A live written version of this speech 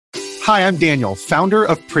Hi, I'm Daniel, founder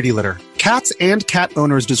of Pretty Litter. Cats and cat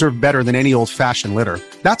owners deserve better than any old-fashioned litter.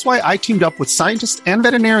 That's why I teamed up with scientists and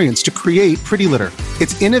veterinarians to create Pretty Litter.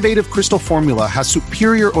 Its innovative crystal formula has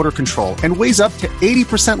superior odor control and weighs up to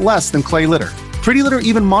 80% less than clay litter. Pretty Litter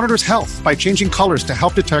even monitors health by changing colors to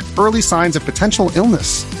help detect early signs of potential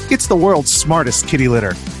illness. It's the world's smartest kitty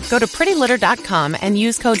litter. Go to prettylitter.com and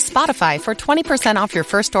use code SPOTIFY for 20% off your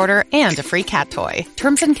first order and a free cat toy.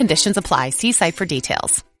 Terms and conditions apply. See site for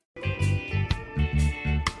details.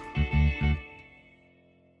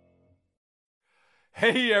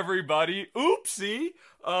 Hey everybody, oopsie.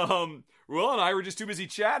 Ruel and I were just too busy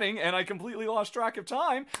chatting and I completely lost track of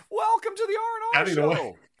time. Welcome to the R&R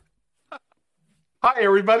Show. Hi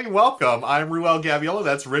everybody, welcome. I'm Ruel Gaviolo,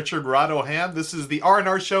 that's Richard Radohan. This is the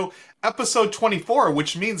R&R Show, episode 24,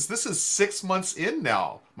 which means this is 6 months in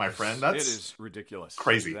now, my friend. It is ridiculous.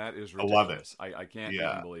 Crazy. That is ridiculous. I love it. I can't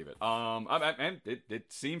even believe it. And it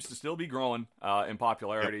seems to still be growing in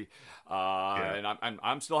popularity. And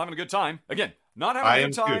I'm still having a good time. Again, not having a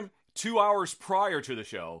good time 2 hours prior to the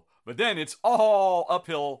show, but then it's all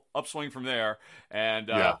upswing from there. And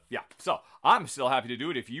so I'm still happy to do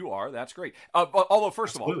it. If you are, that's great. Although,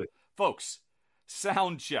 first of all, folks,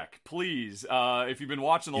 sound check, please. If you've been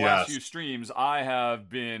watching the last few streams, I have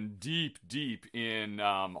been deep in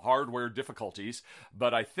hardware difficulties,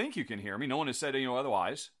 but I think you can hear me. No one has said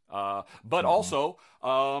otherwise. But also,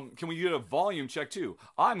 can we get a volume check too?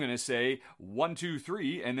 I'm going to say 1, 2,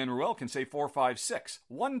 3, and then Ruel can say 4, 5, 6.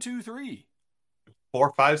 1, 2, 3.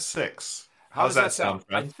 4, 5, 6. How does that sound?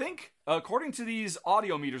 I think, according to these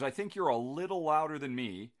audio meters, I think you're a little louder than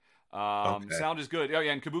me. Sound is good. Oh,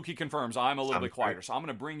 yeah, and Kabuki confirms I'm a little bit quieter, so I'm going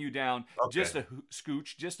to bring you down just a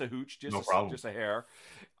scooch, just a hooch, just a hair.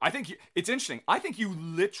 I think it's interesting. I think you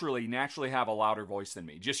literally naturally have a louder voice than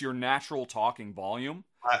me, just your natural talking volume.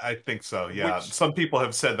 I think so, yeah. Some people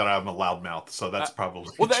have said that I'm a loudmouth, so that's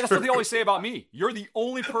probably well, that's what they always say about me. You're the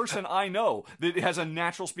only person I know that has a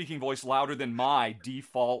natural speaking voice louder than my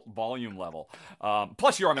default volume level.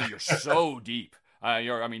 Plus, you're so deep.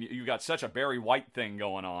 You got such a Barry White thing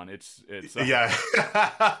going on. It's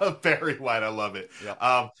Barry White. I love it. Yep.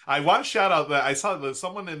 I want to shout out that I saw that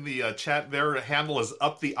someone in the chat. Their handle is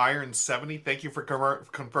Up the Iron 70. Thank you for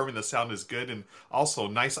confirming the sound is good, and also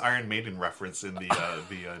nice Iron Maiden reference in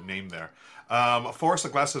the name there. Forrest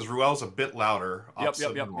of Glass says Ruel's a bit louder. Yep.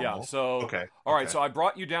 Yeah. So all right. So I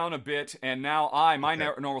brought you down a bit, and now my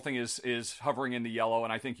normal thing is hovering in the yellow,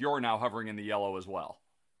 and I think you're now hovering in the yellow as well.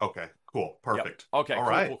 Okay, cool. Perfect. Yep. Okay, all cool,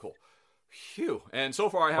 right. Cool. Phew. And so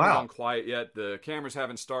far I haven't gone quiet yet. The cameras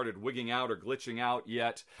haven't started wigging out or glitching out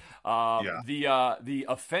yet. The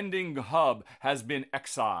offending hub has been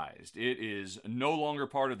excised. It is no longer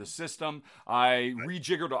part of the system. I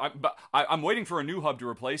rejiggered. I'm waiting for a new hub to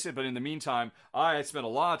replace it, but in the meantime, I spent a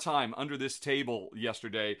lot of time under this table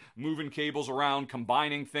yesterday, moving cables around,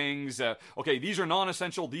 combining things. These are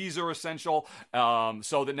non-essential. These are essential.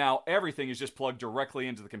 So that now everything is just plugged directly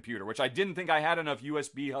into the computer, which I didn't think I had enough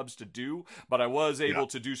USB hubs to do. But I was able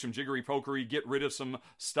to do some jiggery pokery, get rid of some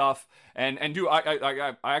stuff, and do. I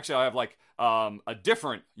have like a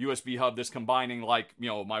different USB hub that's combining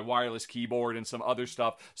my wireless keyboard and some other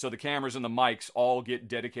stuff, so the cameras and the mics all get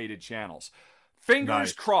dedicated channels.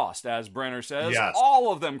 Fingers crossed, as Brenner says. Yes.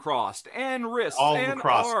 All of them crossed, and wrists and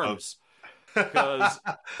arms. Because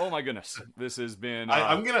oh my goodness, this has been.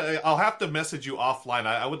 I'll have to message you offline.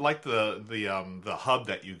 I would like the hub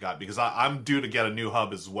that you got, because I'm due to get a new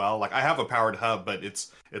hub as well. Like, I have a powered hub, but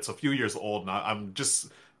it's a few years old, and I'm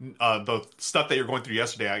just the stuff that you're going through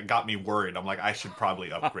yesterday got me worried. I'm like, I should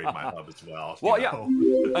probably upgrade my hub as well.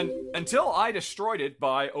 Until I destroyed it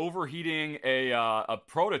by overheating a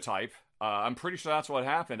prototype. I'm pretty sure that's what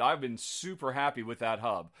happened. I've been super happy with that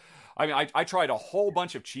hub. I mean, I tried a whole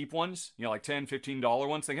bunch of cheap ones, like $10, $15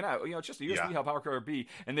 ones, thinking, it's just a USB hub, how could it be?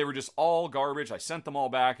 And they were just all garbage. I sent them all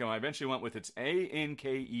back, and I eventually went with its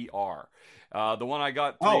ANKER. The one I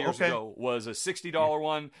got 3 years ago was a $60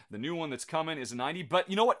 one. The new one that's coming is $90. But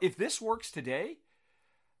you know what? If this works today,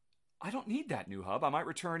 I don't need that new hub. I might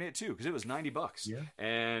return it too, because it was $90. Yeah.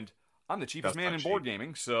 And I'm the cheapest man in board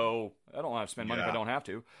gaming, so I don't want to spend money if I don't have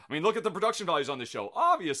to. I mean, look at the production values on this show.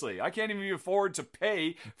 Obviously, I can't even afford to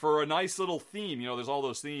pay for a nice little theme. There's all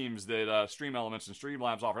those themes that Stream Elements and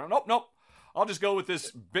Streamlabs offer. Nope. I'll just go with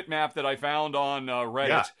this bitmap that I found on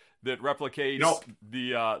Reddit that replicates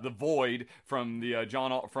the Void from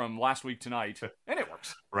from last week tonight, and it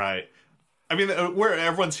works. Right. I mean,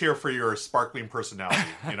 everyone's here for your sparkling personality,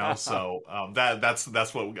 so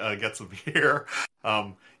that's what gets them here.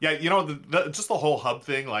 Just the whole hub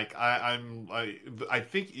thing. Like, I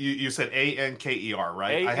think you said ANKER,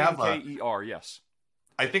 right? ANKER, yes.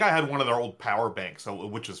 I think I had one of their old power banks,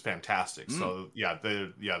 which was fantastic. So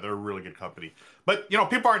they're a really good company. But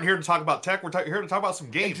people aren't here to talk about tech. We're here to talk about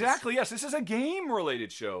some games. Exactly. Yes, this is a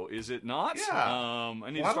game-related show, is it not? Yeah.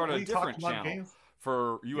 I need to start a different channel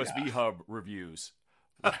for USB hub reviews.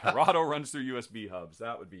 Rahdo runs through USB hubs.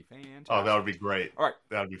 That would be fantastic. Oh, that would be great. All right.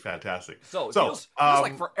 That would be fantastic. So it feels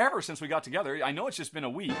like forever since we got together. I know it's just been a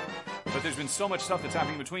week, but there's been so much stuff that's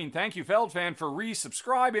happening in between. Thank you, Feldfan, for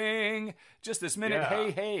resubscribing. Just this minute.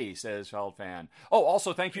 Yeah. Hey, says Feldfan. Oh,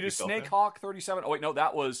 also thank you to Snakehawk37. Oh, wait, no,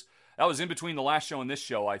 that was in between the last show and this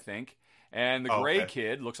show, I think. And the Gray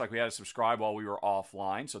Kid, looks like we had to subscribe while we were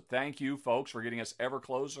offline. So thank you, folks, for getting us ever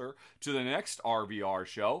closer to the next RVR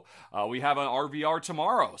show. We have an RVR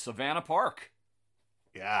tomorrow, Savannah Park.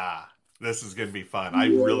 Yeah, this is going to be fun.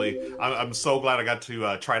 I'm so glad I got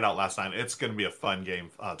to try it out last night. It's going to be a fun game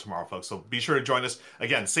tomorrow, folks. So be sure to join us.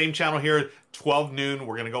 Again, same channel here, 12 noon.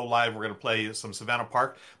 We're going to go live. We're going to play some Savannah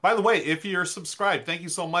Park. By the way, if you're subscribed, thank you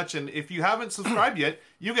so much. And if you haven't subscribed yet,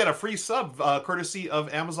 you get a free sub courtesy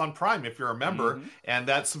of Amazon Prime if you're a member. And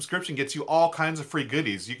that subscription gets you all kinds of free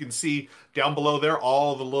goodies. You can see down below there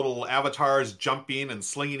all the little avatars jumping and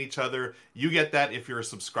slinging each other. You get that if you're a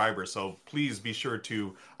subscriber. So please be sure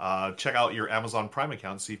to check out your Amazon Prime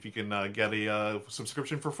account and see if you can get a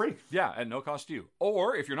subscription for free. Yeah, at no cost to you.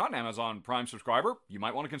 Or if you're not an Amazon Prime subscriber, you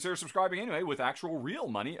might want to consider subscribing anyway with actual real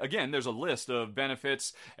money. Again, there's a list of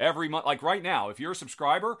benefits every month. Like right now, if you're a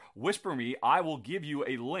subscriber, whisper me, I will give you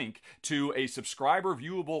a link to a subscriber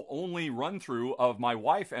viewable only run through of my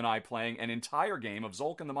wife and I playing an entire game of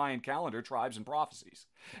Zulk and the Mayan Calendar, Tribes and Prophecies.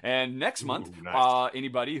 And next month, nice.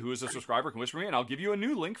 Anybody who is a subscriber can whisper me, and I'll give you a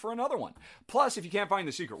new link for another one. Plus, if you can't find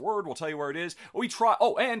the secret word, we'll tell you where it is. We try.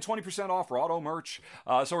 Oh, and 20% off Rahdo merch.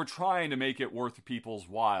 So we're trying to make it worth people's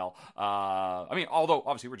while. Although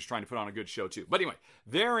obviously we're just trying to put on a good show too. But anyway,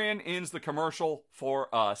 therein ends the commercial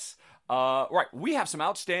for us. Right, we have some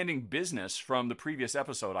outstanding business from the previous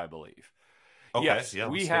episode, I believe. Okay, yes,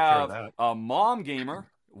 we have a Mom Gamer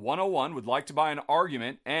 101 would like to buy an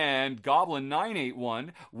argument, and Goblin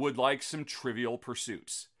 981 would like some Trivial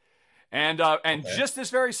Pursuits. And just this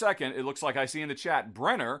very second, it looks like I see in the chat,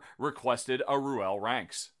 Brenner requested a Ruel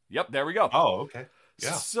Ranks. Yep, there we go. Oh, okay.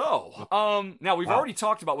 Yeah. So, now we've already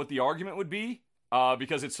talked about what the argument would be,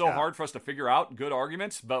 because it's so hard for us to figure out good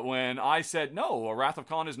arguments. But when I said, no, Wrath of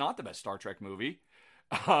Khan is not the best Star Trek movie,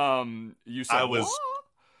 you said,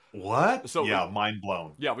 what? So mind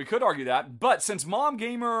blown. Yeah, we could argue that. But since Mom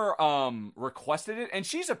Gamer requested it, and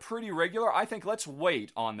she's a pretty regular, I think let's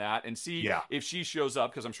wait on that and see if she shows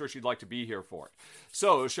up, because I'm sure she'd like to be here for it.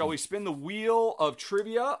 So, shall we spin the wheel of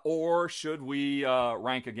trivia, or should we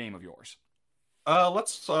rank a game of yours?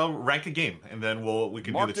 Let's rank a game, and then we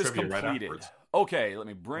can Mark do the trivia right afterwards. Okay, let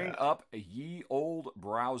me bring up a ye old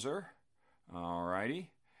browser. Alrighty.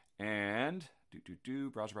 And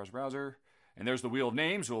browser. And there's the wheel of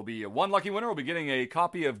names. Will be one lucky winner. Will be getting a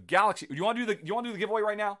copy of Galaxy. You want to do the giveaway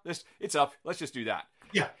right now? It's up. Let's just do that.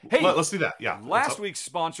 Yeah. Hey, let's do that. Yeah. Last week's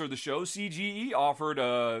sponsor of the show, CGE, offered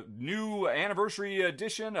a new anniversary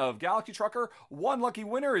edition of Galaxy Trucker. One lucky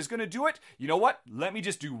winner is going to do it. You know what? Let me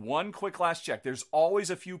just do one quick last check. There's always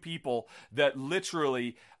a few people that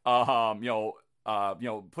literally, put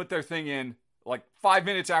their thing in like 5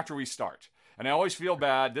 minutes after we start, and I always feel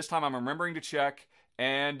bad. This time I'm remembering to check.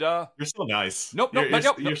 And you're so nice. Nope.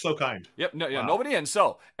 You're so kind. Yep. No. Yeah. Wow. Nobody in.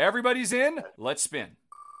 So everybody's in. Let's spin.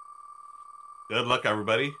 Good luck,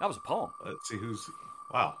 everybody. That was a poem. Let's see who's.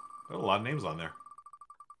 Wow, there are a lot of names on there.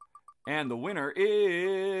 And the winner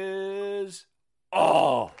is.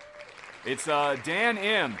 It's Dan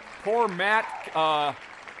M. Poor Matt. I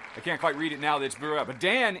can't quite read it now that it's brewed up. But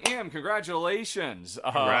Dan M. Congratulations.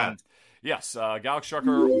 Congrats. Yes, Galaxy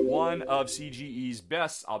Trucker, one of CGE's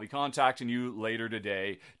best. I'll be contacting you later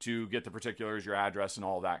today to get the particulars, your address, and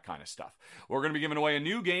all that kind of stuff. We're going to be giving away a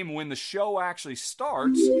new game when the show actually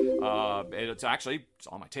starts. It's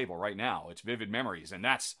on my table right now. It's Vivid Memories, and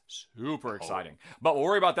that's super exciting. But we'll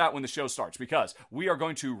worry about that when the show starts, because we are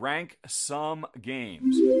going to rank some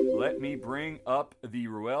games. Let me bring up the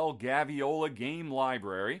Ruel Gaviola game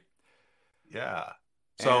library. Yeah.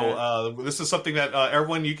 So this is something that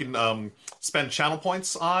everyone you can spend channel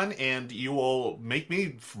points on, and you will make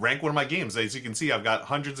me rank one of my games. As you can see, I've got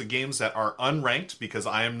hundreds of games that are unranked because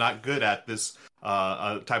I am not good at this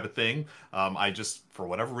type of thing. I just, for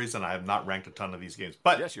whatever reason, I have not ranked a ton of these games.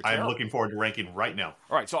 But yes, I'm looking forward to ranking right now.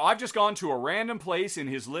 All right, so I've just gone to a random place in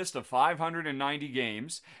his list of 590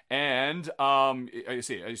 games, and so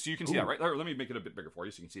you can see that, right? Let me make it a bit bigger for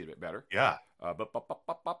you so you can see it a bit better. Yeah. All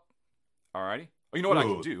righty. Oh, you know what I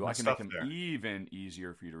can do? I can make them even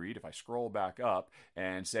easier for you to read if I scroll back up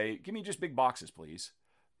and say, give me just big boxes, please.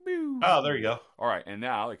 Oh, there you go. All right, and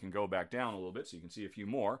now it can go back down a little bit so you can see a few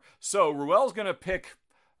more. So Ruel's going to pick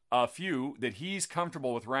a few that he's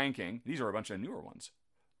comfortable with ranking. These are a bunch of newer ones.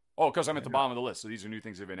 Oh, because I'm at the bottom of the list, so these are new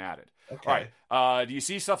things that have been added. Okay. All right. Do you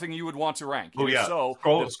see something you would want to rank? Oh, yeah. So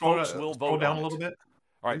scroll down a little bit.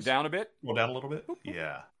 All right, down a bit. Scroll down a little bit.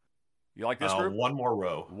 Yeah. You like this group? One more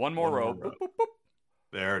row. One more row. Boop, boop, boop.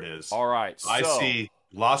 There it is. All right. So, I see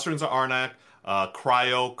Lost Ruins of Arnak,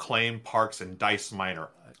 Cryo, Claim, Parks, and Dice Miner.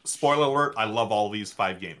 Spoiler alert, I love all these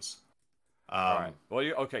 5 games. All right. Well,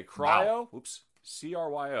 okay, Cryo. Wow. Oops.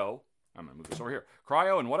 CRYO. I'm going to move this over here.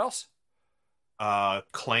 Cryo and what else?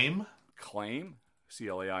 Claim. Claim.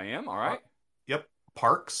 CLAIM. All right. Yep.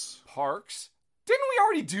 Parks. Didn't we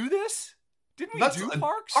already do this? Didn't we do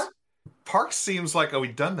Parks? Parks seems like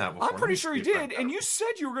we've done that before. I'm pretty sure you did, and you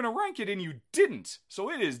said you were going to rank it, and you didn't. So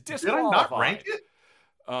it is disqualified. Did I not rank it?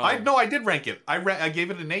 I did rank it. I gave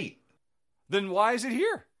it an 8. Then why is it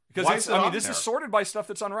here? Because this is sorted by stuff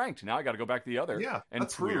that's unranked. Now I got to go back to the other and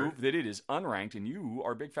prove that it is unranked, and you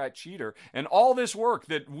are a big fat cheater. And all this work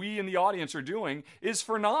that we in the audience are doing is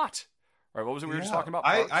for naught. All right, what was it we were just talking about?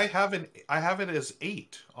 I have it as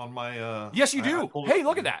 8 on my. Yes, you do. Hey,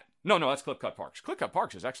 look at that. No, that's Clip Cut Parks. Clip Cut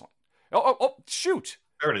Parks is excellent. Oh, shoot.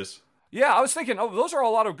 There it is. Yeah, I was thinking, those are a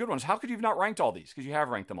lot of good ones. How could you have not ranked all these? Because you have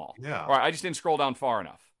ranked them all. Yeah. All right, I just didn't scroll down far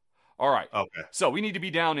enough. All right. Okay. So we need to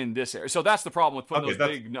be down in this area. So that's the problem with putting those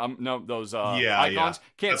big icons. Yeah.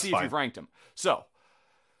 Can't see if you've ranked them. So,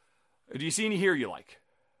 do you see any here you like?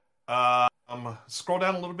 Scroll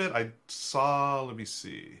down a little bit. Let me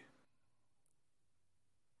see.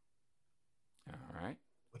 All right.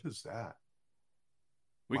 What is that?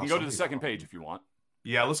 We can go to the second page if you want.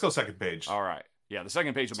 Yeah, let's go second page. All right. Yeah, the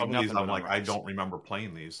second page will be nothing. I'm like, I don't remember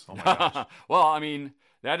playing these. Oh my gosh. Well, I mean,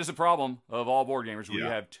 that is a problem of all board gamers. We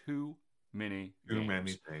have too many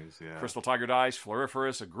games. Things, yeah. Crystal Tiger Dice,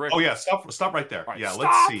 Floriferous, a Griff. Oh, yeah, stop right there. Right, yeah, stop!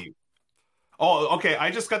 Let's see. Oh, okay, I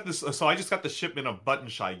just got this. So I just got the shipment of Button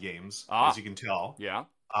Shy games, as you can tell. Yeah.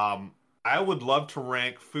 I would love to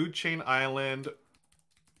rank Food Chain Island.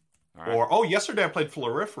 All right. Or, yesterday I played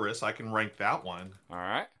Floriferous. I can rank that one. All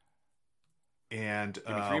right. And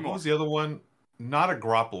what was the other one? Not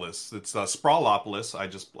Agropolis. It's Sprawlopolis. I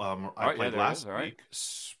just I played last week. Right.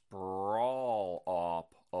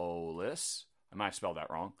 Sprawlopolis. I might have spelled that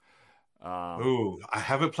wrong. Ooh, I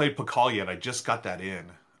haven't played Pakal yet. I just got that in.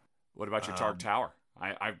 What about your Dark Tower?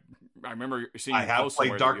 I remember seeing. I have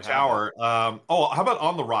played Dark Tower. How about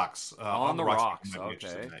On the Rocks? On the Rocks.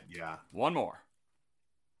 Okay. Yeah. One more.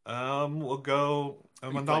 We'll go.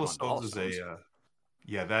 Mandala Stones is a.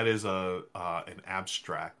 Yeah, that is an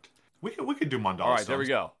abstract. We could do Mandala. All right, there we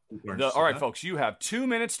go. All right, folks, you have 2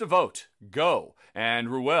 minutes to vote. Go. And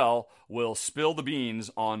Ruel will spill the beans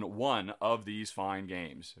on one of these fine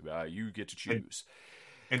games. You get to choose.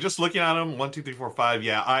 And just looking at them, 1, 2, 3, 4, 5.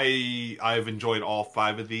 Yeah, I've enjoyed all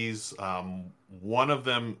 5 of these. One of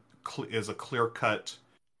them is a clear-cut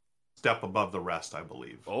step above the rest, I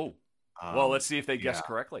believe. Oh. Well, let's see if they guess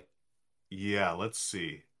correctly. Yeah, let's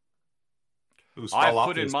see. I've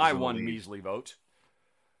put in my one measly vote.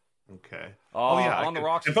 Okay. On the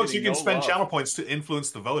Rocks. And folks, you can spend channel points to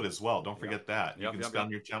influence the vote as well. Don't forget that. You can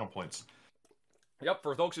spend your channel points. Yep.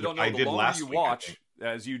 For folks who don't know, the longer you watch,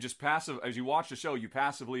 as you watch the show, you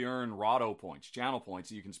passively earn Rahdo points, channel points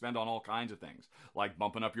that you can spend on all kinds of things, like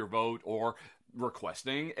bumping up your vote or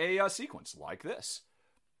requesting a sequence like this.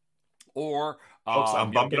 Or folks,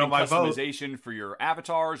 I'm bumping up my vote. Customization for your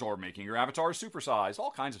avatars, or making your avatars supersized,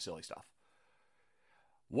 all kinds of silly stuff.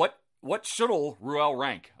 What should'll Ruel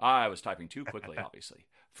rank? I was typing too quickly, obviously.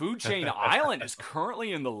 Food Chain Island is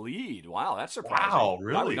currently in the lead. Wow, that's surprising. Wow,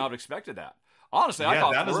 really? I would not have expected that. Honestly, I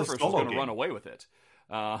thought Floriferous was going to run away with it.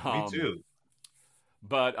 Me too.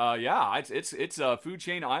 But it's Food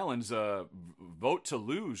Chain Island's vote to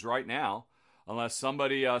lose right now, unless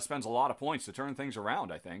somebody spends a lot of points to turn things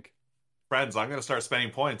around, I think. Friends, I'm going to start spending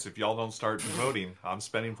points. If y'all don't start voting, I'm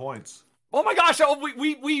spending points. Oh my gosh!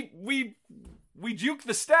 We juked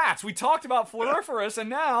the stats. We talked about Floriferous, and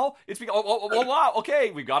now it's wow.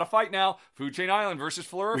 Okay, we've got a fight now. Food Chain Island versus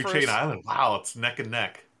Floriferous. Food Chain Island. Wow, it's neck and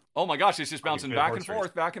neck. Oh my gosh, it's just bouncing back and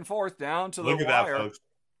forth down to the wire. Look at that, folks.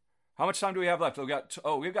 How much time do we have left?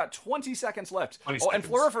 We've got 20 seconds left. 20 seconds. And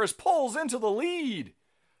Floriferous pulls into the lead.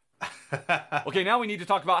 Okay, now we need to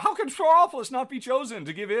talk about how can Sprawlopolis not be chosen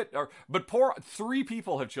to give it, but 3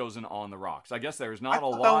 people have chosen On the Rocks. I guess there's not a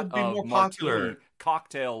lot of martini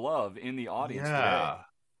cocktail love in the audience today.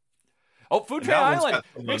 Oh, Food Chain Island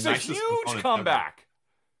makes a huge comeback.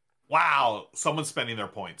 Wow, someone's spending their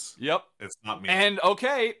points. Yep. It's not me. And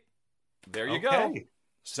there you go.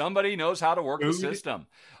 Somebody knows how to work the system.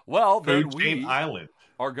 Well, then Food Chain Island.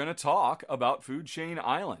 are going to talk about Food Chain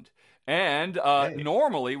Island. And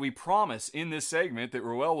normally we promise in this segment that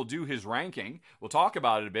Ruel will do his ranking. We'll talk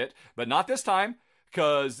about it a bit, but not this time,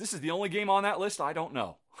 because this is the only game on that list I don't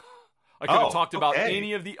know. I could have talked about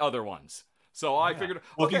any of the other ones. So I figured,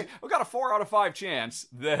 okay, we've got a 4 out of 5 chance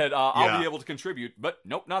that I'll be able to contribute, but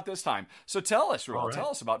nope, not this time. So tell us, Ruel, tell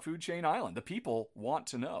us about Food Chain Island. The people want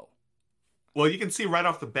to know. Well, you can see right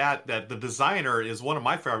off the bat that the designer is one of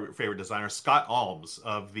my favorite designers, Scott Almes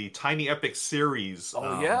of the Tiny Epic series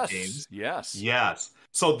games. Yes.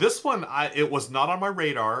 So this one, it was not on my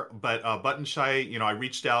radar, but Button Shy, I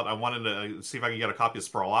reached out. I wanted to see if I could get a copy of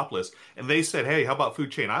Sprawlopolis, and they said, "Hey, how about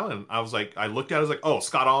Food Chain Island?" I looked at it, I was like, "Oh,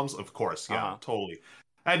 Scott Almes, of course, totally."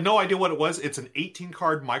 I had no idea what it was. It's an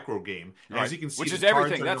 18-card micro game, as you can see, which is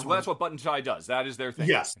everything. That's what Button Shy does. That is their thing.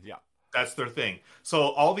 Yes. Yeah. That's their thing. So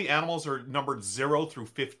all the animals are numbered 0 through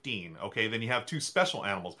 15. Okay, then you have 2 special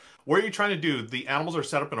animals. What are you trying to do? The animals are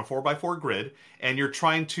set up in a 4x4 grid, and you're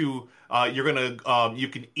trying to you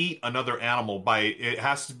can eat another animal it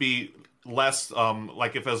has to be less.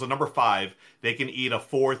 Like if there's a number 5, they can eat a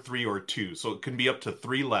 4, 3, or 2. So it can be up to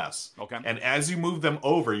 3 less. Okay. And as you move them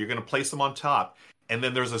over, you're going to place them on top. And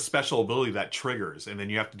then there's a special ability that triggers, and then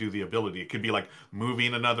you have to do the ability. It could be like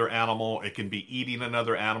moving another animal, it can be eating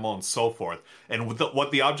another animal, and so forth. And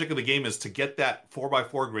what the object of the game is to get that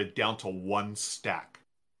 4x4 grid down to 1 stack.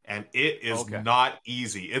 And it is not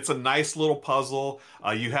easy. It's a nice little puzzle.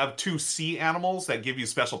 You have 2 sea animals that give you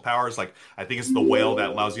special powers. Like, I think it's the whale that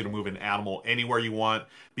allows you to move an animal anywhere you want.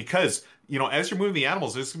 Because, as you're moving the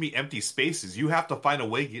animals, there's going to be empty spaces. You have to find a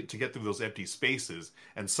way to get through those empty spaces.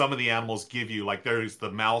 And some of the animals give you, like, there's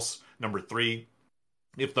the mouse, number 3.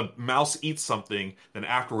 If the mouse eats something, then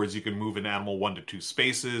afterwards you can move an animal 1 to 2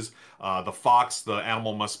 spaces. The fox, the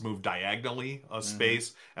animal must move diagonally a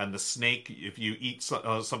space. And the snake, if you eat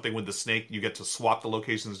something with the snake, you get to swap the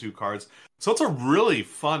locations to 2 cards. So it's a really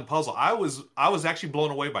fun puzzle. I was actually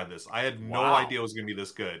blown away by this. I had no idea it was going to be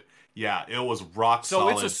this good. Yeah, it was rock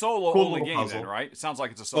solid. So it's a solo-only game then, right? It sounds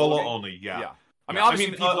like it's a solo game. Only, yeah. I mean,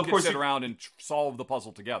 obviously people can sit around and solve the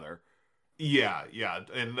puzzle together. Yeah,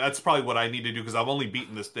 and that's probably what I need to do because I've only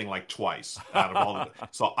beaten this thing like twice out of all of it.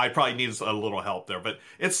 So I probably need a little help there. But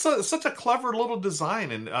it's such a clever little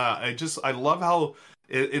design, and I love how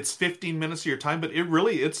it's 15 minutes of your time, but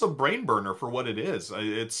it's a brain burner for what it is.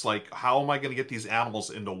 It's like, how am I going to get these animals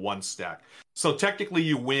into 1 stack? So technically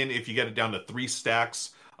you win if you get it down to 3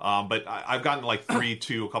 stacks. But I've gotten like 3,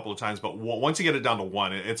 2 a couple of times. But once you get it down to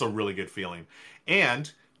 1, it's a really good feeling.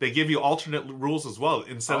 And they give you alternate rules as well.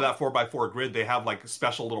 Instead of that 4x4 grid, they have like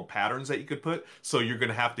special little patterns that you could put. So you're going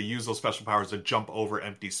to have to use those special powers to jump over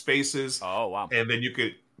empty spaces. Oh, wow. And then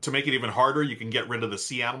to make it even harder, you can get rid of the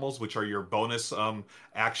sea animals, which are your bonus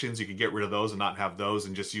actions. You can get rid of those and not have those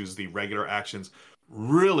and just use the regular actions.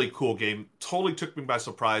 Really cool game. Totally took me by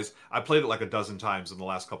surprise. I played it like a dozen times in the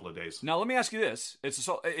last couple of days. Now, let me ask you this.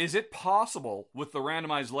 Is it possible with the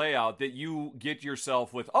randomized layout that you get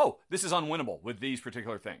yourself with, this is unwinnable with these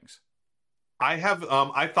particular things? I have.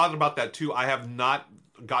 I thought about that too. I have not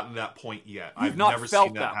gotten to that point yet. I've never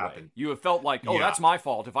seen that happen. Way. You have felt like, that's my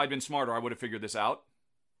fault. If I'd been smarter, I would have figured this out.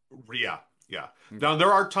 Yeah. Now,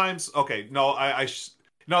 there are times, I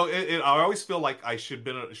always feel like I should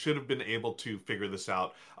have been able to figure this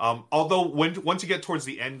out. Although once you get towards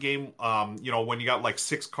the end game, when you got like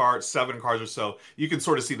 7 cards or so, you can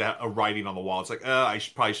sort of see that writing on the wall. It's like, I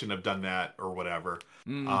probably shouldn't have done that or whatever.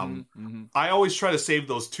 I always try to save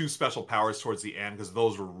those 2 special powers towards the end because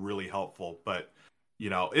those were really helpful. But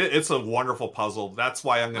it's a wonderful puzzle. That's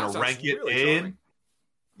why I'm going to rank it really in. Charming.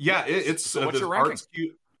 Yeah, it's so what's your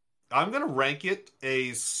ranking? I'm going to rank it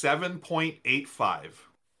a 7.85.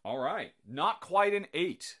 All right. Not quite an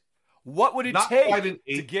 8. What would it take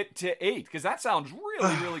to get to 8? Because that sounds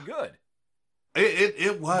really, really good.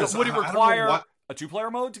 It was. Would it require a 2-player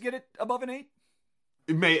mode to get it above an 8?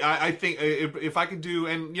 It may. I think if I could do,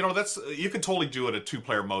 and that's, you could totally do it a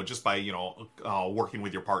 2-player mode just by working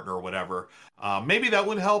with your partner or whatever. Maybe that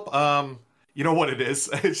would help. You know what it is?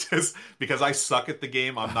 It's just because I suck at the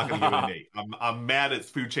game, I'm not going to give it an 8. I'm mad at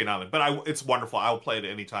Food Chain Island, but it's wonderful. I'll play it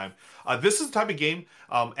anytime. This is the type of game,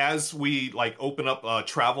 as we like open up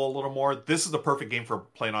travel a little more, this is the perfect game for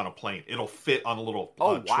playing on a plane. It'll fit on a little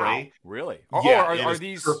tray. Really? Are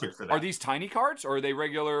these perfect for that. Are these tiny cards, or are they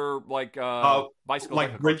regular like bicycle?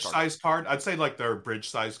 Like bridge-sized card? I'd say like they're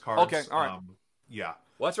bridge-sized cards. Okay, all right. Yeah.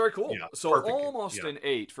 Well, that's very cool. Yeah, so almost an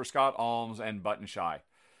 8 for Scott Almes and Button Shy.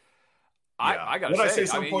 I gotta say,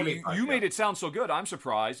 you made it sound so good. I'm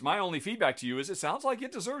surprised. My only feedback to you is it sounds like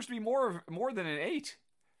it deserves to be more than an 8.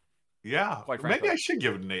 Yeah, quite frankly. maybe I should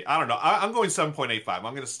give it an 8. I don't know. I'm going 7.85. I'm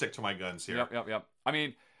going to stick to my guns here. Yep. I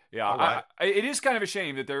mean, yeah, it is kind of a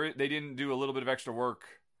shame that they didn't do a little bit of extra work.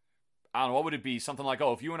 I don't know, what would it be? Something like,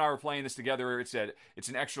 if you and I were playing this together, it's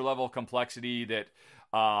an extra level of complexity that,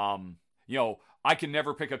 I can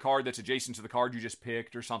never pick a card that's adjacent to the card you just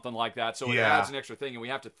picked or something like that. So it adds an extra thing, and we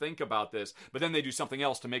have to think about this. But then they do something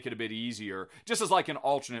else to make it a bit easier, just as like an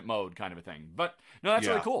alternate mode kind of a thing. But no, that's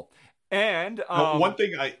really cool. And one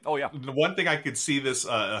thing I could see this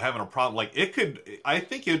having a problem, like I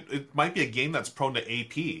think it might be a game that's prone to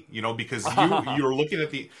AP, because you're looking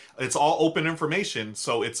at it's all open information,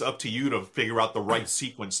 so it's up to you to figure out the right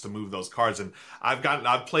sequence to move those cards. And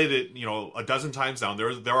I've played it, a dozen times now.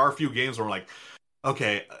 And there are a few games where I'm like,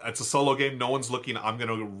 okay, it's a solo game, no one's looking, I'm going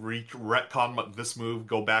to retcon this move,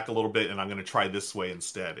 go back a little bit, and I'm going to try this way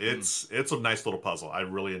instead. It's a nice little puzzle. I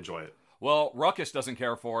really enjoy it. Well, Ruckus doesn't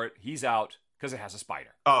care for it. He's out because it has a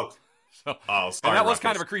spider. Oh. Sorry, and that was Ruckus.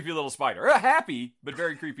 kind of a creepy little spider. A happy, but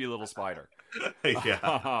very creepy little spider.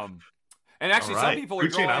 Yeah. And actually, some people are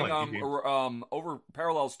drawing over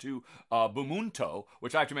parallels to Bumunto,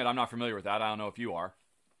 which I have to admit, I'm not familiar with that. I don't know if you are.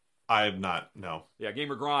 I am not, no. Yeah,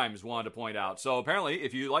 Gamer Grimes wanted to point out. So apparently,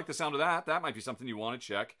 if you like the sound of that might be something you want to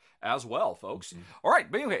check as well, folks. Mm-hmm. All right,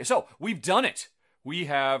 but anyway, so we've done it. We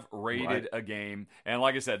have rated a game. And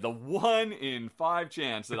like I said, the 1 in 5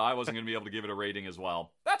 chance that I wasn't going to be able to give it a rating as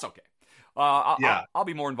well. That's okay. I'll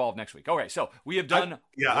be more involved next week. Okay, so we have done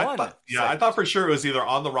I thought for sure it was either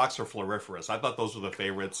On the Rocks or Floriferous. I thought those were the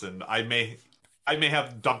favorites, and I may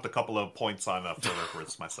have dumped a couple of points on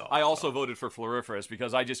Floriferous myself. I also voted for Floriferous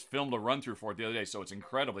because I just filmed a run-through for it the other day, so it's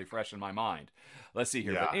incredibly fresh in my mind. Let's see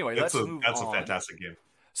here. Yeah, but anyway, let's move on. That's a fantastic game.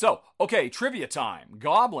 So, okay, trivia time.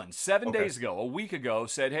 Goblin, 7 days ago, a week ago,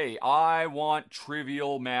 said, hey, I want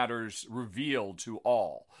Trivial Matters revealed to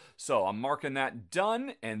all. So I'm marking that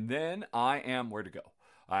done, and then I am, where to go?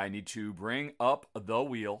 I need to bring up the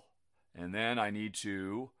wheel, and then I need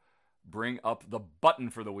to bring up the button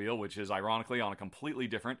for the wheel, which is ironically on a completely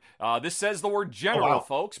different. This says the word general,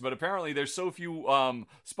 folks, but apparently there's so few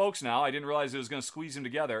spokes now, I didn't realize it was going to squeeze them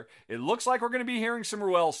together. It looks like we're going to be hearing some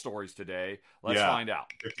Ruel stories today. Let's find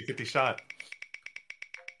out. 50-50 shot.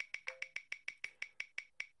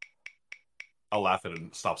 I'll laugh at it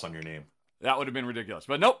and stops on your name. That would have been ridiculous.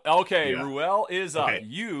 But nope. Okay, Ruel is up.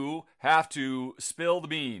 You have to spill the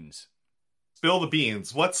beans. Spill the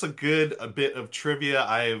beans. What's a bit of trivia?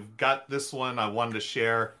 I've got this one I wanted to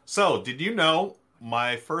share. So, did you know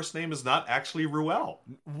my first name is not actually Ruel?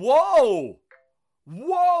 Whoa!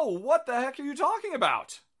 What the heck are you talking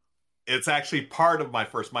about? It's actually part of my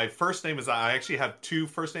first. My first name is, I actually have 2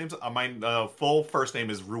 first names. My full first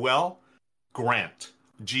name is Ruel Grant.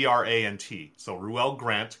 Grant. So, Ruel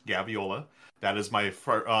Grant Gaviola. That is my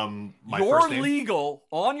first name. Legal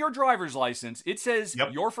on your driver's license. It says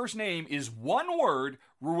your first name is one word,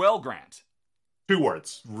 Ruel Grant. 2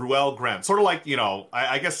 words, Ruel Grant. Sort of like,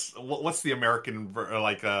 I guess, what's the American,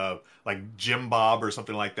 like Jim Bob or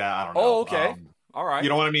something like that? I don't know. Oh, okay. All right. You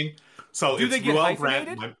know what I mean? So do it's they get Ruel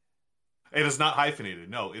hyphenated? Grant. It is not hyphenated.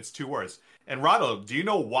 No, it's 2 words. And Rado, do you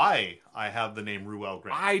know why I have the name Ruel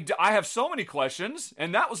Grant? I have so many questions,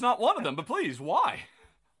 and that was not one of them. But please, why?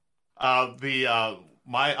 I'm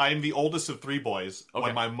the oldest of 3 boys. Okay.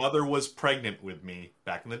 When my mother was pregnant with me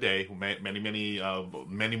back in the day,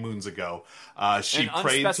 many moons ago, she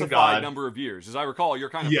prayed to God. Unspecified number of years, as I recall. You're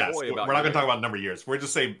kind of coy about. We're not going to talk about number of years. We're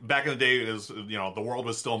just saying back in the day, it was the world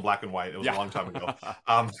was still in black and white. It was a long time ago.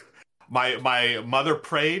 My mother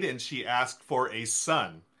prayed and she asked for a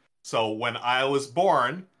son. So when I was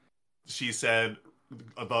born, she said,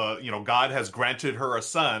 God has granted her a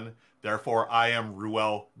son. Therefore, I am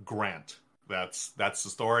Ruel Grant. That's the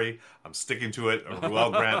story. I'm sticking to it. Ruel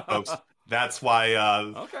Grant, folks. That's why.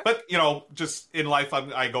 Okay. But just in life,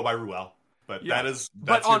 I go by Ruel. But that's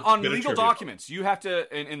on legal documents, you have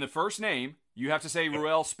to in the first name you have to say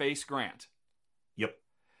Ruel space Grant. Yep.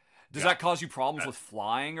 Does that cause you problems with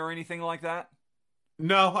flying or anything like that?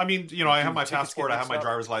 No, I mean, I have my passport, I have my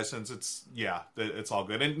driver's license. It's all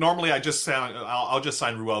good. And normally I'll just sign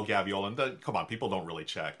Ruel Gaviola. And come on, people don't really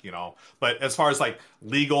check, But as far as like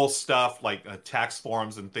legal stuff, like tax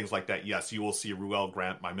forms and things like that, yes, you will see Ruel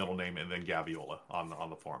Grant, my middle name, and then Gaviola on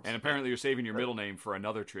the forms. And apparently you're saving your middle name for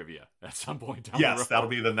another trivia at some point down the road. Yes, that'll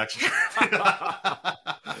be the next trivia.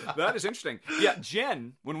 That is interesting. Yeah,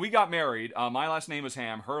 Jen, when we got married, my last name was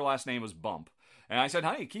Ham, her last name was Bump. And I said,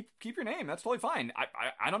 honey, keep your name. That's totally fine.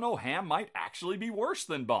 I don't know. Ham might actually be worse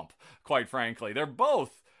than Bump, quite frankly. They're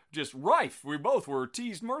both just rife. We both were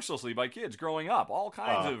teased mercilessly by kids growing up. All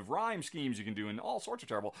kinds of rhyme schemes you can do and all sorts of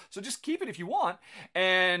terrible. So just keep it if you want.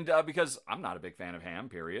 And because I'm not a big fan of ham,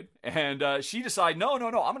 period. And she decided, no, I'm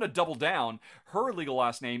going to double down. Her legal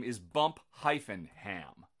last name is Bump-Ham.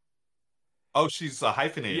 Oh, she's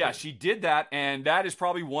hyphenated. Yeah, she did that, and that is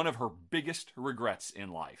probably one of her biggest regrets in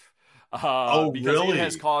life. Because it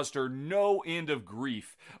has caused her no end of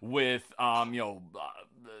grief with,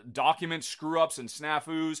 document screw-ups and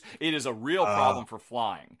snafus. It is a real problem for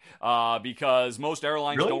flying because most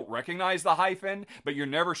airlines don't recognize the hyphen, but you're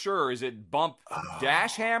never sure. Is it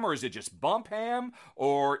Bump-Ham or is it just Bump-Ham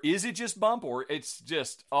or is it just Bump or it's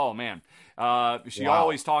just, oh man. She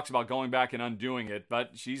always talks about going back and undoing it,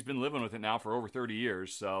 but she's been living with it now for over 30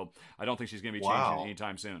 years, so I don't think she's going to be changing it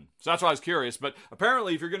anytime soon. So that's why I was curious, but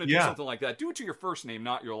apparently if you're going to do something like that, do it to your first name,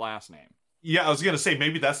 not your last name. Yeah, I was going to say,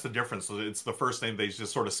 maybe that's the difference. It's the first name, they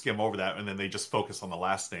just sort of skim over that, and then they just focus on the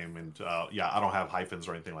last name. And I don't have hyphens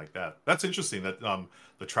or anything like that. That's interesting that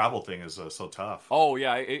the travel thing is so tough. Oh,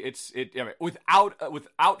 yeah,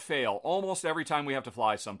 without fail, almost every time we have to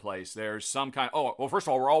fly someplace, there's some kind first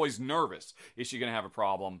of all, we're always nervous. Is she going to have a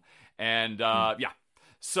problem? And,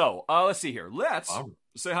 So, let's see here. Let's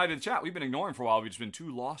say hi to the chat. We've been ignoring for a while. We've just been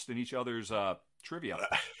too lost in each other's trivia.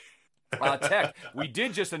 Tech, we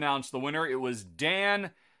did just announce the winner. It was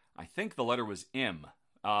Dan. I think the letter was M.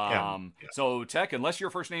 So Tech, unless your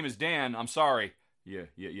first name is Dan, I'm sorry, you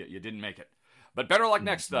didn't make it. But better luck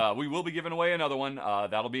next. We will be giving away another one.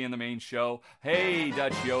 That'll be in the main show. Hey,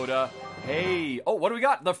 Dutch Yoda. Hey. Oh, what do we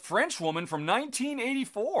got? The French woman from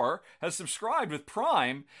 1984 has subscribed with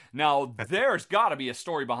Prime. Now, there's got to be a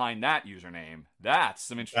story behind that username. That's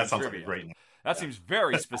some interesting trivia. Like a great name. That seems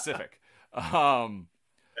very specific.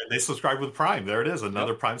 They subscribed with Prime. There it is.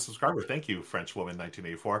 Another Prime subscriber. Thank you, French woman,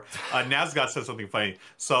 1984. Nazgott said something funny.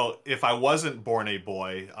 So if I wasn't born a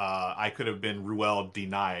boy, I could have been Ruel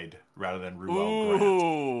denied rather than Ruel Grant.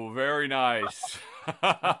 Ooh, very nice.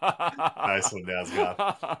 Nice one,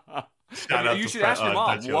 Nazgott. You should ask your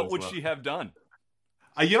mom, what would she have done?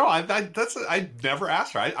 I never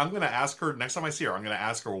asked her. I'm going to ask her next time I see her. I'm going to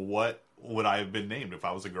ask her what would I have been named if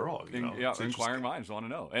I was a girl. Inquiring minds want to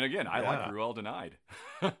know. And again, I like Ruel denied.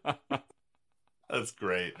 That's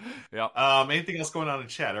great. Yeah. Anything else going on in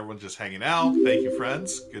chat? Everyone's just hanging out. Thank you,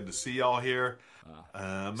 friends. Good to see y'all here.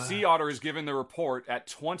 Sea Otter is given the report at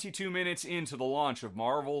 22 minutes into the launch of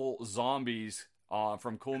Marvel Zombies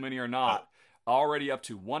from Cool Mini or Not, already up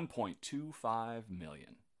to 1.25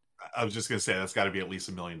 million. I was just gonna say that's got to be at least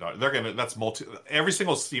 $1 million. That's every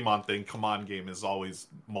single Steam-on thing. Come on, game is always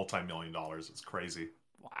multi-million dollars. It's crazy.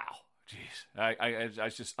 Wow, jeez,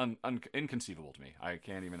 it's just inconceivable to me. I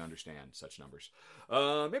can't even understand such numbers.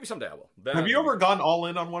 Maybe someday I will. Have you ever gone all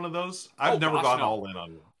in on one of those? I've never gone all in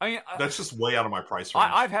on one. I mean, that's just way out of my price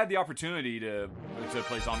range. I've had the opportunity to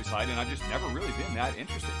play Zombicide, and I've just never really been that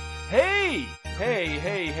interested. Hey,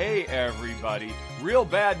 everybody. Real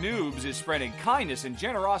Bad Noobs is spreading kindness and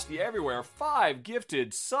generosity everywhere. 5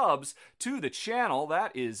 gifted subs to the channel.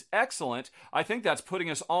 That is excellent. I think that's putting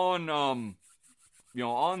us on, on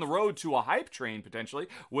the road to a hype train, potentially,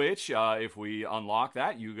 which, if we unlock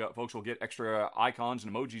that, folks will get extra icons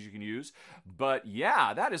and emojis you can use. But,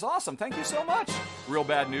 yeah, that is awesome. Thank you so much, Real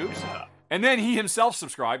Bad Noobs. Yeah. And then he himself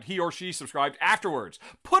subscribed. He or she subscribed afterwards.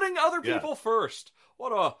 Putting other people first.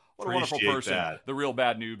 What a wonderful person the Real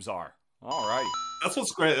Bad Noobs are. All right. That's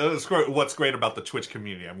what's great. What's great about the Twitch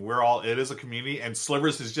community. I mean, it is a community, and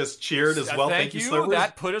Slivers has just cheered as well. Thank you, Slivers.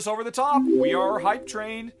 That put us over the top. We are hype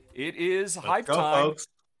trained. It is hype time. Folks.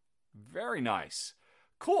 Very nice.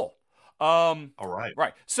 Cool. All right.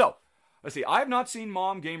 Right. So, let's see. I have not seen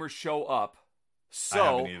Mom Gamers show up.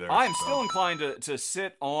 So, I'm still inclined to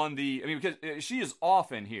sit on because she is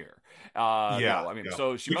often here.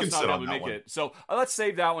 So she must not be able to make it. So, let's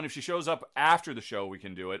save that one. If she shows up after the show, we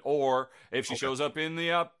can do it. Or if she shows up in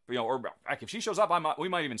the, if she shows up, we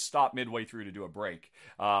might even stop midway through to do a break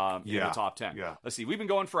in the top 10. Yeah. Let's see. We've been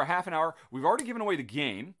going for a half an hour. We've already given away the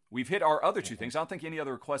game. We've hit our other 2 things. I don't think any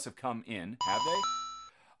other requests have come in. Have they?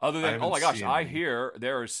 Other than, oh my gosh, I hear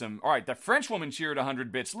there is some... All right, the French woman cheered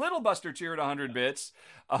 100 bits. Little Buster cheered 100 bits.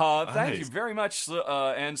 Thank you very much.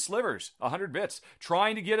 And Slivers, 100 bits.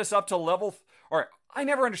 Trying to get us up to level... All right, I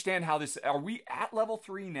never understand how this... Are we at level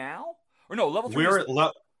 3 now? Or no, level 3...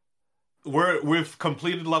 We've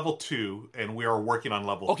completed level 2, and we are working on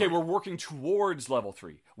level 3. Okay, we're working towards level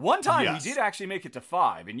 3. One time, we did actually make it to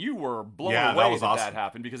 5, and you were blown away that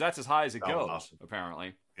happened, because that's as high as it goes,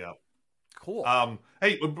 apparently. Yeah. Cool.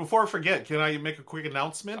 Hey, before I forget, can I make a quick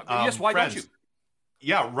announcement? Yes, why friends, don't you?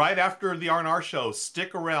 Yeah, right after the R&R show,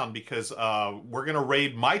 stick around because we're going to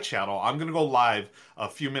raid my channel. I'm going to go live a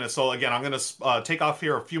few minutes. So again, I'm going to take off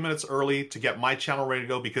here a few minutes early to get my channel ready to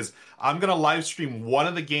go because I'm going to live stream one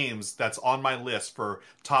of the games that's on my list for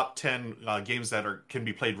top 10 games that can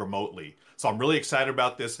be played remotely. So I'm really excited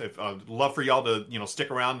about this. I'd love for y'all to stick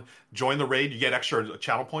around, join the raid. You get extra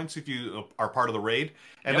channel points if you are part of the raid.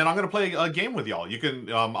 And then I'm going to play a game with y'all. You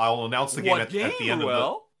can I'll announce the game at the end of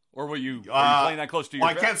the... Or are you playing that close to your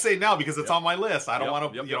I can't say now because it's on my list. I don't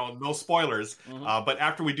want to, no spoilers. Mm-hmm. But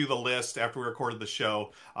after we do the list, after we recorded the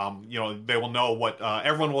show, they will know what,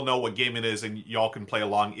 everyone will know what game it is and y'all can play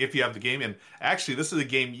along if you have the game. And actually, this is a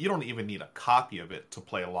game, you don't even need a copy of it to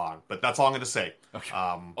play along. But that's all I'm going to say. Okay.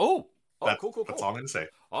 Cool. That's all I'm going to say.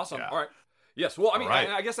 Awesome. Yeah. All right. Yes. Well, I mean, right.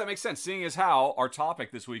 I guess that makes sense, seeing as how our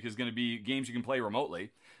topic this week is going to be games you can play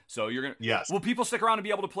remotely. So you're going to... Yes. Will people stick around to be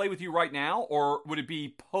able to play with you right now, or would it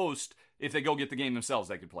be post... If they go get the game themselves,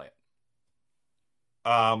 they could play it.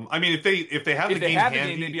 I mean, if they have the game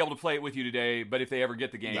handy, they'd be able to play it with you today. But if they ever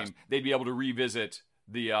get the game, they'd be able to revisit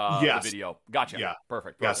the video. Gotcha. Yeah.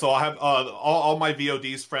 Perfect. Yeah. So I'll have all my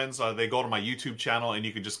VODs friends. They go to my YouTube channel, and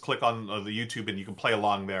you can just click on the YouTube, and you can play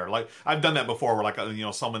along there. Like I've done that before,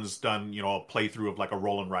 where someone's done a playthrough of like a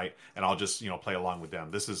roll and write, and I'll just play along with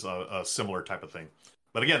them. This is a similar type of thing.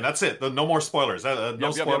 But again, that's it. No more spoilers.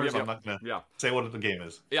 No spoilers. I'm not going to say what the game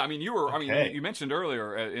is. Yeah, I mean, you mentioned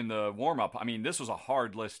earlier in the warm-up, I mean, this was a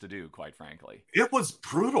hard list to do, quite frankly. It was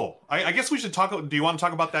brutal. I guess we should talk. Do you want to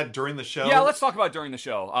talk about that during the show? Yeah, let's talk about it during the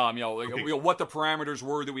show. What the parameters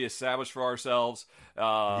were that we established for ourselves.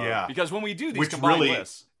 Because when we do these combined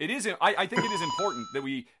lists, I think it is important that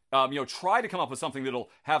we try to come up with something that'll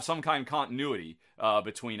have some kind of continuity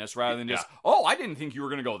between us, rather than just, I didn't think you were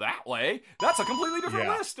going to go that way. That's a completely different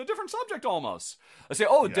list, a different subject almost. I say,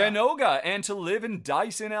 Denoga and To Live and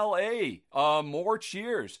Dice in L.A. More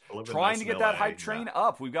cheers. Trying to get that hype train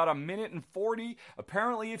up. We've got 1:40.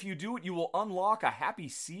 Apparently, if you do it, you will unlock a happy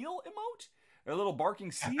seal emote. A little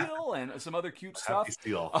barking seal and some other cute stuff.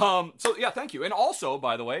 So yeah, thank you. And also,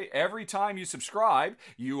 by the way, every time you subscribe,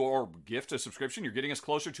 or gift a subscription, you're getting us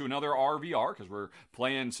closer to another RVR because we're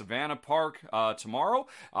playing Savannah Park tomorrow.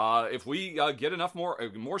 If we get enough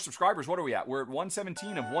more subscribers, what are we at? We're at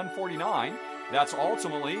 117 of 149. That's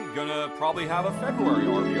ultimately gonna probably have a February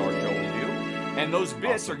RVR show we do. And those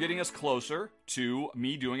bits are getting us closer to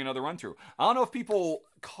me doing another run-through. I don't know if people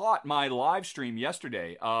caught my live stream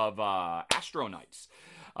yesterday of Astro Knights.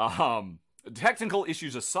 Technical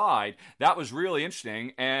issues aside, that was really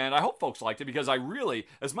interesting, and I hope folks liked it because I really,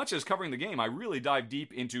 as much as covering the game, I really dive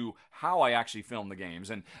deep into how I actually film the games,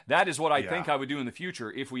 and that is what I think I would do in the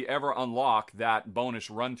future if we ever unlock that bonus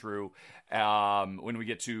run-through when we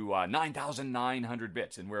get to 9,900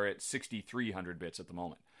 bits, and we're at 6,300 bits at the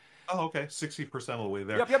moment. Oh, okay. 60% of the way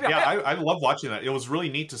there. Yep. I love watching that. It was really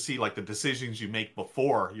neat to see like the decisions you make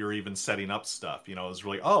before you're even setting up stuff. It was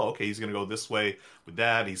really, okay, he's going to go this way with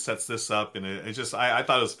that. He sets this up. And it just, I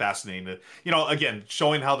thought it was fascinating to, again,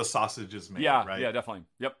 showing how the sausage is made. Yeah, right? Yeah, definitely.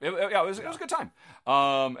 Yep. It was a good time.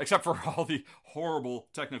 Except for all the horrible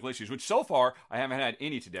technical issues, which so far I haven't had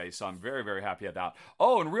any today, so I'm very, very happy at that.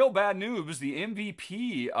 Oh, and Real Bad Noobs, the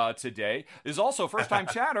MVP today, is also first-time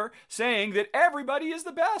chatter saying that everybody is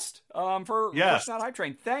the best for Pushing That Hype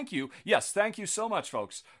Train. Thank you. Yes, thank you so much,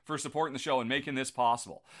 folks, for supporting the show and making this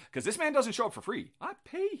possible. Because this man doesn't show up for free. I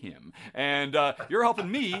pay him. And you're helping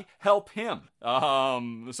me help him.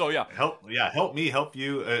 So, yeah. Help me, help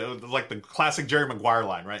you. Like the classic Jerry Maguire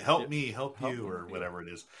line, right? Help me, help you, or whatever it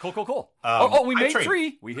is. Cool. We made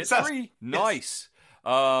 3. We hit 3. Nice.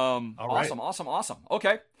 Awesome.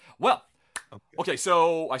 Okay. Well, okay,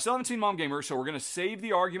 so I still haven't seen Mom Gamer, so we're going to save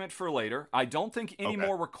the argument for later. I don't think any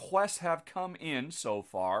more requests have come in so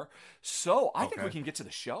far, so I think we can get to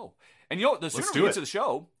the show. And the sooner we get to the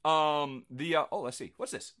show, let's see.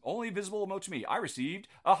 What's this? Only visible emote to me. I received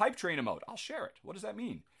a Hype Train emote. I'll share it. What does that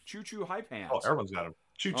mean? Choo-choo hype hands. Oh, everyone's got them.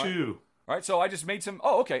 Choo-choo. All right, so I just made some...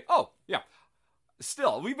 Oh, okay. Oh, yeah.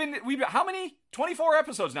 Still, we've been how many? 24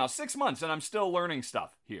 episodes now, 6 months, and I'm still learning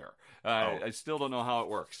stuff here. I still don't know how it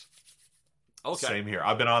works. Okay. Same here.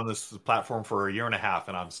 I've been on this platform for a year and a half,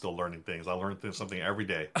 and I'm still learning things. I learn something every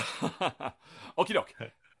day. Okie doke.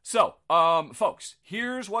 So, folks,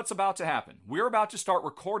 here's what's about to happen. We're about to start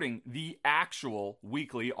recording the actual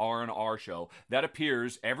weekly R&R show that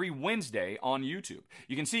appears every Wednesday on YouTube.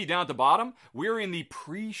 You can see down at the bottom, we're in the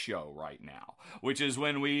pre-show right now, which is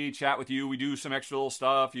when we chat with you, we do some extra little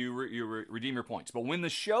stuff, you redeem your points. But when the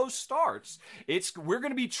show starts, we're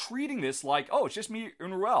going to be treating this like, oh, it's just me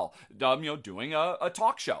and Ruel, doing a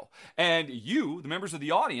talk show. And you, the members of the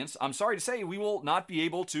audience, I'm sorry to say, we will not be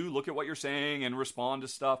able to look at what you're saying and respond to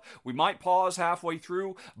stuff. We might pause halfway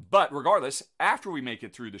through, but regardless, after we make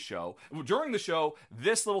it through the show, during the show,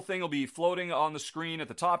 this little thing will be floating on the screen at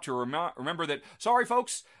the top to remember that, sorry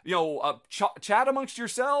folks, chat amongst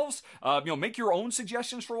yourselves, make your own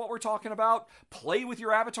suggestions for what we're talking about, play with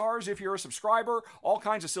your avatars if you're a subscriber, all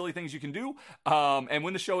kinds of silly things you can do. And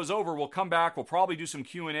when the show is over, we'll come back, we'll probably do some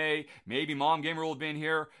Q&A, maybe Mom Gamer will have been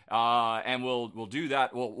here, and we'll do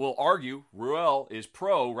that. We'll argue. Ruel is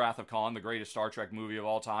pro Wrath of Khan, the greatest Star Trek movie of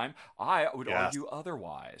all time. I would argue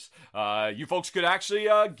otherwise. You folks could actually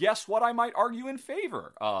guess what I might argue in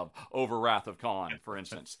favor of over Wrath of Khan, for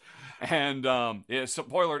instance. And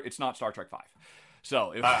spoiler, it's not Star Trek 5.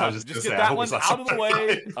 So if just get that one out of the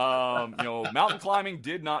way. Mountain climbing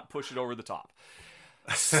did not push it over the top.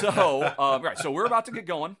 So right, so we're about to get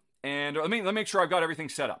going, and let me make sure I've got everything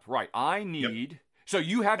set up. Right, I need. Yep. So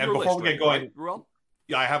you have your list. And before we get going, right, Ruel?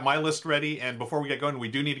 Yeah, I have my list ready, and before we get going, we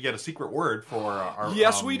do need to get a secret word for our...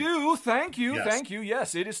 Yes, we do. Thank you. Yes. Thank you.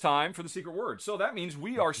 Yes, it is time for the secret word. So that means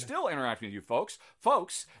we are still interacting with you, folks.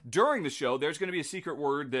 Folks, during the show, there's going to be a secret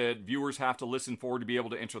word that viewers have to listen for to be able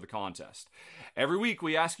to enter the contest. Every week,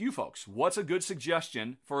 we ask you folks, what's a good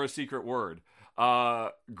suggestion for a secret word?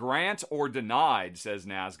 Grant or denied, says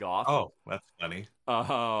Nazgoth. Oh, that's funny.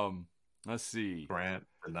 Let's see. Grant,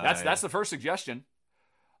 denied. That's the first suggestion.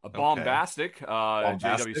 A bombastic,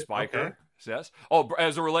 JW Spiker says. Oh,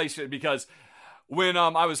 as a relation, because when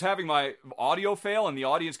I was having my audio fail and the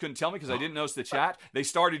audience couldn't tell me because I didn't notice the chat, they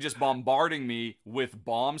started just bombarding me with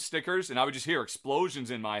bomb stickers, and I would just hear explosions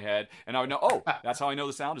in my head, and I would know, oh, that's how I know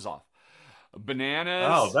the sound is off. Bananas.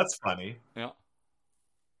 Oh, that's funny. Yeah.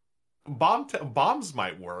 Bombs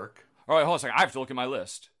might work. All right, hold on a second. I have to look at my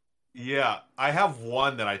list. Yeah, I have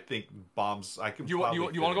one that I think bombs. I can. You want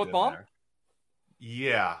to go with bomb? There.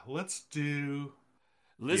 Yeah, let's do...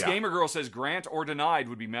 Liz Gamer Girl says Grant or denied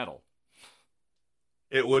would be metal.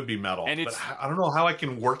 It would be metal. And but I don't know how I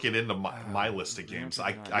can work it into my list of games.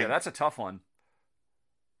 That's a tough one.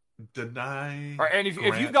 Deny... All right, and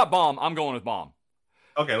if you've got bomb, I'm going with bomb.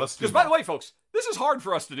 Okay, let's do Because, by the way, folks, this is hard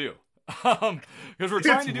for us to do. Because we're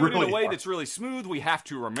trying to do it in a way that's really smooth. We have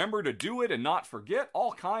to remember to do it and not forget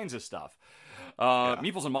all kinds of stuff.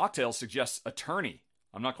 Meeples and Mocktails suggests attorney.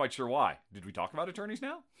 I'm not quite sure why. Did we talk about attorneys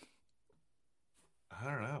now? I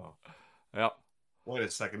don't know. Yep. Wait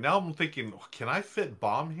a second. Now I'm thinking, can I fit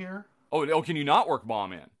bomb here? Oh, can you not work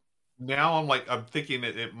bomb in? Now I'm thinking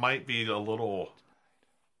it might be a little...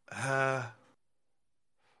 all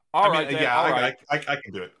right. I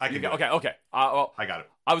can do it. I can do it. Okay. I got it.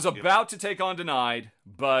 I was about to take on denied,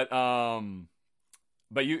 but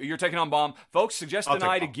you're taking on bomb. Folks, suggest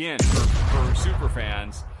denied again for super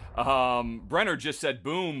fans. Brenner just said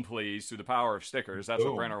boom, please, through the power of stickers. That's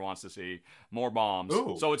what Brenner wants to see. More bombs.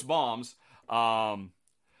 Ooh. So it's bombs.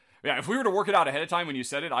 If we were to work it out ahead of time when you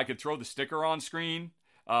said it, I could throw the sticker on screen.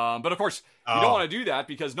 But of course, you don't want to do that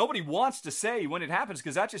because nobody wants to say when it happens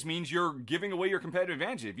because that just means you're giving away your competitive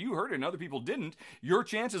advantage. If you heard it and other people didn't, your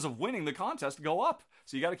chances of winning the contest go up.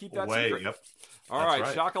 So you got to keep that secret. Yep. All right,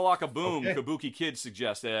 Shakalaka Boom, okay. Kabuki Kid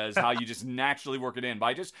suggests as how you just naturally work it in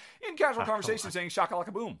by just in casual conversation saying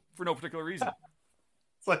Shakalaka Boom for no particular reason.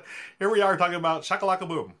 It's like, here we are talking about Shakalaka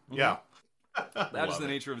Boom. Mm-hmm. Yeah. That is the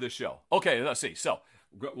nature of this show. Okay, let's see. So,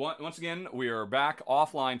 once again, we are back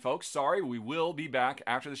offline, folks. Sorry, we will be back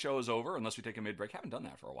after the show is over, unless we take a mid-break. Haven't done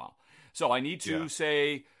that for a while. So I need to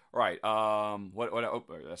say, all right,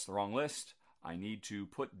 that's the wrong list. I need to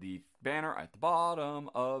put the banner at the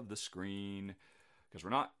bottom of the screen because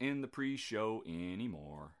we're not in the pre-show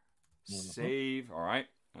anymore. Mm-hmm. Save. All right.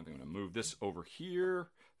 I'm going to move this over here.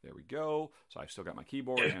 There we go. So I've still got my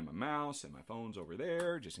keyboard and my mouse and my phone's over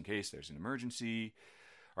there just in case there's an emergency.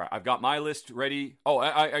 All right, I've got my list ready. Oh,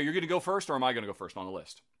 are you going to go first, or am I going to go first on the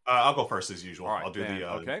list? I'll go first as usual. All right, I'll do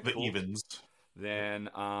the cool. Evens. Then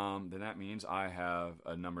that means I have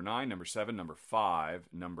a number 9, number 7, number 5,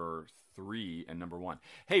 number 3, and number 1.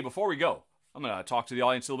 Hey, before we go, I'm going to talk to the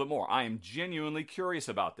audience a little bit more. I am genuinely curious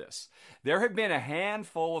about this. There have been a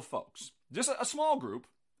handful of folks, just a small group.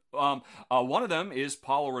 One of them is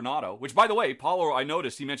Paulo Renato, which, by the way, Paulo, I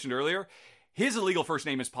noticed he mentioned earlier, his illegal first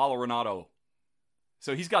name is Paulo Renato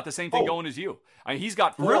So he's got the same thing going as you. I mean, he's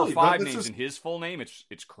got 4 or 5 names in his full name.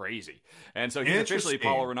 It's crazy. And so he's officially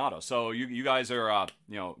Paulo Renato. So you guys are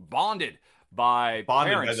bonded by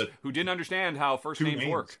parents who didn't understand how first names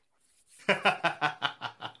work.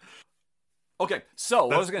 Okay, so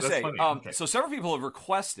what I was going to say, so several people have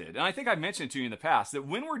requested, and I think I've mentioned to you in the past, that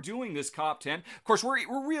when we're doing this top 10, of course,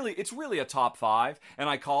 it's really a top 5, and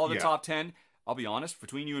I call it a top 10. I'll be honest,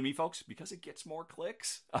 between you and me, folks, because it gets more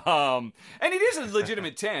clicks. And it is a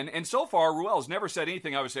legitimate 10. And so far, Ruel's never said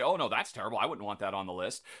anything I would say, oh, no, that's terrible. I wouldn't want that on the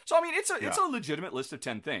list. So, I mean, it's a legitimate list of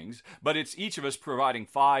 10 things, but it's each of us providing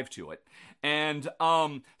 5 to it. And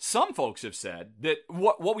some folks have said that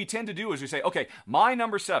what we tend to do is we say, okay, my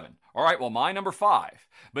number 7. All right, well, my number 5.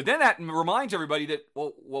 But then that reminds everybody that,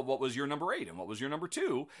 well, what was your number 8 and what was your number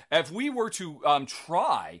 2? If we were to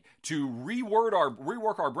try to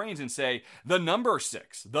rework our brains and say the number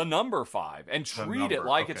 6, the number 5, and treat it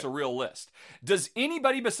like it's a real list. Does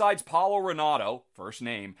anybody besides Paulo Renato, first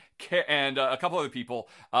name, and a couple other people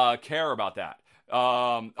care about that?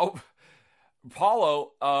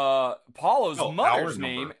 Paulo's mother's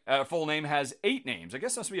name, full name, has 8 names. I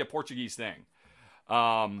guess that must be a Portuguese thing.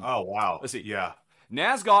 Oh, wow. Let's see. Yeah.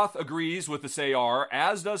 Nazgoth agrees with the Sayar,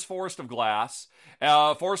 as does Forest of Glass.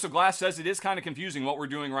 Forest of Glass says it is kind of confusing what we're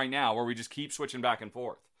doing right now, where we just keep switching back and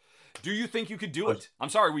forth. Do you think you could do it? I'm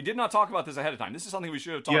sorry, we did not talk about this ahead of time. This is something we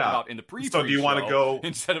should have talked about in the pre-show. So do you want to go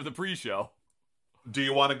instead of the pre-show? Do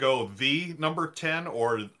you want to go the number 10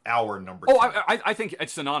 or our number 10? Oh, I think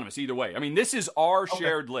it's synonymous either way. I mean, this is our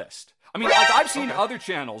shared list. I mean, like I've seen other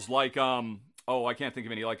channels like, I can't think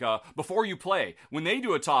of any, like Before You Play. When they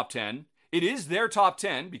do a top 10, it is their top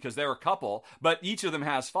 10 because they're a couple, but each of them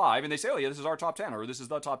has 5, and they say, oh, yeah, this is our top 10, or this is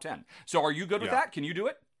the top 10. So are you good with that? Can you do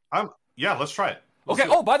it? Yeah, let's try it. Okay.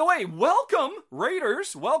 Oh, by the way, welcome,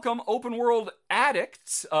 Raiders. Welcome, Open World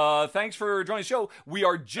Addicts. Thanks for joining the show. We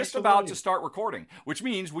are just about to start recording, which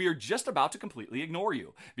means we are just about to completely ignore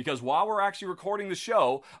you. Because while we're actually recording the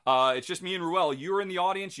show, it's just me and Ruel. You're in the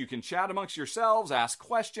audience. You can chat amongst yourselves, ask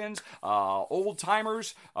questions. Old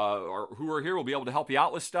timers who are here will be able to help you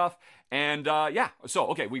out with stuff. And so,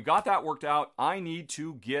 okay, we've got that worked out. I need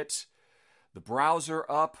to get the browser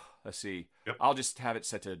up. Let's see. Yep. I'll just have it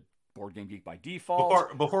set to Board Game Geek by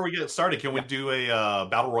default. Before we get started, can we do a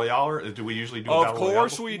battle royale? Or do we usually do a battle royale? Of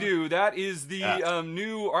course we do. That is the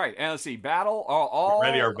new. All right, and let's see. Battle. Get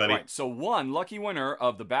ready, everybody. Right, so one lucky winner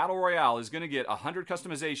of the battle royale is going to get 100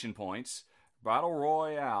 customization points. Battle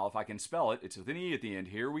royale. If I can spell it, it's with an E at the end.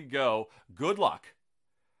 Here we go. Good luck.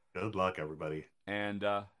 Good luck, everybody. And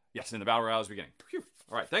yes, in the battle royale is beginning. Phew.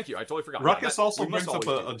 All right, thank you. I totally forgot. Ruckus also brings up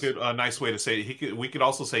a nice way to say it. We could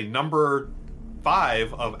also say number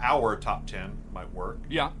 5 of our top 10 might work.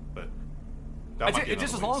 Yeah, but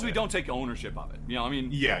just as long as we don't take ownership of it. You know, I mean,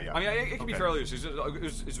 yeah. I mean, it can be fairly loose.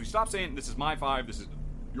 As we stop saying this is my 5, this is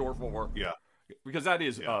your 4. Yeah, because that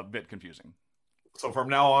is a bit confusing. So from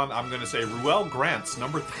now on, I'm going to say Ruel Grant's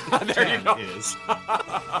number 10 is.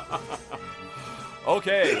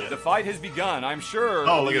 Okay, the fight has begun. I'm sure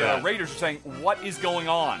the Raiders are saying, what is going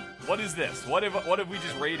on? What is this? What have we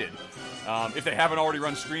just raided? If they haven't already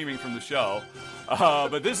run streaming from the show.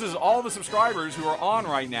 But this is all the subscribers who are on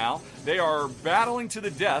right now. They are battling to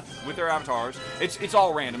the death with their avatars. It's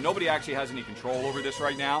all random. Nobody actually has any control over this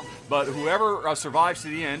right now. But whoever survives to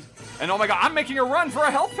the end, and oh my god, I'm making a run for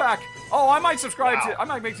a health pack. Oh, I might I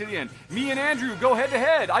might make it to the end. Me and Andrew go head to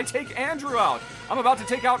head. I take Andrew out. I'm about to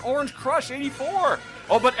take out Orange Crush 84.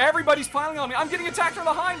 Oh, but everybody's piling on me. I'm getting attacked from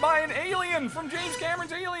behind by an alien from James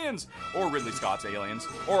Cameron's Aliens. Or Ridley Scott's Aliens.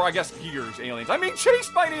 Or I guess Giger's Aliens. I'm being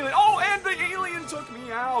chased by an alien. Oh, and the alien took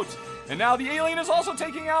me out. And now the alien is also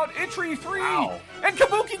taking out Itri 3. Ow. And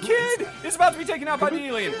Kabuki Kid is about to be taken out by the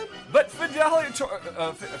alien. But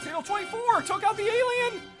Fatal 24 took out the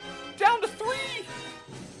alien. Down to 3.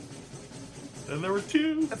 And there were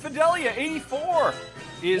 2. Fidelia 84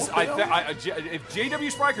 is if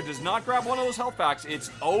JW Spriker does not grab one of those health packs, it's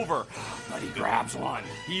over. But he grabs one.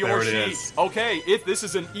 He or she. Is. Okay, if this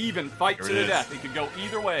is an even fight to the death, it could go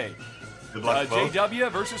either way. Good luck, JW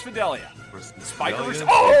versus Fidelia. Spiker versus.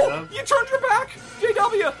 Oh, you turned your back,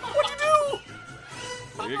 JW. What'd you do?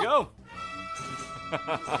 There you go.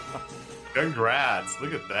 Congrats!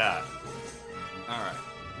 Look at that. All right.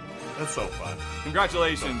 That's so fun.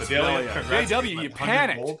 Congratulations, Fidelia. JW, you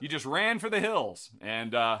panicked. You just ran for the hills,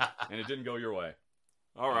 and it didn't go your way.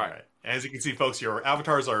 All right. As you can see, folks, your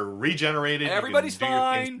avatars are regenerated. Everybody's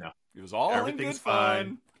fine. It was all in good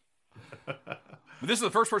fun. But this is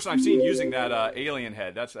the first person I've seen using that alien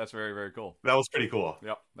head. That's very, very cool. That was pretty cool.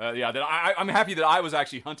 Yep. I'm happy that I was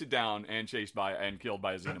actually hunted down and chased by and killed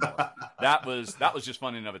by a xenomorph. that was just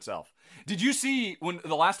fun in and of itself. Did you see when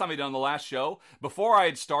the last time I done the last show, before I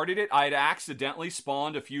had started it, I had accidentally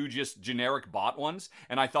spawned a few just generic bot ones,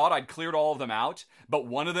 and I thought I'd cleared all of them out, but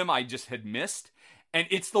one of them I just had missed, and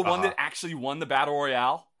it's the one that actually won the Battle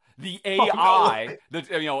Royale. The AI,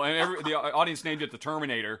 the audience named it the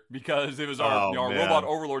Terminator because it was our robot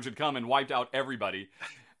overlords had come and wiped out everybody.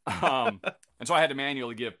 And so I had to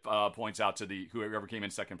manually give points out to whoever came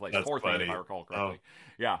in second place. Fourth place, if I recall correctly.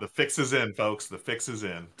 Yeah. The fix is in, folks. The fix is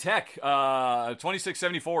in. Tech,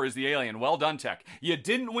 2674 is the alien. Well done, Tech. You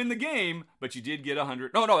didn't win the game, but you did get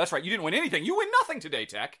 100. No, that's right. You didn't win anything. You win nothing today,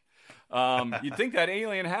 Tech. You'd think that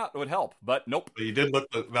alien hat would help, but nope. But you did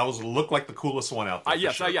look like the coolest one out there.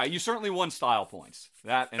 Yes, sure. You certainly won style points.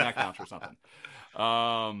 That counts for something.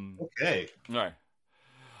 Okay. All right.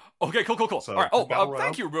 Okay, cool. So, all right.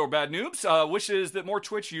 Thank you, Real Bad Noobs. Wishes that more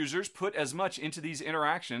Twitch users put as much into these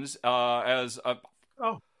interactions as.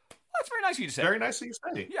 That's very nice of you to say. Very nice of you to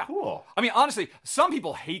say. Yeah. Cool. I mean, honestly, some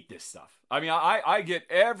people hate this stuff. I mean, I get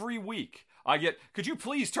every week. Could you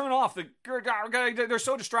please turn off they're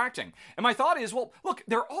so distracting. And my thought is, well, look,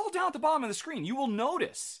 they're all down at the bottom of the screen. You will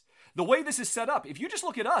notice the way this is set up. If you just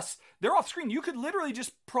look at us, they're off screen. You could literally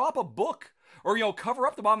just prop a book or, cover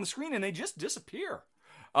up the bottom of the screen and they just disappear.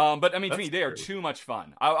 But I mean, to me, they are too much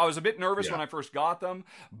fun. I was a bit nervous when I first got them,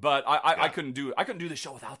 but I couldn't do the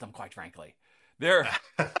show without them, quite frankly. They're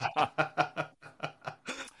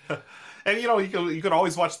and you could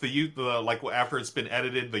always watch the like after it's been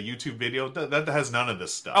edited, the YouTube video that has none of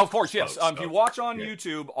this stuff. Oh, of course, yes. If you watch on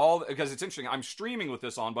YouTube, because it's interesting, I'm streaming with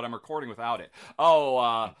this on, but I'm recording without it.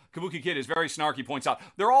 Kabuki Kid is very snarky. Points out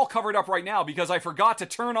they're all covered up right now because I forgot to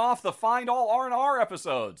turn off the Find All R&R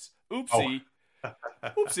episodes. Oopsie.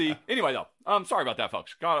 Oopsie. Anyway, though, sorry about that,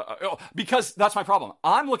 folks. Because that's my problem.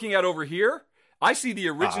 I'm looking at over here. I see the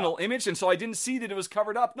original image, and so I didn't see that it was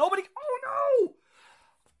covered up. Nobody. Oh no!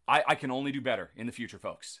 I can only do better in the future,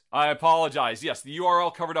 folks. I apologize. Yes, the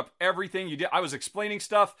URL covered up everything you did. I was explaining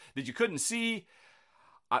stuff that you couldn't see.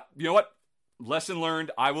 You know what? Lesson learned.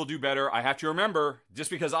 I will do better. I have to remember, just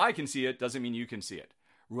because I can see it doesn't mean you can see it.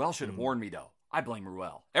 Ruel should have warned me, though. I blame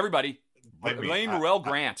Ruel. Everybody, blame Ruel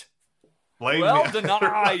Grant. Ruel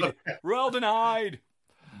denied. Ruel denied.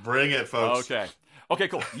 Bring it, folks. Okay,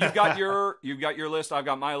 cool. You've got your list. I've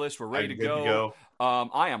got my list. We're ready to go.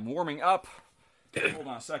 I am warming up. Hold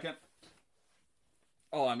on a second.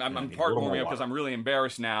 I'm part warming up because I'm really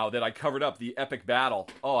embarrassed now that I covered up the epic battle.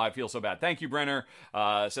 Oh, I feel so bad. Thank you, Brenner.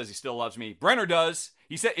 Says he still loves me. Brenner does.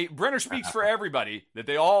 He said Brenner speaks for everybody that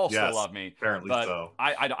they all still love me. Apparently but so.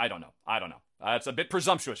 I don't know. It's a bit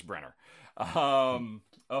presumptuous, Brenner.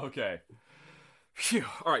 Okay. Phew.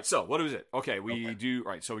 All right. So what is it? Okay, we do.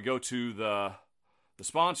 All right. So we go to the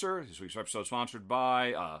sponsor. This week's episode sponsored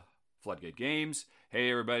by Floodgate Games. Hey,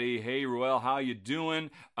 everybody. Hey, Ruel. How you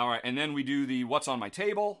doing? All right. And then we do the What's on My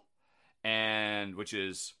Table, and which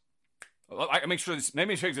is... I make sure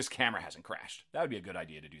this camera hasn't crashed. That would be a good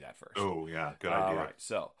idea to do that first. Oh, yeah. Good idea. All right.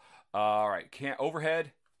 So,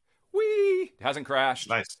 overhead. Whee! Hasn't crashed.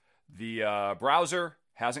 Nice. The browser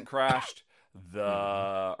hasn't crashed.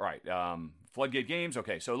 Floodgate Games.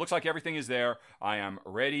 Okay, so it looks like everything is there. I am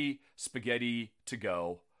ready, spaghetti to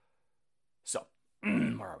go. So, where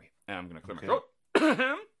are we? And I'm going to clear my throat.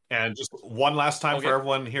 And just one last time for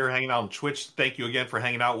everyone here hanging out on Twitch, thank you again for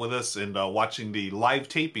hanging out with us and watching the live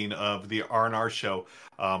taping of the R&R show,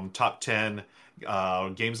 top 10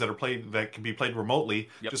 games that can be played remotely.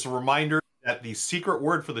 Yep. Just a reminder that the secret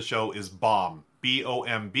word for the show is BOMB,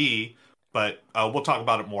 B-O-M-B. But we'll talk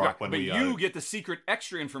about it more when we... But you get the secret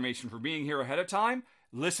extra information for being here ahead of time.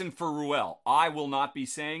 Listen for Ruel. I will not be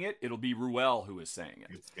saying it. It'll be Ruel who is saying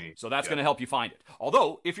it. So that's going to help you find it.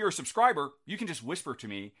 Although, if you're a subscriber, you can just whisper to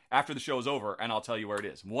me after the show is over, and I'll tell you where it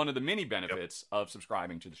is. One of the many benefits of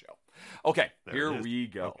subscribing to the show. Okay, here we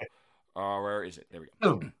go. Okay. Where is it? There we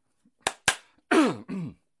go.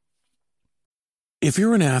 If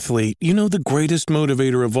you're an athlete, you know the greatest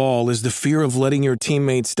motivator of all is the fear of letting your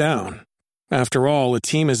teammates down. After all, a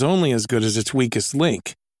team is only as good as its weakest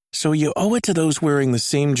link. So you owe it to those wearing the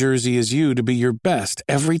same jersey as you to be your best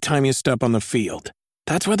every time you step on the field.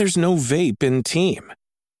 That's why there's no vape in team.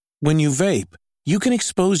 When you vape, you can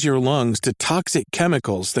expose your lungs to toxic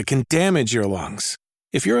chemicals that can damage your lungs.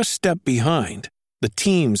 If you're a step behind, the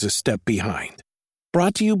team's a step behind.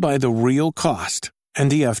 Brought to you by The Real Cost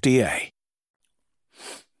and the FDA.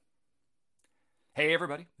 Hey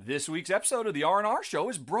everybody, this week's episode of the R&R Show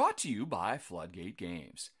is brought to you by Floodgate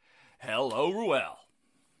Games. Hello, Ruel.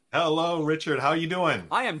 Hello, Richard. How are you doing?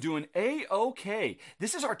 I am doing A-OK.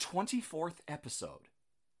 This is our 24th episode.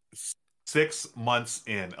 6 months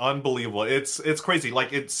in. Unbelievable. It's crazy.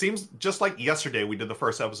 Like, it seems just like yesterday we did the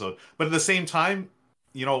first episode, but at the same time,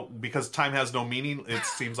 you know, because time has no meaning, it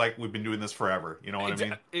seems like we've been doing this forever. You know what I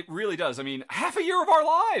mean? It really does. I mean, half a year of our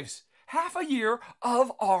lives. Half a year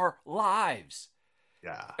of our lives.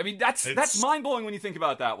 Yeah. I mean, that's mind-blowing when you think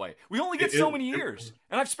about it that way. We only get so many years,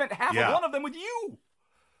 and I've spent half of one of them with you.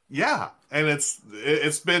 Yeah, and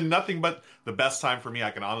it's been nothing but the best time for me.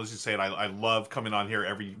 I can honestly say it. I love coming on here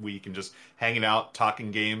every week and just hanging out,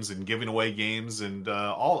 talking games, and giving away games, and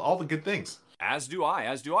all the good things. As do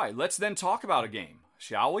I. Let's then talk about a game,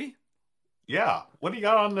 shall we? Yeah. What do you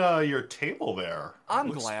got on your table there? I'm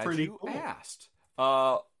glad you asked.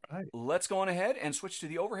 Right. Let's go on ahead and switch to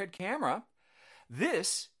the overhead camera.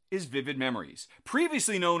 This is Vivid Memories,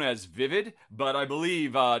 previously known as Vivid, but I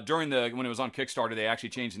believe when it was on Kickstarter, they actually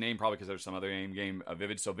changed the name, probably because there's some other game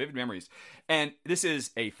Vivid, so Vivid Memories. And this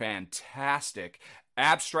is a fantastic,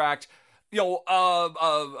 abstract,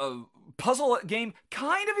 puzzle game,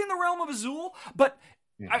 kind of in the realm of Azul, but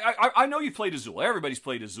I know you've played Azul. Everybody's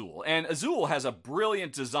played Azul. And Azul has a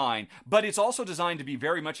brilliant design, but it's also designed to be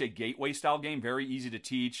very much a gateway-style game, very easy to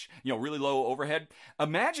teach, really low overhead.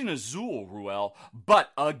 Imagine Azul, Ruel,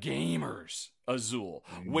 but a gamer's Azul,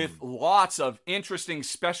 with lots of interesting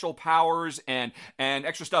special powers and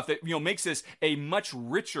extra stuff that makes this a much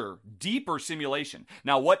richer, deeper simulation.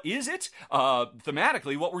 Now, what is it?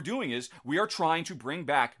 Thematically, what we're doing is we are trying to bring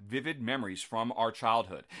back vivid memories from our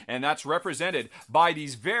childhood, and that's represented by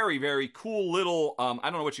these very, very cool little I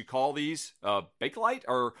don't know what you call these, Bakelite,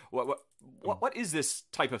 or what is this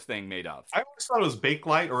type of thing made of? I always thought it was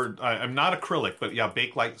Bakelite, or I'm not acrylic, but yeah,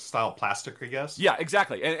 Bakelite style plastic, I guess. Yeah,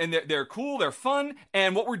 exactly. And they're cool, they're fun,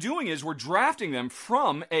 and what we're doing is we're drafting them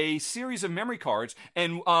from a series of memory cards,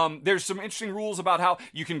 and there's some interesting rules about how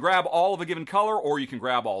you can grab all of a given color, or you can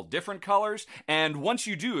grab all different colors, and once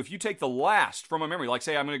you do, if you take the last from a memory, like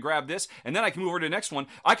say I'm going to grab this, and then I can move over to the next one,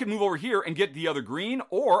 I can move over here and get the other green,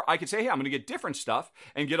 or I could say, hey, I'm going to get different stuff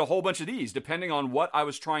and get a whole bunch of these, depending on what I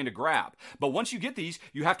was trying to grab. But once you get these,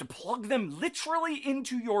 you have to plug them literally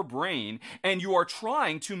into your brain, and you are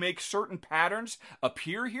trying to make certain patterns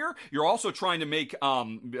appear here. You're also trying to make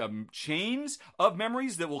chains of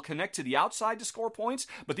memories that will connect to the outside to score points.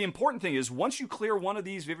 But the important thing is, once you clear one of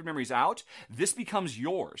these vivid memories out, this becomes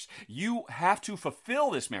yours. You have to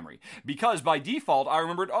fulfill this memory, because by default, I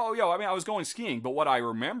remembered, I was going skiing, but what I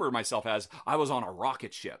remember myself as, I was on a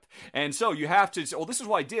rocket ship. And so you have to say, well, this is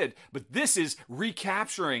what I did, but this is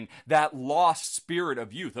recapturing that lost spirit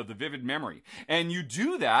of youth, of the vivid memory. And you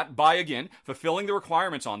do that by, again, fulfilling the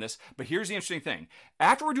requirements on this. But here's the interesting thing.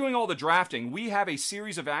 After we're doing all the drafting, we have a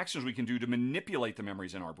series of actions we can do to manipulate the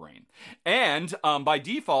memories in our brain. And by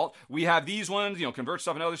default, we have these ones, convert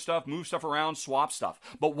stuff and other stuff, move stuff around, swap stuff.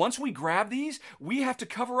 But once we grab these, we have to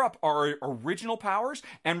cover up our original powers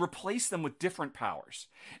and replace them with different powers.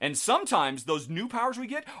 And sometimes those new powers we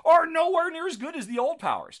get are nowhere near as good as the old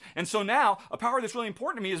powers. And so now, a power that's really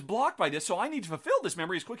important to me is blocked by this, so I need to fulfill this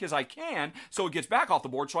memory as quick as I can so it gets back off the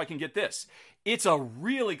board so I can get this. It's a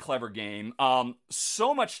really clever game.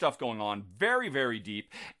 So much stuff going on, very, very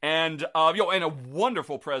deep, and and a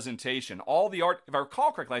wonderful presentation. All the art, if I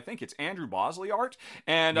recall correctly, I think it's Andrew Bosley art,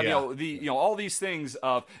 and all these things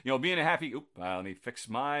of being a happy. Let me fix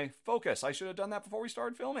my focus. I should have done that before we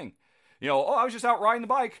started filming. I was just out riding the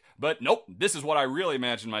bike, but nope, this is what I really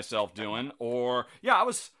imagined myself doing. Or I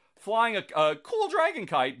was flying a cool dragon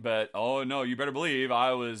kite, but oh no, you better believe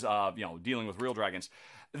I was dealing with real dragons.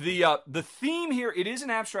 The theme here, it is an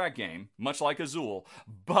abstract game, much like Azul,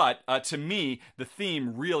 but to me, the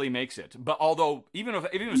theme really makes it. But although, even if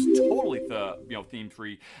it was totally theme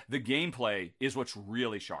free, the gameplay is what's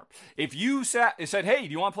really sharp. If you said, hey,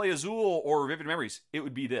 do you want to play Azul or Vivid Memories? It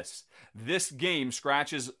would be this. This game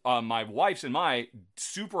scratches my wife's and my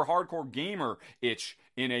super hardcore gamer itch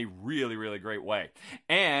in a really, really great way.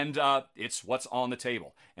 And it's what's on the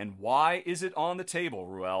table. And why is it on the table,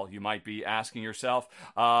 Ruel? You might be asking yourself.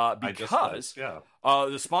 Because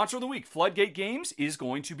the sponsor of the week, Floodgate Games, is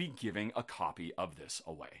going to be giving a copy of this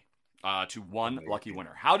away to one lucky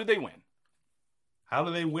winner. How did they win? How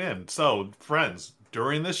do they win? So, friends,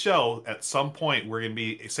 during the show, at some point, we're going to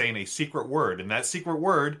be saying a secret word. And that secret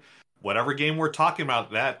word, whatever game we're talking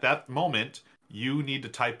about at that moment, you need to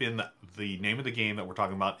type in the name of the game that we're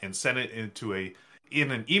talking about and send it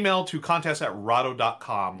in an email to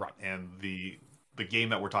contest@rahdo.com, right, and the game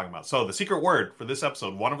that we're talking about. So the secret word for this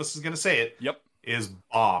episode, one of us is going to say it. Yep. Is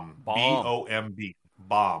bomb. B-O-M-B.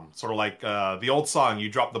 bomb, sort of like the old song, "You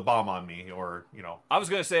Dropped the Bomb on Me," or I was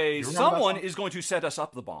going to say someone is going to set us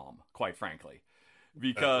up the bomb, quite frankly,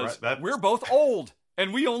 because we're both old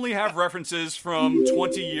and we only have references from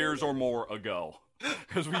 20 years or more ago.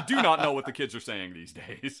 Because we do not know what the kids are saying these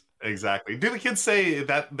days. Exactly. Do the kids say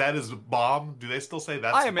that is bomb? Do they still say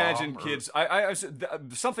that? I imagine kids. I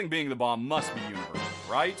something being the bomb must be universal,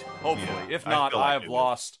 right? Hopefully. Yeah, if not, I have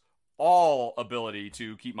lost all ability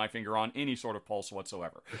to keep my finger on any sort of pulse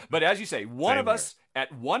whatsoever. But as you say, one of us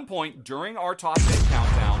at one point during our top 10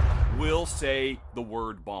 countdown will say the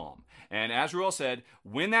word bomb. And as Ruel said,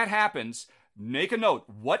 when that happens, make a note.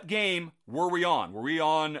 What game were we on? Were we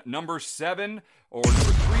on number 7 or number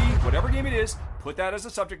 3? Whatever game it is, put that as a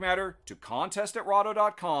subject matter to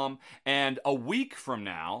contest@rahdo.com. And a week from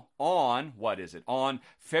now, on, what is it? On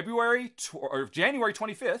January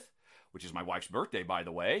 25th, which is my wife's birthday, by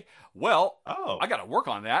the way. Well, I got to work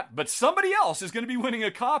on that. But somebody else is going to be winning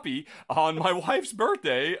a copy on my wife's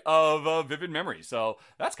birthday of Vivid Memories. So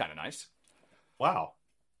that's kind of nice. Wow.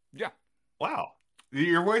 Yeah. Wow.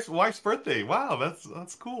 Your wife's birthday. Wow,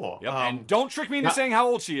 that's cool. Yep. And don't trick me into saying how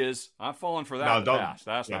old she is. I've fallen for that. No, in the past.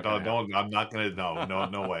 That's not gonna happen. I'm not gonna.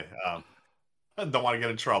 No way. I don't want to get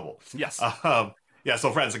in trouble. Yes. Yeah.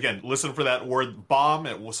 So, friends, again, listen for that word "bomb"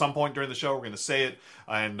 at some point during the show. We're going to say it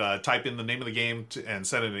and type in the name of the game and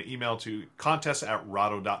send in an email to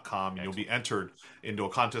contest@rahdo.com, and you'll be entered into a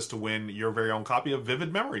contest to win your very own copy of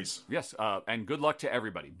Vivid Memories. Yes. And good luck to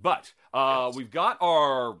everybody. But we've got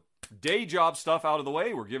our day job stuff out of the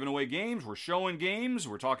way. We're giving away games. We're showing games.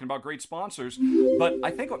 We're talking about great sponsors. But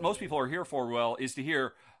I think what most people are here for, Will, is to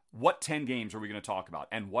hear what 10 games are we going to talk about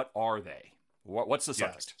and what are they? What's the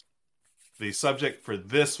subject? Yes. The subject for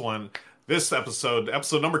this episode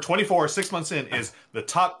number 24, 6 months in, is the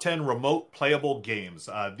top 10 remote playable games.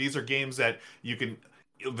 These are games that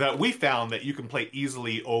we found that you can play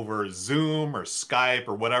easily over Zoom or Skype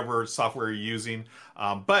or whatever software you're using.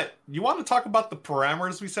 But you want to talk about the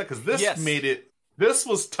parameters we set? Because this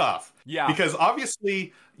was tough. Yeah. Because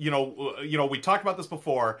obviously, we talked about this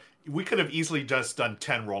before. We could have easily just done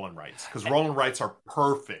 10 roll and writes, because roll and writes are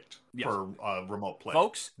perfect for remote play.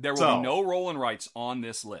 Folks, there will be no roll and writes on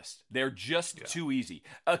this list. They're just too easy.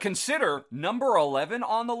 Consider number 11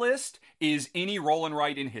 on the list is any roll and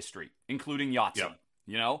write in history, including Yahtzee.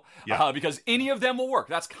 Yep. Because any of them will work.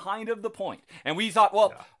 That's kind of the point. And we thought,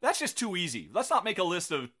 that's just too easy. Let's not make a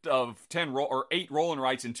list of 10 or 8 roll and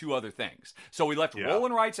writes and 2 other things. So we left roll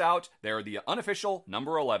and writes out. They're the unofficial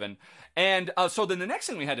number 11. And so then the next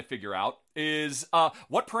thing we had to figure out is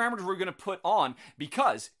what parameters we're going to put on,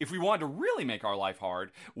 because if we wanted to really make our life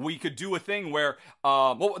hard, we could do a thing where,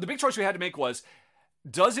 the big choice we had to make was,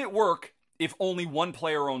 does it work if only one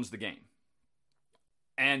player owns the game?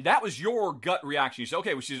 And that was your gut reaction. You said,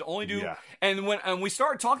 okay, we should only do... Yeah. And when we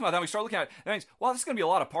started talking about that, we started looking at it, and this is going to be a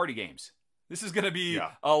lot of party games. This is going to be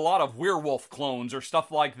a lot of werewolf clones or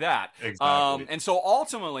stuff like that. Exactly. And so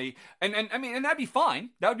ultimately, and that'd be fine.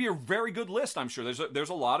 That would be a very good list, I'm sure. There's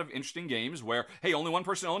a lot of interesting games where, hey, only one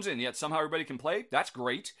person owns it, and yet somehow everybody can play. That's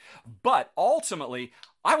great. But ultimately,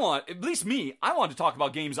 I want to talk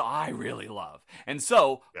about games I really love. And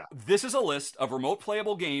so this is a list of remote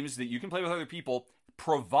playable games that you can play with other people,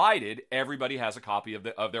 provided everybody has a copy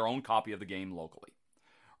of their own copy of the game locally,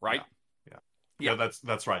 right? Yeah,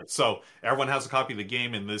 that's right. So everyone has a copy of the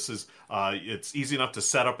game, and this is it's easy enough to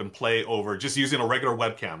set up and play over just using a regular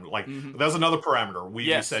webcam. Like that's another parameter.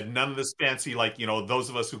 We said none of this fancy, like those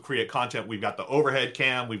of us who create content, we've got the overhead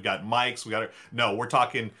cam, we've got mics, we're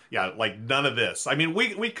talking like none of this. I mean,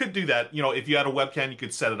 we could do that. If you had a webcam, you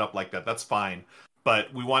could set it up like that. That's fine.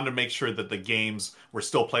 But we wanted to make sure that the games were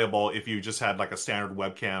still playable if you just had like a standard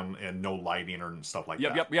webcam and no lighting or stuff like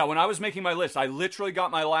that. Yeah, when I was making my list, I literally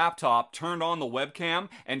got my laptop, turned on the webcam,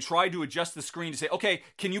 and tried to adjust the screen to say, okay,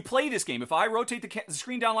 can you play this game? If I rotate the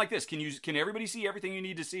screen down like this, can everybody see everything you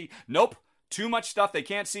need to see? Nope. Too much stuff. They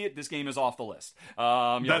can't see it. This game is off the list.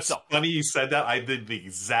 That's funny you said that. I did the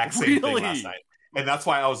exact same thing last night. And that's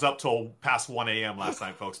why I was up till past 1 a.m. last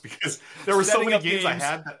night, folks, because there were so many games I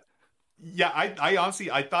had that... Yeah, I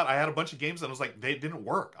honestly, I thought I had a bunch of games and I was like, they didn't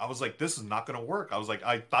work. I was like, this is not going to work. I was like,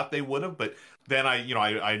 I thought they would have, but then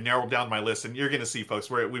I narrowed down my list, and you're going to see,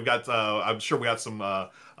 folks, we've got, I'm sure we got some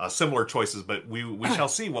similar choices, but we shall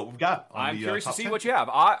see what we've got. I'm curious to see 10. what you have.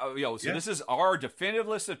 This is our definitive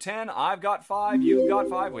list of 10. I've got 5. You've got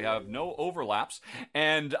 5. We have no overlaps,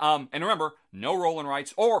 and remember, no roll and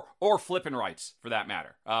writes or flip and writes for that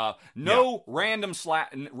matter. Random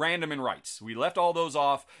and writes. We left all those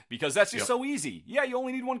off because that's just so easy. Yeah, you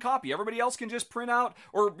only need one copy. Everybody else can just print out,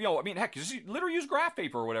 or heck, just literally use graph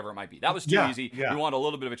paper or whatever it might be. That was too easy. Yeah. We want a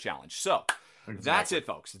little bit of a challenge. So Exactly. That's it,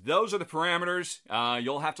 folks. Those are the parameters.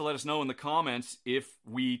 You'll have to let us know in the comments if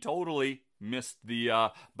we totally missed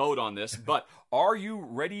the boat on this. But are you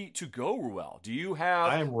ready to go, Ruel? Do you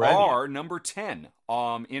have our number 10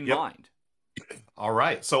 in mind? All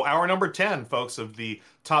right. So our number 10, folks, of the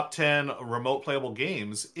top 10 remote playable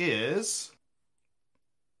games is...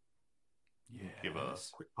 Yes. Give a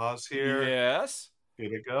quick pause here. Yes.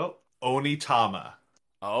 Here we go. Onitama.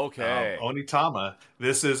 Okay. Onitama.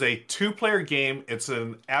 This is a 2-player game. It's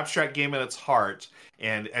an abstract game at its heart.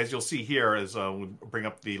 And as you'll see here, as we bring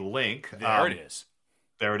up the link. There it is.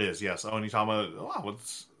 There it is, yes. Onitama. Wow,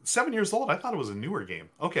 it's 7 years old. I thought it was a newer game.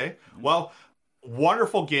 Okay. Well,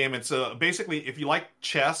 wonderful game. It's basically, if you like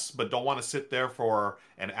chess but don't want to sit there for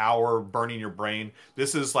an hour burning your brain,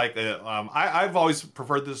 this is like I've always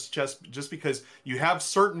preferred this chess just because you have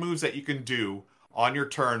certain moves that you can do on your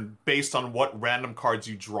turn based on what random cards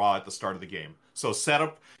you draw at the start of the game. So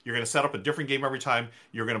you're going to set up a different game every time.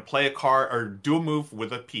 You're going to play a card or do a move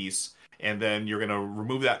with a piece, and then you're going to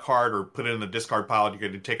remove that card or put it in the discard pile. You're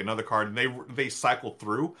going to take another card, and they cycle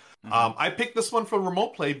through. Mm-hmm. I picked this one for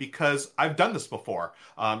remote play because I've done this before.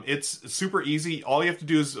 It's super easy. All you have to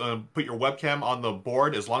do is put your webcam on the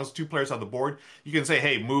board. As long as 2 players on the board, you can say,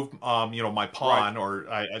 "Hey, move, my pawn," or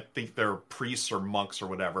I think they're priests or monks or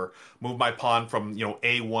whatever. Move my pawn from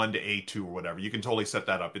A1 to A2 or whatever. You can totally set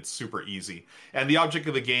that up. It's super easy. And the object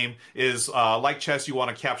of the game is like chess. You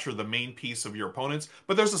want to capture the main piece of your opponents,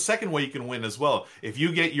 but there's a second way you can win as well. If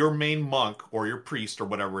you get your main monk or your priest or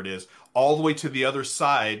whatever it is all the way to the other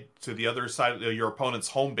side of your opponent's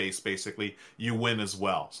home base, basically, you win as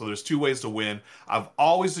well. So there's 2 ways to win. I've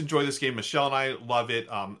always enjoyed this game. Michelle and I love it.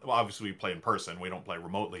 Obviously, we play in person. We don't play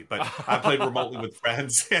remotely, but I played remotely with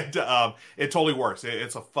friends, and it totally works.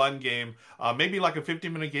 It's a fun game. Maybe like a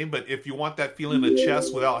 15-minute game, but if you want that feeling of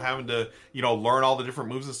chess without having to, learn all the different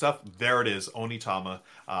moves and stuff, there it is, Onitama.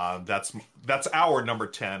 That's our number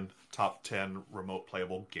 10. Top 10 remote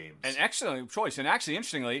playable games. An excellent choice. And actually,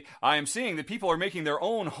 interestingly, I am seeing that people are making their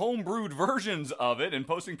own homebrewed versions of it and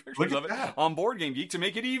posting pictures of it on Board Game Geek to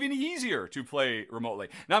make it even easier to play remotely.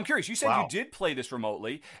 Now, I'm curious. You said you did play this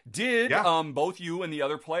remotely. Did both you and the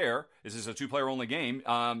other player, is this a 2-player only game,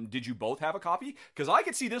 did you both have a copy? Because I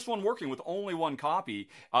could see this one working with only one copy,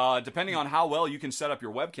 depending on how well you can set up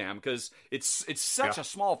your webcam, because it's such a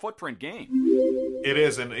small footprint game. It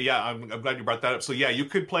is, and I'm glad you brought that up. So you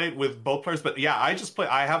could play it with both players, but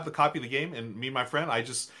I have the copy of the game, and me and my friend, I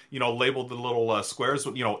just labeled the little squares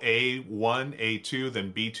with A1, A2,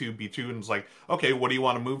 then B2, B2, and it's like, okay, what do you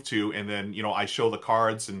want to move to? And then I show the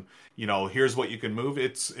cards, and here's what you can move.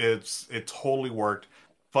 It totally worked.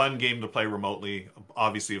 Fun game to play remotely.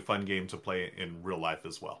 Obviously, a fun game to play in real life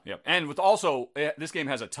as well. Yep. And with also, this game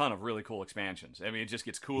has a ton of really cool expansions. I mean, it just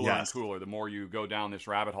gets cooler and cooler the more you go down this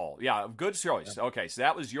rabbit hole. Yeah, good choice. Yeah. Okay, so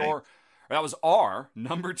that was our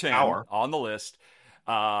number 10 on the list.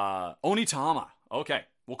 Onitama. Okay,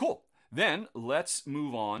 well, cool. Then let's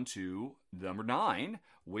move on to number 9,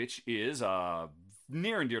 which is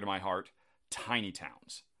near and dear to my heart, Tiny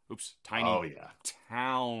Towns. Oops, tiny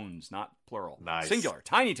towns, not plural. Nice. Singular,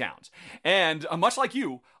 tiny towns. And much like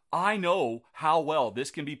you, I know how well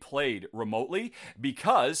this can be played remotely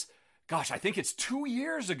because, gosh, I think it's 2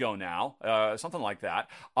 years ago now, something like that,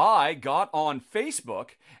 I got on Facebook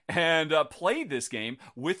and played this game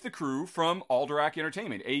with the crew from Alderac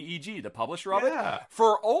Entertainment, AEG, the publisher of it.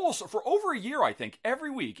 For over a year, I think,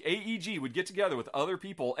 every week, AEG would get together with other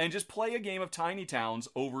people and just play a game of Tiny Towns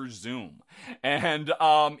over Zoom. And,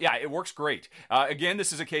 it works great. Again,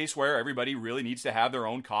 this is a case where everybody really needs to have their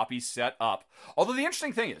own copies set up. Although the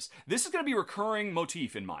interesting thing is, this is going to be a recurring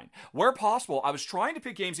motif in mine. Where possible, I was trying to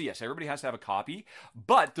pick games that, yes, everybody has to have a copy,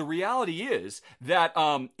 but the reality is that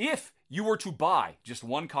if you were to buy just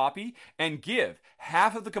one copy and give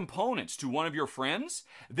half of the components to one of your friends,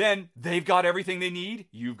 then they've got everything they need.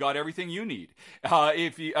 You've got everything you need.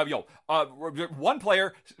 If you, one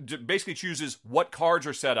player basically chooses what cards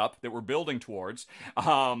are set up that we're building towards,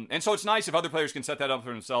 and so it's nice if other players can set that up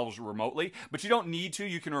for themselves remotely. But you don't need to.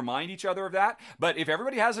 You can remind each other of that. But if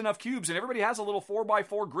everybody has enough cubes and everybody has a little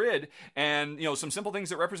 4x4 grid and some simple things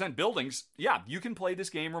that represent buildings, you can play this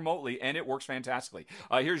game remotely and it works fantastically.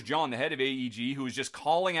 Here's John, the head of AEG, who is just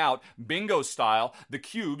calling out bingo style the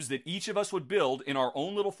cubes that each of us would build in our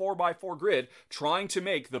own little 4x4 grid, trying to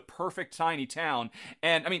make the perfect tiny town.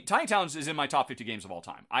 And I mean, Tiny Towns is in my top 50 games of all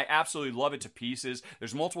time. I absolutely love it to pieces.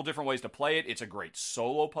 There's multiple different ways to play it. It's a great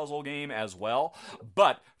solo puzzle game as well.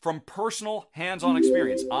 But from personal hands-on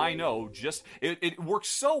experience, I know it works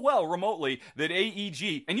so well remotely that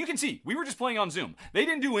AEG, and you can see, we were just playing on Zoom. They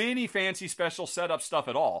didn't do any fancy special setup stuff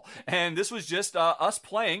at all. And this was just us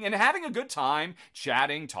playing and having a good time,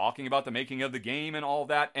 chatting, talking about the making of the game and all of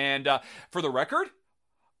that. And for the record,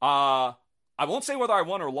 I won't say whether I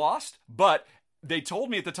won or lost, but they told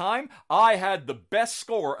me at the time I had the best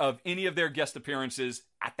score of any of their guest appearances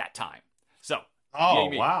at that time. So,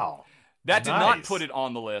 wow. That did not put it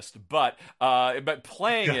on the list, but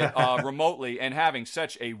playing it remotely and having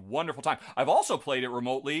such a wonderful time. I've also played it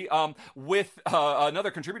remotely with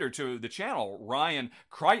another contributor to the channel, Ryan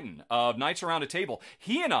Crichton of Knights Around a Table.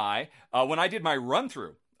 He and I, when I did my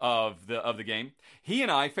run-through of the game, he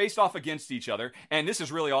and I faced off against each other, and this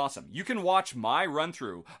is really awesome. You can watch my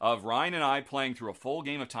run-through of Ryan and I playing through a full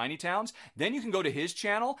game of Tiny Towns. Then you can go to his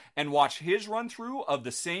channel and watch his run-through of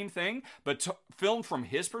the same thing, but filmed from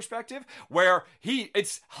his perspective, where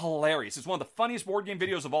it's hilarious. It's one of the funniest board game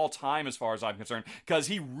videos of all time, as far as I'm concerned, because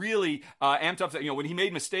he really amped up. When he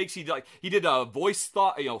made mistakes, he did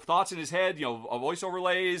thoughts in his head, voice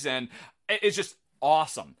overlays, and it's just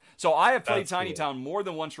awesome. So I have played Tiny Town more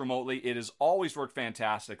than once remotely. It has always worked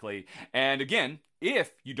fantastically. And again,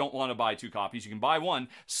 if you don't want to buy 2 copies, you can buy one,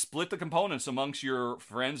 split the components amongst your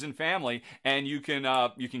friends and family, and you can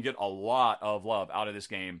get a lot of love out of this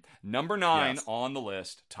game. Number 9 on the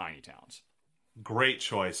list, Tiny Towns. Great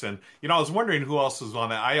choice. And, I was wondering who else was on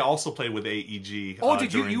that. I also played with AEG. Oh,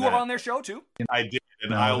 did you? You were on their show, too? I did.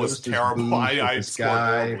 And I was terrible. I scored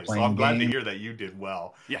horribly. So I'm glad to hear that you did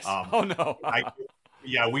well. Yes. Oh, no.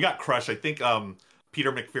 We got crushed. I think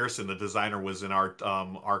Peter McPherson, the designer, was in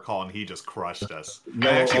our call, and he just crushed us.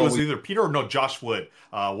 It was either Peter or Josh Wood,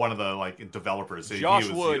 one of the developers. Josh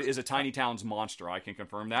Wood is a Tiny Towns monster. I can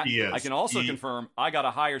confirm that. He is. I can also confirm I got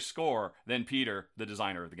a higher score than Peter, the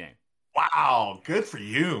designer of the game. Wow, good for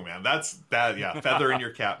you, man. Feather in your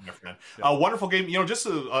cap, my friend. Wonderful game. Just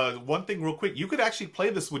one thing real quick. You could actually play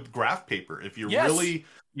this with graph paper if you really,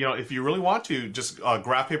 if you really want to. Just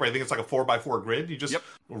graph paper. I think it's like a 4x4 grid. You just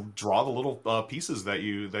draw the little pieces that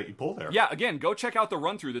you pull there. Yeah, again, go check out the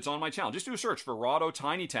run-through that's on my channel. Just do a search for Rahdo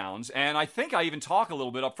Tiny Towns, and I think I even talk a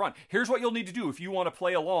little bit up front. Here's what you'll need to do if you want to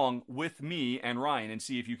play along with me and Ryan and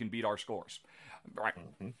see if you can beat our scores. All right.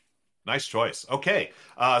 Mm-hmm. Nice choice. Okay,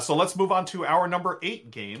 so let's move on to our number 8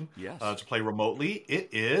 game to play remotely. It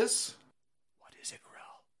is... What is it,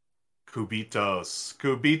 Rel?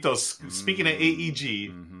 Cubitos. Speaking of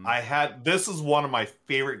AEG, this is one of my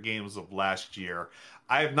favorite games of last year.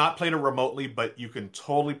 I have not played it remotely, but you can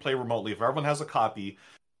totally play remotely. If everyone has a copy,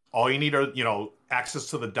 all you need are, access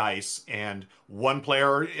to the dice, and one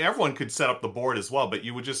player, everyone could set up the board as well, but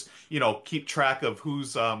you would just, keep track of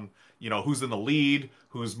who's in the lead,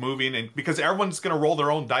 who's moving, and because everyone's going to roll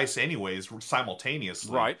their own dice anyways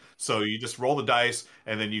simultaneously. Right. So you just roll the dice,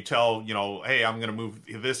 and then you tell, hey, I'm going to move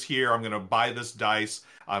this here. I'm going to buy this dice.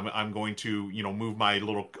 I'm going to, move my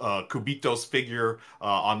little Cubitos figure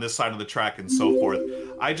on this side of the track and so forth.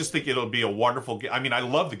 I just think it'll be a wonderful game. I mean, I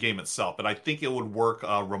love the game itself, but I think it would work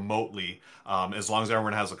remotely as long as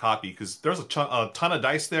everyone has a copy, because there's a ton of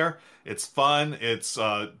dice there. It's fun. It's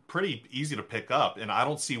pretty easy to pick up, and I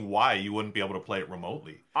don't see why you wouldn't be able to play it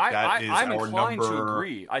remotely. I'm inclined to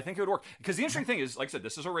agree. I think it would work, because the interesting thing is, like I said,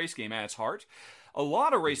 this is a race game at its heart. A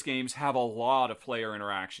lot of race games have a lot of player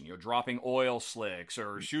interaction, dropping oil slicks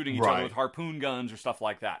or shooting each other with harpoon guns or stuff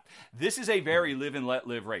like that. This is a very live and let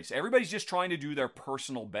live race. Everybody's just trying to do their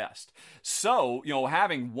personal best. So,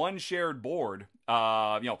 having one shared board,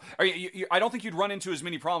 I don't think you'd run into as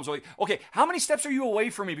many problems. Like, okay, how many steps are you away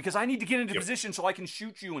from me? Because I need to get into position so I can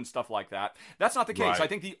shoot you and stuff like that. That's not the case. Right. I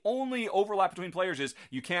think the only overlap between players is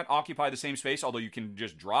you can't occupy the same space, although you can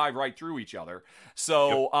just drive right through each other.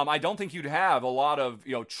 So I don't think you'd have a lot of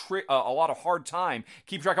a lot of hard time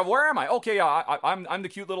keep track of where am I. Okay, I'm the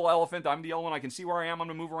cute little elephant. I'm the element. I can see where I am. I'm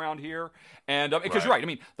gonna move around here. And because you're right. I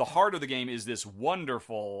mean, the heart of the game is this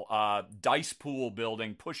wonderful dice pool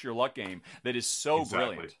building, push your luck game that is so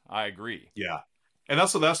brilliant. I agree. Yeah. And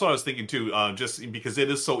that's what I was thinking too. Just because it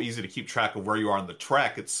is so easy to keep track of where you are on the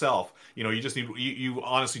track itself. You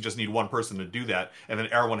honestly just need one person to do that, and then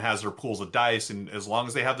everyone has their pools of dice. And as long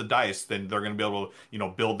as they have the dice, then they're going to be able to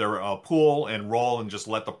build their pool and roll, and just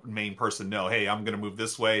let the main person know, hey, I'm going to move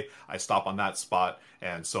this way. I stop on that spot,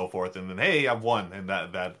 and so forth. And then, hey, I've won, and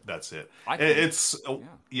that's it.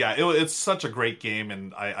 It's such a great game,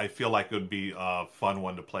 and I feel like it would be a fun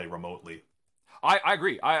one to play remotely. I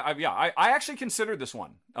agree. I actually considered this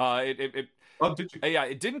one. Did you? Yeah,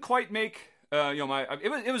 it didn't quite make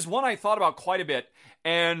It was one I thought about quite a bit,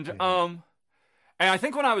 and And I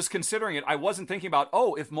think when I was considering it, I wasn't thinking about,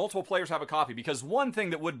 if multiple players have a copy, because one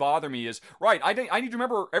thing that would bother me is, I need to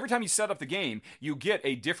remember every time you set up the game, you get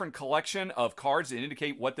a different collection of cards that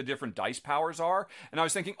indicate what the different dice powers are. And I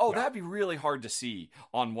was thinking, that'd be really hard to see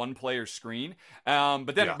on one player's screen.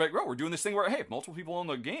 But we're doing this thing where, hey, if multiple people own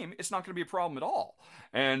the game, it's not going to be a problem at all.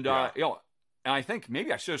 And, and I think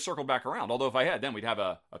maybe I should have circled back around. Although if I had, then we'd have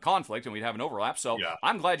a conflict and we'd have an overlap. So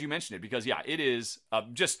I'm glad you mentioned it because, it is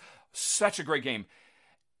just such a great game.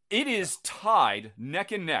 It is tied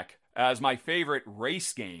neck and neck as my favorite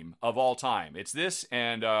race game of all time. It's this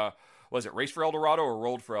and, was it Race for El Dorado or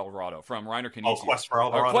Road for El Dorado from Reiner Knizia? Quest for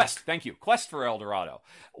El Dorado. Quest, thank you. Quest for El Dorado.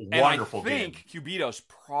 Wonderful game. And I think Cubitos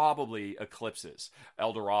probably eclipses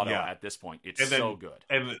El Dorado at this point. It's so good.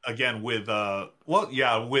 And again, with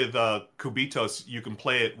Cubitos, you can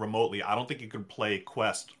play it remotely. I don't think you can play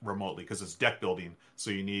Quest remotely because it's deck building,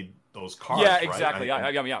 so you need those cards. Yeah, exactly.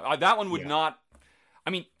 Right? That one would not. I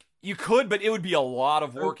mean, you could, but it would be a lot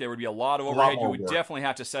of work. There would be a lot of overhead. You would definitely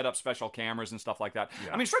have to set up special cameras and stuff like that.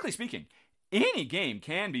 Yeah. I mean, strictly speaking, any game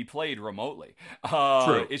can be played remotely.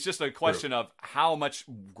 True. It's just a question of how much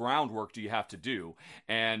groundwork do you have to do.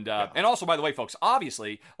 And also, by the way, folks,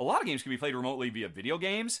 obviously, a lot of games can be played remotely via video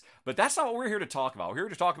games, but that's not what we're here to talk about. We're here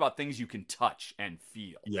to talk about things you can touch and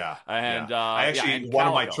feel. Yeah. And I actually, one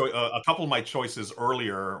of my a couple of my choices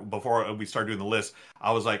earlier, before we started doing the list,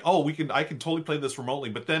 I was like, I can totally play this remotely.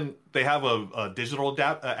 But then they have a digital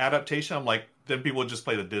adaptation. I'm like, then people would just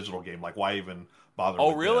play the digital game. Like, why even bother?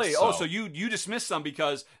 Oh, really? This? So you dismissed some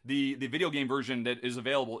because the video game version that is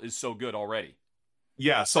available is so good already.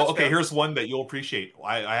 Yeah. So that's fair. Here's one that you'll appreciate.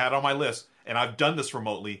 I had on my list, and I've done this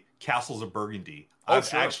remotely. Castles of Burgundy.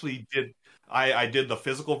 Actually did. I did the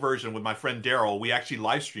physical version with my friend Daryl. We actually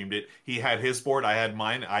live streamed it. He had his board. I had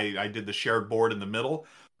mine. I did the shared board in the middle.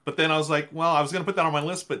 But then I was like, well, I was going to put that on my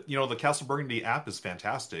list, but the Castle of Burgundy app is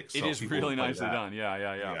fantastic. So it is really nicely done.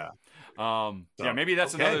 Yeah. Maybe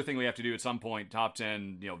that's another thing we have to do at some point. Top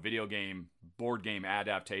 10, video game, board game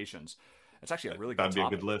adaptations. It's actually a really good topic. That'd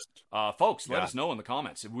be a good list. Folks, let us know in the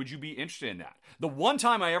comments. Would you be interested in that? The one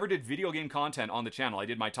time I ever did video game content on the channel, I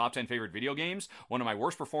did my top 10 favorite video games, one of my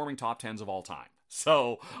worst performing top 10s of all time.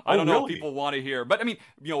 So I don't know if people want to hear, but I mean,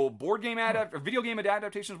 board game video game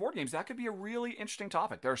adaptations, board games, that could be a really interesting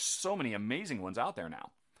topic. There are so many amazing ones out there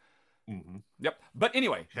now. Mm-hmm. Yep. But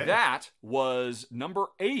anyway, that was number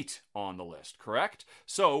 8 on the list, correct?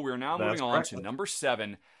 So we're now moving on to number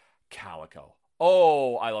 7, Calico.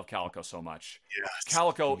 Oh, I love Calico so much. Yes.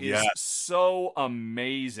 Calico is so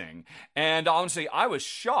amazing. And honestly, I was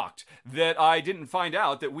shocked that I didn't find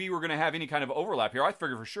out that we were going to have any kind of overlap here. I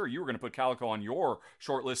figured for sure you were going to put Calico on your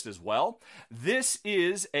short list as well. This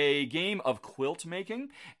is a game of quilt making.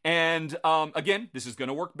 And again, this is going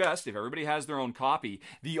to work best if everybody has their own copy.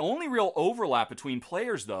 The only real overlap between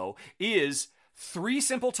players, though, is 3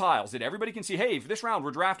 simple tiles that everybody can see. Hey, for this round, we're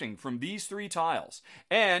drafting from these 3 tiles.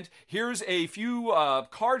 And here's a few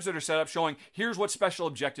cards that are set up showing here's what special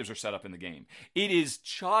objectives are set up in the game. It is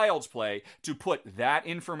child's play to put that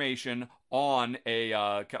information on a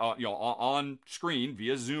on screen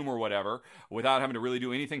via Zoom or whatever without having to really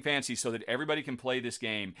do anything fancy so that everybody can play this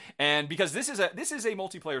game. And because this is a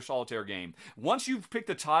multiplayer solitaire game, once you've picked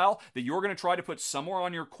a tile that you're going to try to put somewhere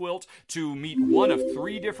on your quilt to meet one of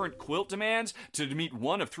 3 different quilt demands, to meet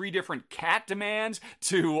one of 3 different cat demands,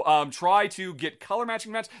 to try to get color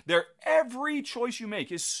matching demands, every choice you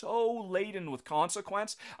make is so laden with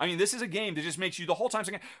consequence. I mean, this is a game that just makes you the whole time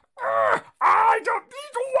saying, I don't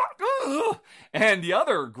need to walk. And the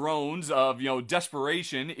other groans of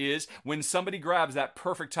desperation is when somebody grabs that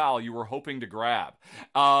perfect tile you were hoping to grab.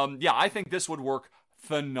 I think this would work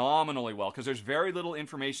phenomenally well because there's very little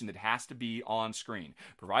information that has to be on screen.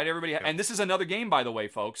 Provide everybody, and this is another game, by the way,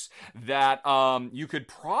 folks, that you could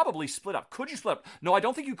probably split up. Could you split up? No, I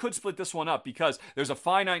don't think you could split this one up because there's a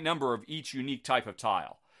finite number of each unique type of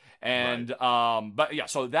tile, and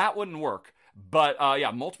so that wouldn't work. But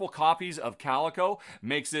multiple copies of Calico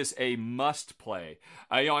makes this a must play.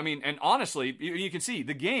 And honestly, you can see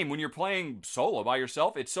the game when you're playing solo by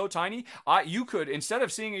yourself, it's so tiny. You could, instead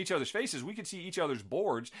of seeing each other's faces, we could see each other's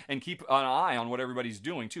boards and keep an eye on what everybody's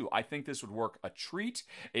doing too. I think this would work a treat.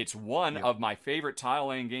 It's one of my favorite tile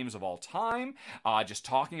laying games of all time. Just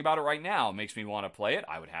talking about it right now makes me want to play it.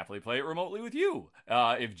 I would happily play it remotely with you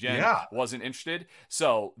if Jen wasn't interested.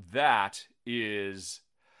 So that is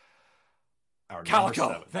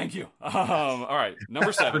Calico. Thank you. All right,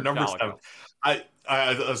 number 7. Number Calico.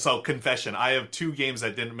 7. So confession, I have 2 games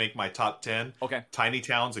that didn't make my top 10. Okay. Tiny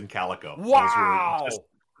Towns and Calico. Wow.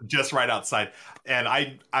 just right outside. And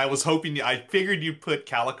I was hoping, I figured you'd put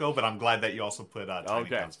Calico, but I'm glad that you also put Tiny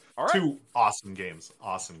Towns. All right. 2 awesome games.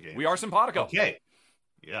 Awesome games. We are simpatico. Okay.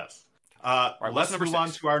 Yes. Right, let's move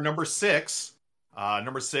on to our number 6.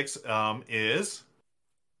 Number 6 is,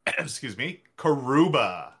 excuse me,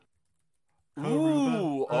 Karuba.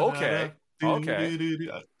 Ooh, okay.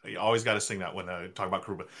 You always got to sing that when I talk about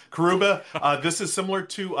Karuba. Karuba, this is similar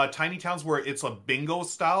to Tiny Towns, where it's a bingo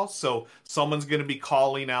style. So someone's going to be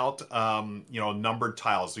calling out, numbered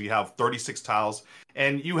tiles. So you have 36 tiles,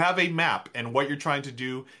 and you have a map. And what you're trying to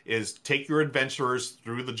do is take your adventurers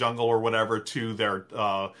through the jungle or whatever to their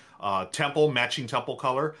temple, matching temple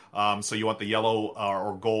color. So you want the yellow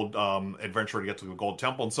or gold adventurer to get to the gold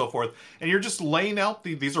temple and so forth. And you're just laying out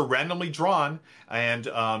these are randomly drawn, and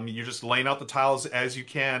you're just laying out the tiles as you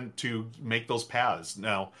can to make those paths.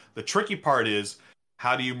 Now, the tricky part is,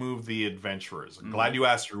 how do you move the adventurers? I'm glad you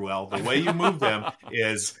asked, Ruel. The way you move them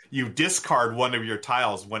is you discard one of your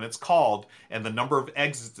tiles when it's called, and the number of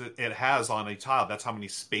exits it has on a tile, that's how many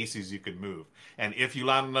spaces you can move. And if you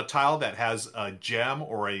land on a tile that has a gem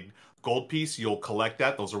or a gold piece, you'll collect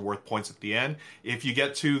that. Those are worth points at the end. If you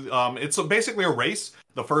get to, it's basically a race.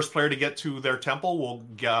 The first player to get to their temple will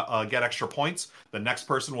get extra points. The next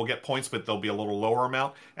person will get points, but they'll be a little lower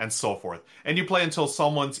amount, and so forth. And you play until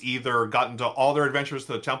someone's either gotten to all their adventures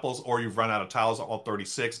to the temples, or you've run out of tiles, all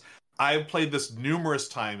 36. I've played this numerous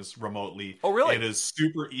times remotely. Oh, really? It is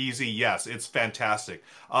super easy. Yes, it's fantastic.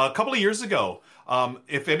 A couple of years ago,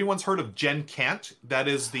 if anyone's heard of Gen Can't, that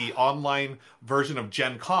is the online version of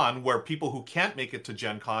Gen Con, where people who can't make it to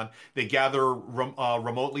Gen Con, they gather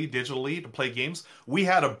remotely, digitally, to play games. We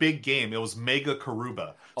had a big game. It was Mega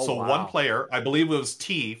Karuba. Wow. One player, I believe it was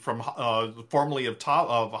T from formerly of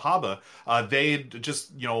Haba, they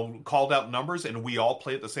just called out numbers, and we all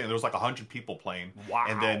played the same. There was like 100 people playing. Wow.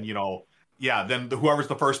 And then then whoever's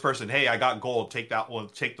the first person, hey, I got gold, take that one,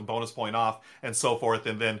 take the bonus point off, and so forth.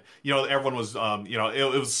 And then, everyone was,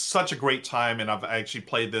 it was such a great time. And I've actually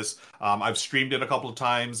played this. I've streamed it a couple of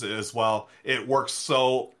times as well. It works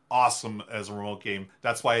so awesome as a remote game.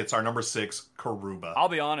 That's why it's our number 6, Karuba. I'll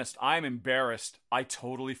be honest, I'm embarrassed. I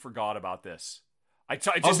totally forgot about this. It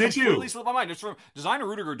just completely slipped my mind. It's from designer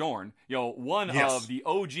Rudiger Dorn, one of the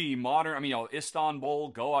OG modern, Istanbul,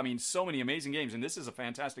 Go, so many amazing games, and this is a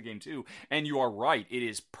fantastic game too. And you are right, it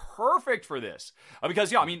is perfect for this.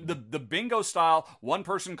 Because, the bingo style, one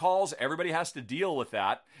person calls, everybody has to deal with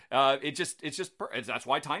that. That's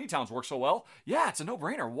why Tiny Towns work so well. Yeah, it's a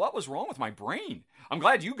no-brainer. What was wrong with my brain? I'm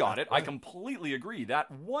glad you got it. I completely agree. That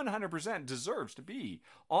 100% deserves to be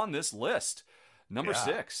on this list. Number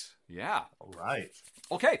 6. Yeah. All right.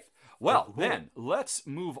 Okay. Well, then, let's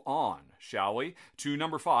move on, shall we, to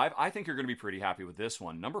number 5. I think you're going to be pretty happy with this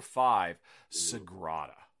one. Number 5,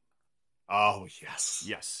 Sagrada. Oh, yes.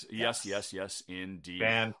 Yes, indeed.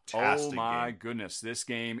 Fantastic. Oh, my goodness. This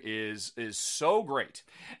game is so great.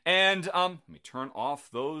 And let me turn off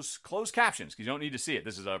those closed captions, because you don't need to see it.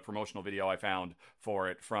 This is a promotional video I found for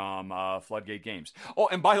it from Floodgate Games. Oh,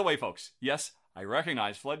 and by the way, folks, yes, I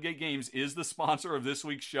recognize Floodgate Games is the sponsor of this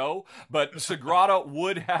week's show, but Sagrada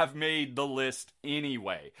would have made the list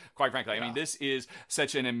anyway. Quite frankly, this is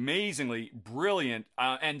such an amazingly brilliant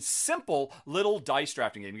and simple little dice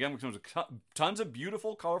drafting game. Again, it comes with tons of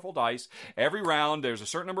beautiful, colorful dice. Every round, there's a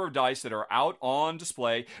certain number of dice that are out on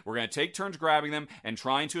display. We're going to take turns grabbing them and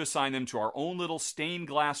trying to assign them to our own little stained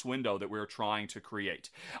glass window that we're trying to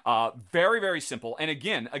create. Very, very simple. And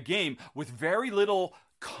again, a game with very little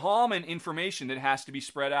common information that has to be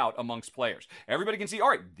spread out amongst players. Everybody can see, all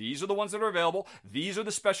right, these are the ones that are available. These are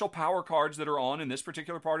the special power cards that are on in this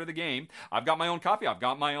particular part of the game. I've got my own copy. I've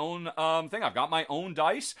got my own thing. I've got my own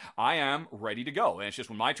dice. I am ready to go. And it's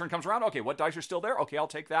just when my turn comes around, okay, what dice are still there? Okay, I'll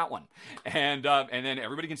take that one. And then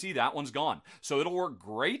everybody can see that one's gone. So it'll work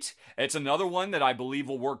great. It's another one that I believe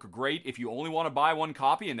will work great if you only want to buy one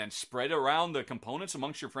copy and then spread around the components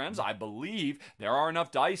amongst your friends. I believe there are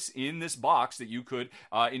enough dice in this box that you could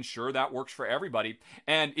ensure that works for everybody.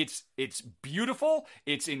 And it's beautiful.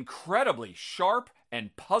 It's incredibly sharp and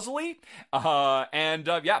puzzly. I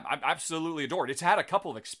absolutely adore it. It's had a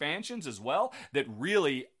couple of expansions as well that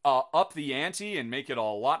really up the ante and make it a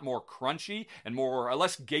lot more crunchy and more or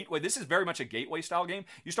less gateway. This is very much a gateway style game.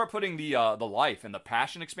 You start putting the life and the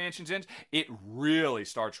passion expansions in, it really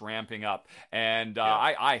starts ramping up. And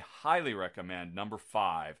I highly recommend number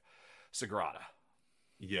 5, Sagrada.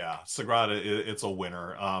 Yeah, Sagrada, it's a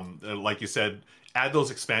winner. Like you said, add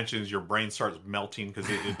those expansions, your brain starts melting because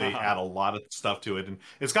they add a lot of stuff to it. And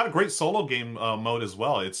it's got a great solo game mode as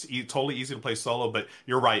well. It's totally easy to play solo, but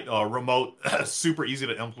you're right, remote, super easy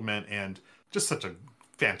to implement, and just such a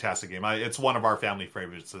fantastic game. It's one of our family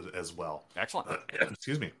favorites as well. Excellent.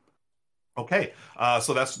 Excuse me. Okay,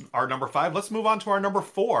 so that's our number 5. Let's move on to our number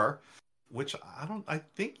 4, which I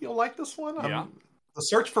think you'll like this one. Yeah. The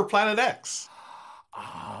Search for Planet X.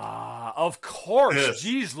 Of course. Yes.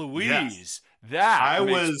 Jeez Louise. Yes. That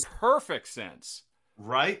makes perfect sense.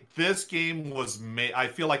 Right? This game was made, I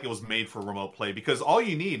feel like it was made for remote play, because all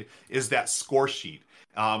you need is that score sheet.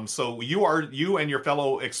 So you and your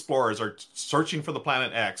fellow explorers are searching for the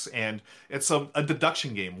planet X, and it's a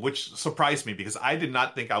deduction game, which surprised me because I did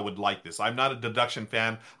not think I would like this. I'm not a deduction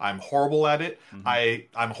fan. I'm horrible at it.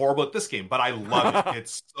 Mm-hmm. I'm horrible at this game, but I love it.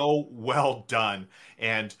 It's so well done,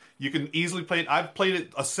 and you can easily play it. I've played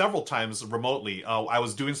it several times remotely. I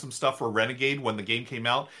was doing some stuff for Renegade when the game came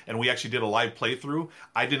out, and we actually did a live playthrough.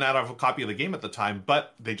 I did not have a copy of the game at the time,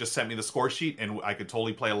 but they just sent me the score sheet, and I could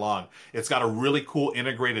totally play along. It's got a really cool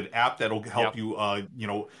integrated app that'll help you,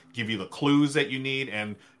 give you the clues that you need,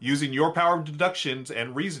 and using your power of deductions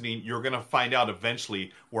and reasoning, you're going to find out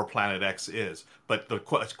eventually where Planet X is. But the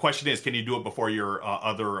question is, can you do it before your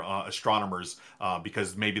other astronomers?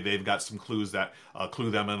 Because maybe they've got some clues that clue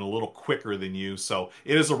them in a little quicker than you. So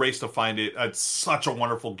it is a race to find it. It's such a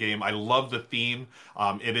wonderful game. I love the theme.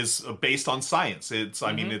 It is based on science. It's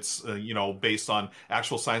based on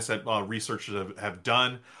actual science that researchers have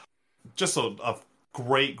done. Just a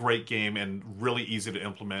great game, and really easy to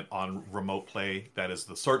implement on remote play. That is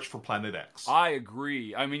The Search for Planet X. I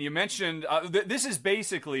agree. I mean, you mentioned this is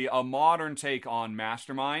basically a modern take on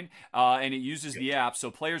Mastermind, and it uses the app so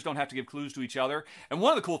players don't have to give clues to each other. And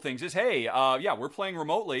one of the cool things is, hey, we're playing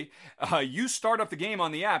remotely. You start up the game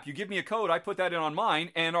on the app, you give me a code, I put that in on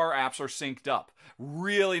mine, and our apps are synced up.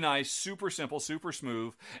 Really nice, super simple, super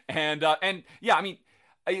smooth. And yeah, I mean,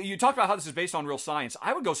 you talked about how this is based on real science.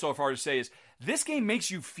 I would go so far as to say is this game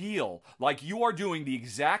makes you feel like you are doing the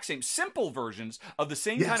exact same simple versions of the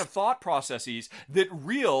same kind of thought processes that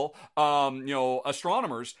real,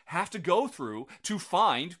 astronomers have to go through to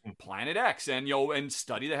find Planet X and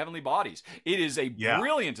study the heavenly bodies. It is a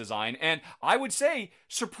brilliant design, and I would say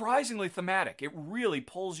surprisingly thematic. It really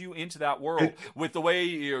pulls you into that world with the way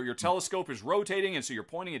your telescope is rotating, and so you're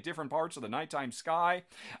pointing at different parts of the nighttime sky.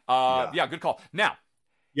 Good call. Now,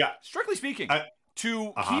 strictly speaking,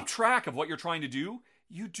 to keep track of what you're trying to do,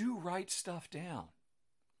 you do write stuff down.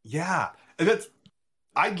 Yeah.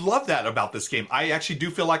 I love that about this game. I actually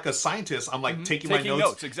do feel like a scientist. I'm like taking my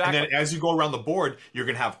notes. Exactly. And then as you go around the board, you're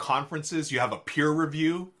going to have conferences. You have a peer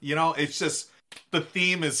review. It's just, the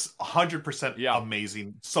theme is 100%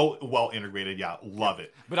 amazing. So well integrated. Yeah, love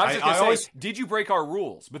it. But I was just going to say, did you break our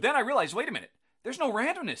rules? But then I realized, wait a minute, there's no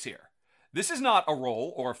randomness here. This is not a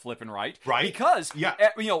roll or a flip and right. Right. Because,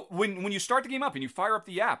 when you start the game up and you fire up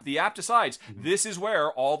the app decides this is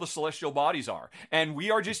where all the celestial bodies are. And we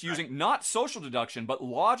are just using not social deduction, but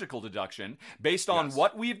logical deduction based on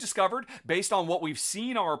what we've discovered, based on what we've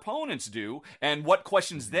seen our opponents do, and what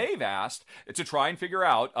questions they've asked to try and figure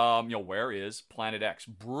out, where is Planet X.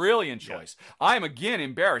 Brilliant choice. Yeah. I am, again,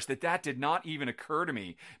 embarrassed that did not even occur to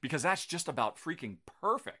me, because that's just about freaking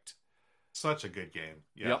perfect. Such a good game.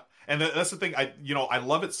 Yeah. Yep. And that's the thing. I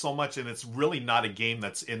love it so much, and it's really not a game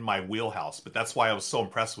that's in my wheelhouse, but that's why I was so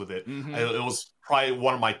impressed with it. Mm-hmm. It was probably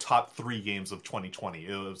one of my top 3 games of 2020.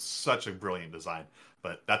 It was such a brilliant design.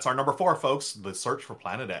 But that's our number 4, folks, The Search for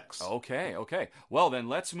Planet X. Okay. Well, then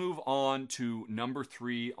let's move on to number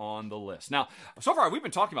 3 on the list. Now, so far we've been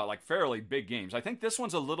talking about fairly big games. I think this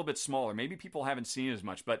one's a little bit smaller. Maybe people haven't seen it as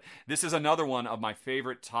much, but this is another one of my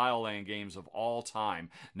favorite tile laying games of all time.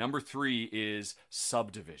 Number 3 is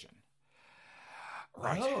Subdivision.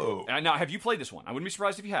 Right. Oh. Now, have you played this one? I wouldn't be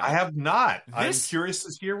surprised if you have. I have not. I'm curious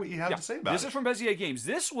to hear what you have to say about it. This is from Bezier Games.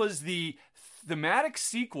 This was the thematic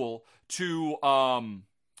sequel to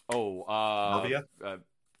Suburbia?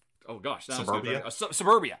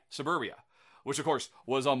 Suburbia, which of course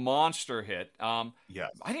was a monster hit.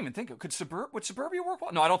 Yes. I didn't even think would Suburbia work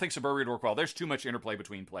well? No, I don't think Suburbia would work well. There's too much interplay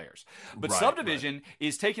between players. But Subdivision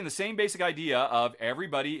is taking the same basic idea of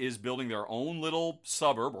everybody is building their own little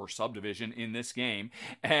suburb or subdivision in this game,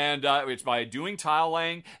 and it's by doing tile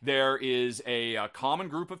laying. There is a common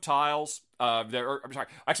group of tiles.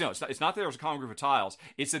 It's not that there's a common group of tiles.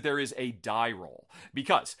 It's that there is a die roll.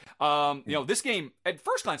 Because, this game, at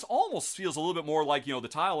first glance, almost feels a little bit more like, the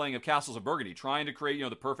tile laying of Castles of Burgundy, trying to create,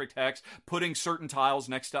 the perfect hex, putting certain tiles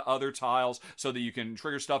next to other tiles so that you can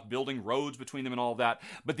trigger stuff, building roads between them and all of that.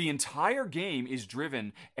 But the entire game is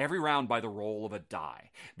driven every round by the roll of a die.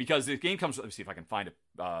 Because the game comes, let me see if I can find a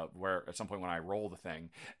where at some point when I roll the thing,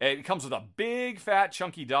 it comes with a big fat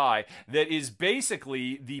chunky die that is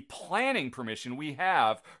basically the planning permission we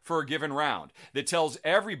have for a given round that tells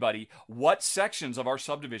everybody what sections of our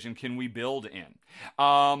subdivision can we build in.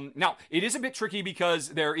 Now, it is a bit tricky because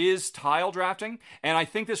there is tile drafting, and I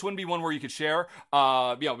think this wouldn't be one where you could share,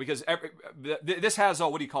 because this has,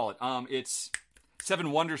 what do you call it? It's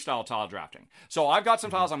 7 Wonder style tile drafting. So I've got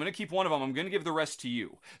some tiles. I'm going to keep one of them. I'm going to give the rest to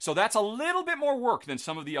you. So that's a little bit more work than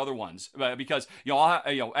some of the other ones because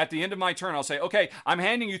at the end of my turn I'll say, okay, I'm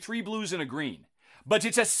handing you 3 blues and a green. But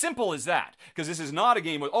it's as simple as that, because this is not a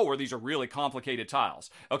game where these are really complicated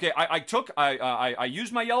tiles. Okay, I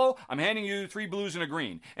used my yellow, I'm handing you 3 blues and a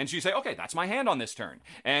green. And so you say, okay, that's my hand on this turn.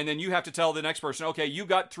 And then you have to tell the next person, okay, you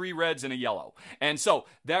got 3 reds and a yellow. And so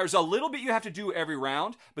there's a little bit you have to do every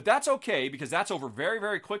round, but that's okay, because that's over very,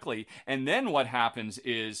 very quickly. And then what happens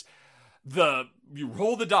is you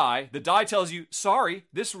roll the die tells you, sorry,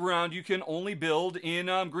 this round you can only build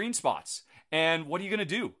in green spots. And what are you going to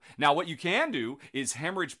do? Now, what you can do is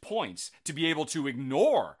hemorrhage points to be able to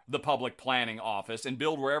ignore the public planning office and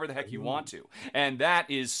build wherever the heck you want to. And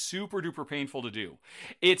that is super duper painful to do.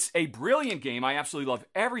 It's a brilliant game. I absolutely love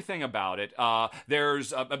everything about it.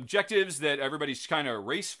 There's objectives that everybody's kind of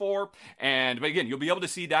race for. But again, you'll be able to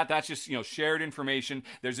see that. That's just, shared information.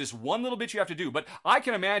 There's this one little bit you have to do. But I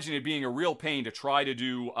can imagine it being a real pain to try to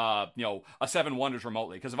do, a 7 Wonders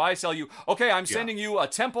remotely. Because if I tell you, okay, I'm sending you a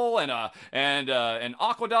temple and an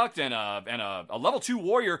aqueduct and a level 2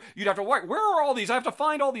 warrior, you'd have to, where are all these? I have to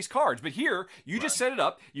find all these cards. But here, you just set it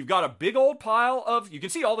up. You've got a big old pile of, you can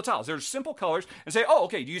see all the tiles. There's simple colors, and say, oh,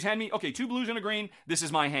 okay, do you hand me, 2 blues and a green? This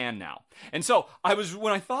is my hand now. And so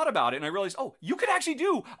when I thought about it, and I realized, you could actually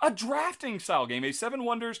do a drafting style game, a 7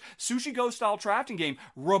 Wonders Sushi Go style drafting game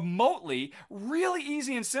remotely, really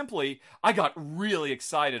easy and simply. I got really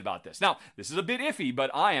excited about this. Now, this is a bit iffy, but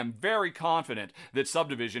I am very confident that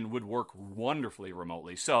Subdivision would work wonderfully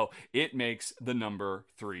remotely. So it makes the number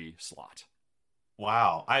 3 slot.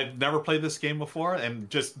 Wow. I've never played this game before, and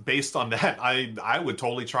just based on that, I would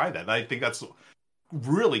totally try that. I think that's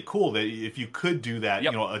really cool that if you could do that,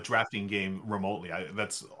 a drafting game remotely.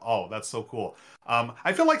 That's so cool.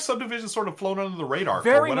 I feel like Subdivision sort of flown under the radar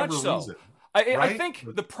very for whatever much so. reason. I think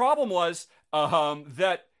the problem was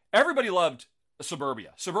that everybody loved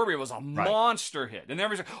Suburbia. Suburbia was a monster hit. And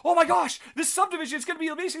everybody's like, oh my gosh, this Subdivision is going to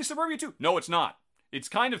be basically Suburbia 2. No, it's not. It's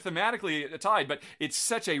kind of thematically tied, but it's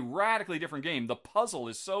such a radically different game. The puzzle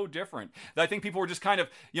is so different that I think people were just kind of,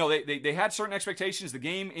 they had certain expectations. The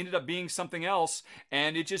game ended up being something else,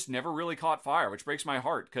 and it just never really caught fire, which breaks my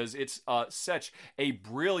heart because it's such a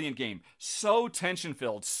brilliant game. So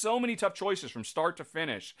tension-filled, so many tough choices from start to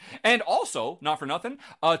finish. And also, not for nothing,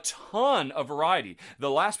 a ton of variety. The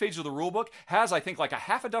last page of the rulebook has, I think, like a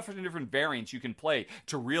half a dozen different variants you can play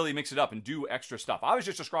to really mix it up and do extra stuff. I was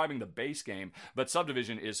just describing the base game, but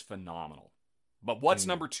Subdivision is phenomenal. But what's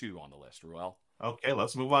number 2 on the list, Ruel? Okay,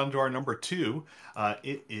 let's move on to our number 2.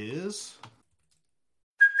 It is...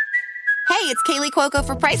 Hey, it's Kaylee Cuoco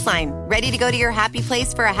for Priceline. Ready to go to your happy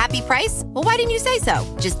place for a happy price? Well, why didn't you say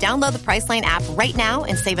so? Just download the Priceline app right now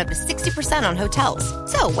and save up to 60% on hotels.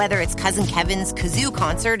 So whether it's Cousin Kevin's Kazoo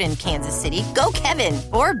Concert in Kansas City, go Kevin,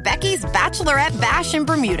 or Becky's Bachelorette Bash in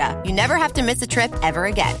Bermuda, you never have to miss a trip ever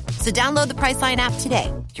again. So download the Priceline app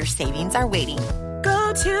today. Your savings are waiting.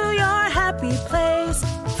 Go to your happy place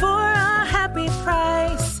for a happy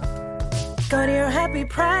price. Go to your happy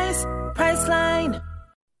price, Priceline.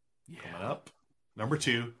 Coming up, number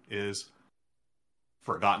 2 is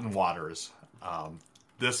Forgotten Waters.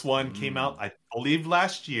 This one came out, I believe,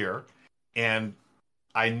 last year, and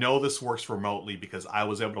I know this works remotely because I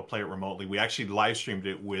was able to play it remotely. We actually live streamed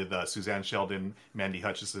it with Suzanne Sheldon, Mandy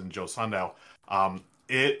Hutchison, and Joe Sundow.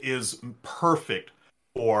 It is perfect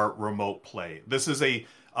for remote play. This is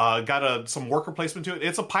got some worker placement to it.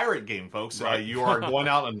 It's a pirate game, folks. Right. You are going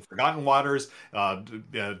out on Forgotten Waters,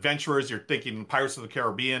 adventurers. You're thinking Pirates of the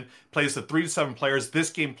Caribbean. Plays to 3 to 7 players. This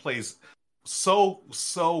game plays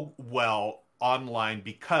so well online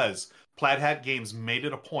because Plaid Hat Games made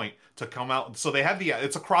it a point to come out. So they had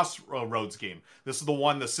it's a Crossroads game. This is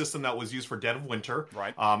the system that was used for Dead of Winter.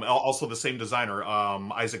 Right. Also the same designer,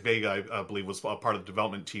 Isaac Vega, I believe, was a part of the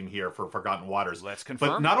development team here for Forgotten Waters. Let's confirm.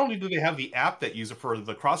 But not only do they have the app that uses it for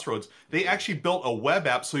the Crossroads, they actually built a web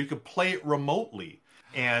app so you could play it remotely.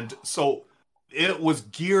 And so it was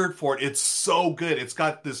geared for it. It's so good. It's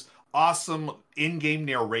got this awesome in-game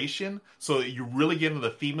narration, so you really get into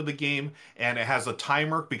the theme of the game, and it has a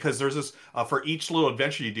timer because there's this for each little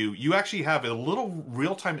adventure you do, you actually have a little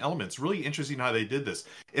real-time elements. Really interesting how they did this.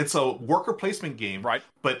 It's a worker placement game, right?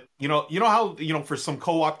 But you know how for some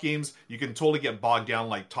co-op games you can totally get bogged down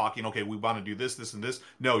like talking. Okay, we want to do this, this, and this.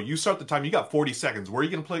 No, you start the time. You got 40 seconds. Where are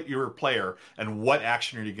you going to play your player, and what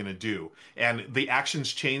action are you going to do? And the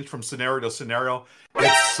actions change from scenario to scenario.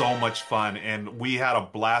 It's so much fun, and we had a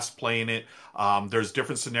blast playing it. There's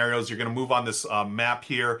different scenarios. You're going to move on this map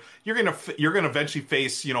here. You're going to eventually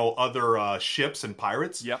face other ships and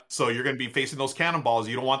pirates. Yep. So you're going to be facing those cannonballs.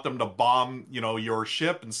 You don't want them to bomb your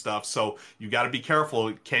ship and stuff. So you got to be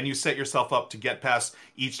careful. Can you set yourself up to get past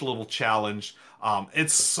each little challenge?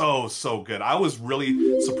 It's so good. I was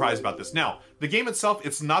really surprised about this. Now, the game itself,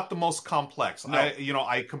 it's not the most complex. No.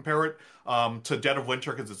 I compare it to Dead of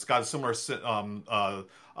Winter because it's got a similar system.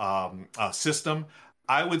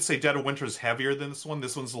 I would say Dead of Winter is heavier than this one.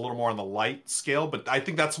 This one's a little more on the light scale, but I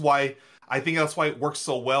think that's why it works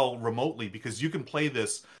so well remotely, because you can play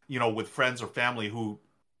this, with friends or family who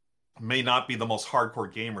may not be the most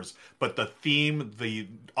hardcore gamers, but the theme, you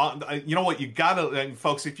gotta, and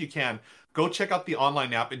folks, if you can, go check out the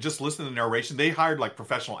online app and just listen to the narration. They hired like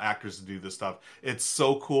professional actors to do this stuff. It's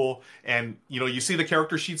so cool. And you see the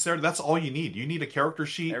character sheets there. That's all you need. You need a character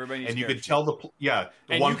sheet, and you can tell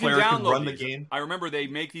one player can run the game. I remember they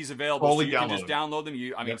make these available, so you can just download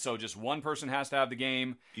them. So just one person has to have the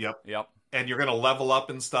game. Yep. And you're going to level up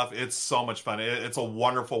and stuff. It's so much fun. It's a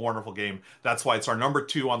wonderful, wonderful game. That's why it's our number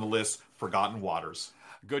 2 on the list, Forgotten Waters.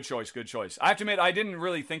 Good choice. I have to admit, I didn't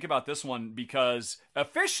really think about this one because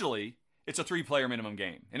officially it's a 3-player minimum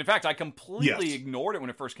game. And in fact, I completely ignored it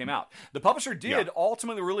when it first came out. The publisher did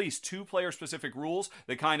ultimately release 2-player specific rules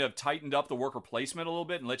that kind of tightened up the worker placement a little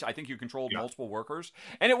bit, and I think you controlled multiple workers.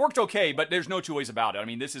 And it worked okay, but there's no two ways about it. I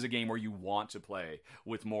mean, this is a game where you want to play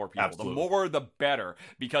with more people. Absolutely. The more, the better,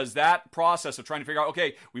 because that process of trying to figure out,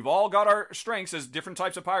 okay, we've all got our strengths as different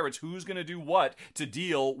types of pirates. Who's going to do what to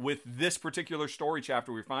deal with this particular story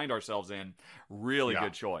chapter we find ourselves in? Really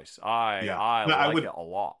good choice. I like it a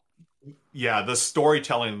lot. Yeah, the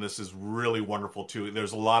storytelling in this is really wonderful too.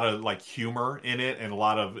 There's a lot of humor in it, and a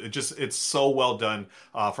lot of it's so well done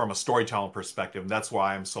from a storytelling perspective. And that's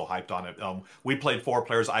why I'm so hyped on it. We played 4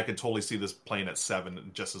 players. I could totally see this playing at 7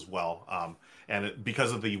 just as well.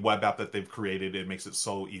 Because of the web app that they've created, it makes it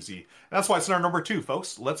so easy. And that's why it's our number 2,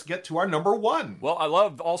 folks. Let's get to our number 1. Well, I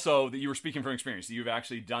love also that you were speaking from experience, that you've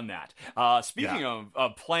actually done that. Speaking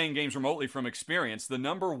of playing games remotely from experience, the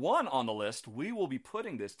number 1 on the list, we will be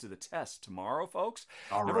putting this to the test tomorrow, folks.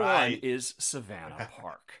 Number 1 is Savannah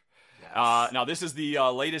Park. Now, this is the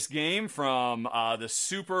latest game from the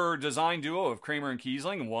super design duo of Kramer and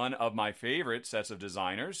Kiesling, one of my favorite sets of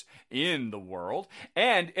designers in the world.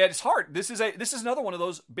 And at its heart, this is another one of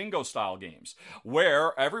those bingo style games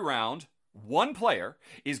where every round, one player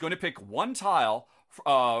is going to pick one tile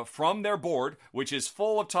from their board, which is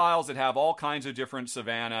full of tiles that have all kinds of different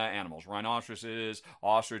savanna animals: rhinoceroses,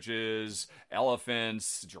 ostriches,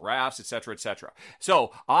 elephants, giraffes, etc., etc.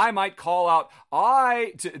 So I might call out,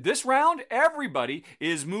 this round, everybody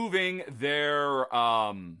is moving their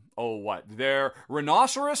their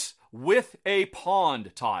rhinoceros with a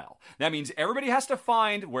pond tile. That means everybody has to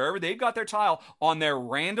find wherever they've got their tile on their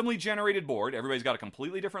randomly generated board. Everybody's got a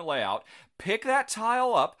completely different layout. Pick that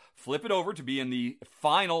tile up, flip it over to be in the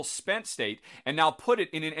final spent state, and now put it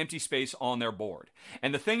in an empty space on their board.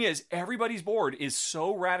 And the thing is, everybody's board is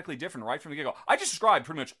so radically different right from the get-go. I just described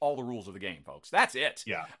pretty much all the rules of the game, folks. That's it.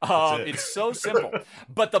 Yeah, that's it. It's so simple.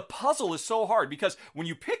 But the puzzle is so hard because when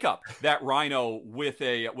you pick up that rhino with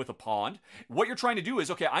a pond, what you're trying to do is,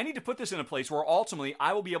 okay, I need to put this in a place where ultimately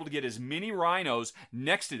I will be able to get as many rhinos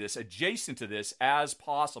next to this, adjacent to this, as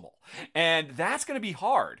possible. And that's going to be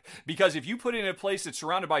hard because if you put it in a place that's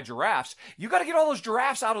surrounded by giraffes, you got to get all those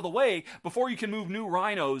giraffes out of the way before you can move new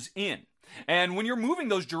rhinos in. And when you're moving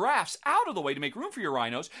those giraffes out of the way to make room for your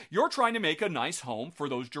rhinos, you're trying to make a nice home for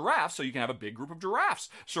those giraffes so you can have a big group of giraffes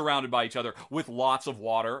surrounded by each other with lots of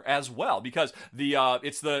water as well. Because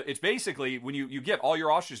it's basically when you get all your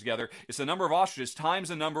ostriches together, it's the number of ostriches times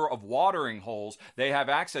the number of watering holes they have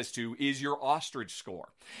access to is your ostrich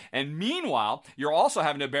score. And meanwhile, you're also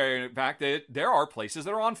having to bear in fact that there are places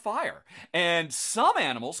that are on fire. And some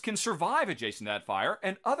animals can survive adjacent to that fire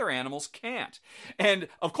and other animals can't. And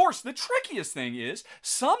of course, the trickiest thing is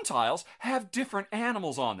some tiles have different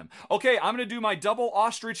animals on them. Okay, I'm going to do my double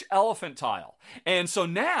ostrich elephant tile. And so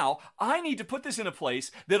now I need to put this in a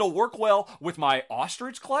place that'll work well with my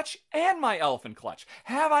ostrich clutch and my elephant clutch.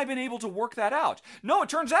 Have I been able to work that out? No, it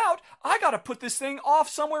turns out I got to put this thing off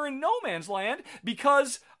somewhere in no man's land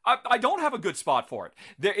because I don't have a good spot for it.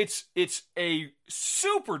 It's a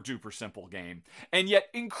super duper simple game, and yet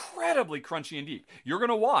incredibly crunchy and deep. You're going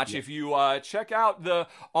to watch, if you check out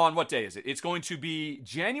on what day is it? It's going to be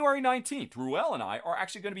January 19th. Ruel and I are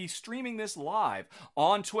actually going to be streaming this live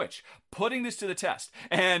on Twitch, putting this to the test.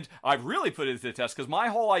 And I've really put it to the test because my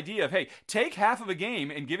whole idea of, hey, take half of a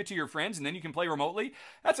game and give it to your friends and then you can play remotely,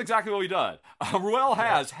 that's exactly what we did. Ruel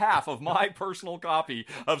has half of my personal copy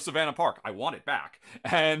of Savannah Park. I want it back.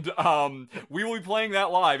 And we will be playing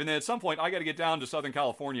that live. And then at some point, I got to get down to Southern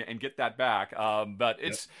California and get that back. But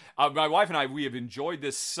it's my wife and I, we have enjoyed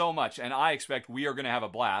this so much, and I expect we are going to have a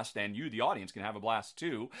blast, and you, the audience, can have a blast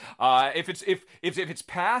too. If it's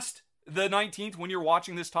past the 19th when you're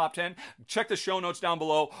watching this top 10, check the show notes down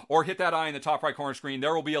below or hit that eye in the top right corner screen.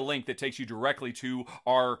 There will be a link that takes you directly to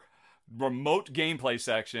our remote gameplay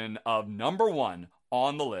section of number 1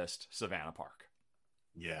 on the list, Savannah Park.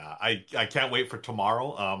 Yeah, I can't wait for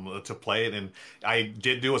tomorrow to play it, and I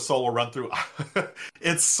did do a solo run through.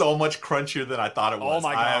 It's so much crunchier than I thought it was. Oh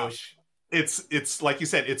my gosh. It's like you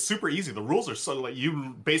said, it's super easy. The rules are so, like,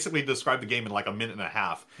 you basically described the game in like a minute and a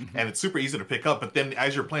half, and it's super easy to pick up. But then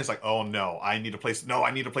as you're playing, it's like, oh no, I need to place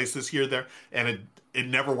this here, there, and it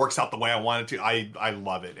never works out the way I want it to. I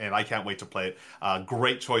love it, and I can't wait to play it.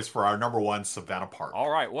 Great choice for our number 1, Savannah Park. All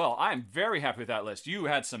right, well, I'm very happy with that list. You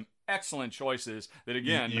had some excellent choices that,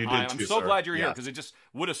 again, I'm too, so sir. glad you're here, because it just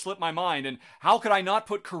would have slipped my mind. And how could I not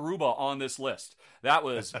put Karuba on this list? That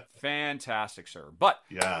was fantastic, sir. But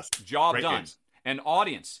yes, job great done. games. And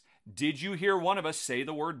audience, did you hear one of us say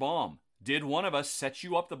the word bomb? Did one of us set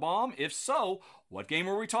you up the bomb? If so, what game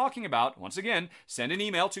were we talking about? Once again, send an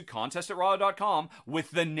email to contest@rawdog.com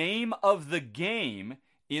with the name of the game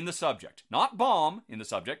in the subject. Not bomb in the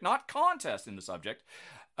subject, not contest in the subject.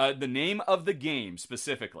 The name of the game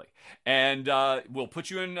specifically. And we'll put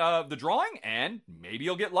you in the drawing, and maybe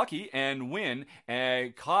you'll get lucky and win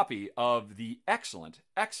a copy of the excellent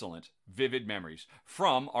Vivid Memories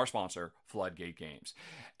from our sponsor, Floodgate Games.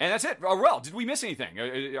 And that's it. Well, did we miss anything?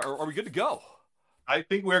 Are we good to go? I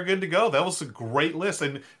think we're good to go. That was a great list.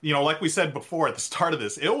 And, like we said before at the start of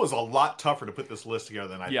this, it was a lot tougher to put this list together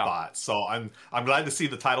than I thought. So I'm glad to see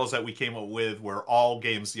the titles that we came up with were all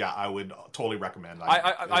games, I would totally recommend.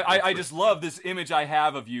 I just love this image I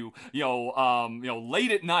have of you,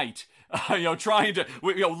 late at night, trying to,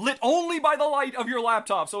 lit only by the light of your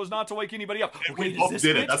laptop so as not to wake anybody up. Okay, we both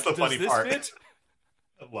did it. That's the funny part.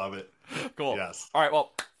 I love it. Cool. Yes. All right.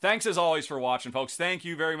 Well, thanks as always for watching, folks. Thank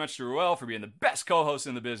you very much to Ruel for being the best co-host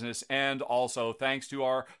in the business. And also thanks to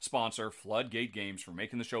our sponsor, Floodgate Games, for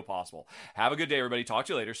making the show possible. Have a good day, everybody. Talk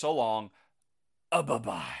to you later. So long.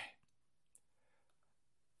 Bye-bye.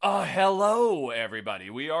 Hello, everybody.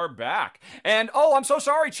 We are back. And, I'm so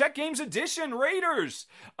sorry. Check Games Edition Raiders.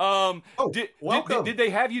 Welcome. Did they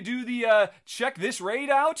have you do the check this raid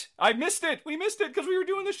out? I missed it. We missed it because we were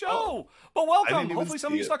doing the show. But welcome. Hopefully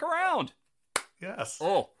some of you stuck around. Yes.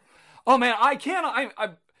 Oh, man,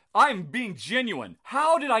 I'm being genuine.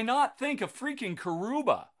 How did I not think of freaking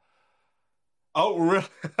Karuba? Oh, really?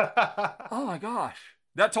 Oh, my gosh.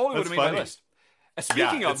 That totally would have made my list.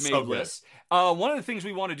 Speaking of made lists, one of the things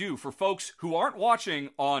we want to do for folks who aren't watching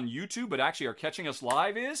on YouTube but actually are catching us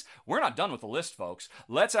live is, we're not done with the list, folks.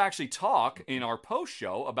 Let's actually talk in our post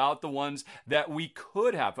show about the ones that we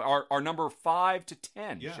could have, our number 5 to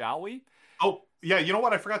 10, shall we? Oh, yeah, you know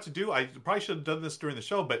what I forgot to do? I probably should have done this during the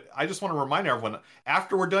show, but I just want to remind everyone,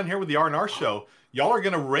 after we're done here with the R&R show, y'all are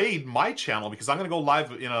going to raid my channel because I'm going to go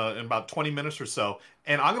live in about 20 minutes or so,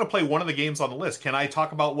 and I'm going to play one of the games on the list. Can I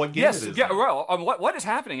talk about what game it is? Yeah, well, what is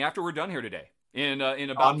happening after we're done here today? In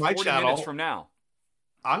about 40 minutes from now.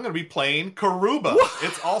 I'm going to be playing Karuba.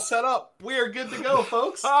 It's all set up. We are good to go,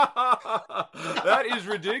 folks. That is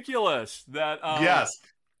ridiculous. Yes.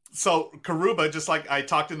 So Karuba, just like I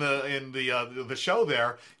talked in the show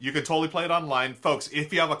there, you can totally play it online, folks.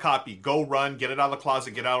 If you have a copy, go run, get it out of the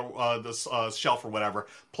closet, get out of the shelf or whatever.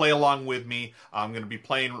 Play along with me. I'm going to be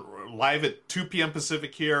playing live at 2 p.m.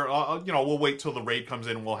 Pacific here. We'll wait till the raid comes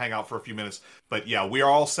in and we'll hang out for a few minutes. But yeah, we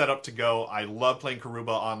are all set up to go. I love playing Karuba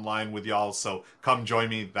online with y'all, so come join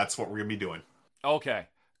me. That's what we're going to be doing. Okay,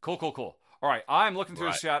 cool. All right, I'm looking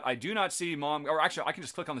through the chat. I do not see Mom, or actually, I can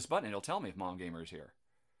just click on this button and it'll tell me if Mom Gamer is here.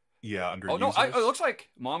 Yeah, under users. No, it looks like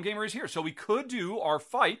Mom Gamer is here. So we could do our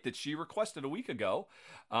fight that she requested a week ago.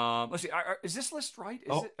 Let's see. Is this list right?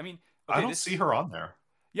 I don't see her on there.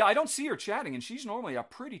 Yeah, I don't see her chatting, and she's normally a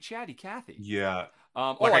pretty chatty Kathy. Yeah.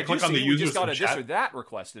 I click on the users. We just got a this or that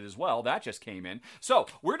requested as well. That just came in. So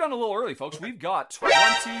we're done a little early, folks. We've got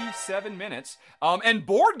 27 minutes. And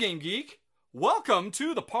Board Game Geek, welcome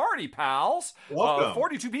to the party, pals. Welcome.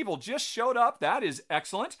 42 people just showed up. That is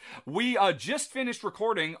excellent. We just finished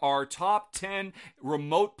recording our top 10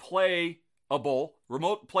 remote playable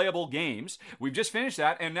games. We've just finished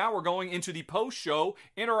that, and now we're going into the post-show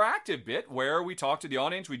interactive bit where we talk to the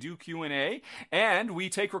audience, we do Q&A, and we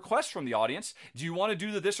take requests from the audience. Do you want to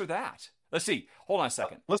do the this or that? Let's see. Hold on a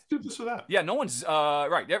second. Let's do this or that. Yeah, no one's...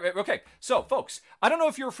 right. Okay. So, folks, I don't know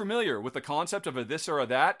if you're familiar with the concept of a this or a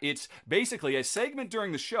that. It's basically a segment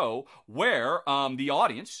during the show where the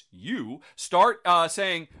audience, you, start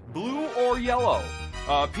saying blue or yellow,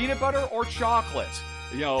 peanut butter or chocolate,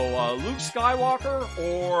 Luke Skywalker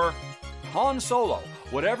or Han Solo,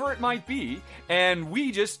 whatever it might be, and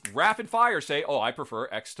we just rapid fire say, I prefer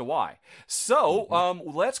X to Y. So,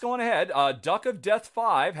 let's go on ahead. Duck of Death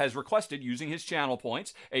 5 has requested, using his channel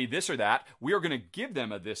points, a this or that. We are going to give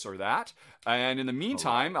them a this or that. And in the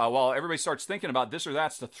meantime, while everybody starts thinking about this or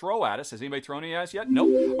that's to throw at us, has anybody thrown any at us yet?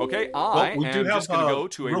 Nope. Okay, I am just going to go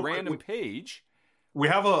to a random page. We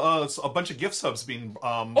have a bunch of gift subs being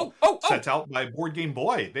sent out by Board Game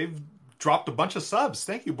Boy. They've dropped a bunch of subs.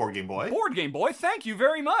 Thank you, Board Game Boy. Board Game Boy, thank you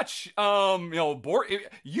very much.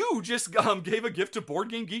 You just gave a gift to Board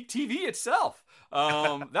Game Geek TV itself.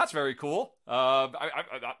 That's very cool.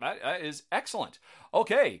 That is excellent.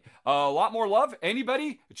 Okay, a lot more love.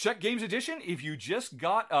 Anybody, Check Games Edition, if you just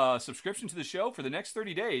got a subscription to the show for the next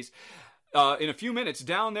 30 days, in a few minutes,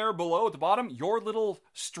 down there below at the bottom, your little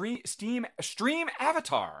stream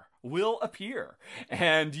avatar will appear,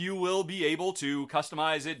 and you will be able to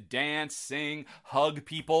customize it, dance, sing, hug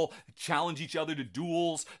people, challenge each other to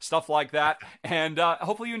duels, stuff like that, and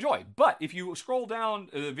hopefully you enjoy. But if you scroll down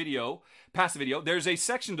past the video, there's a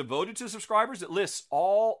section devoted to subscribers that lists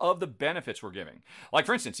all of the benefits we're giving. Like,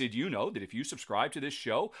 for instance, did you know that if you subscribe to this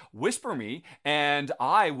show, whisper me, and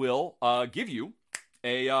I will give you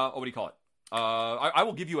a, what do you call it? I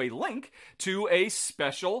will give you a link to a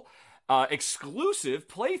special exclusive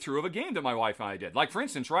playthrough of a game that my wife and I did. Like, for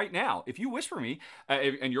instance, right now, if you whisper me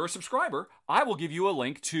and you're a subscriber, I will give you a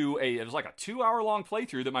link to it was like a 2-hour-long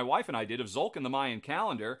playthrough that my wife and I did of Zulk and the Mayan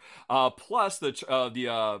calendar, plus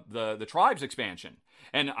the Tribes expansion.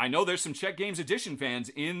 And I know there's some Check Games Edition fans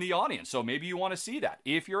in the audience, so maybe you want to see that.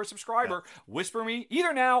 If you're a subscriber, whisper me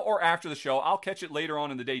either now or after the show. I'll catch it later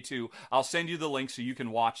on in the day too. I'll send you the link so you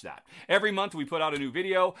can watch that. Every month we put out a new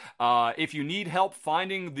video. If you need help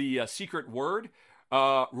finding the secret word,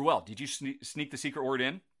 Ruel, did you sneak the secret word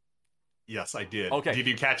in? Yes, I did. Okay. Did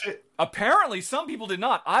you catch it? Apparently, some people did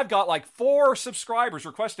not. I've got like 4 subscribers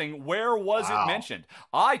requesting where was it mentioned.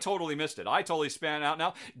 I totally missed it. I totally span out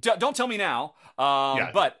now. Don't tell me now,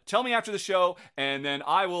 but tell me after the show, and then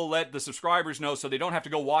I will let the subscribers know so they don't have to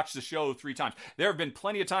go watch the show 3 times. There have been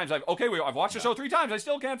plenty of times I've watched the show 3 times. I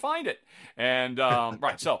still can't find it. And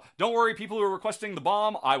right, so don't worry, people who are requesting the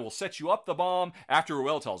bomb, I will set you up the bomb after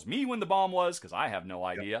Ruel tells me when the bomb was, because I have no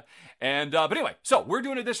idea. Yep. And but anyway, so we're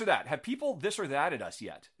doing a this or that. Have people this or that at us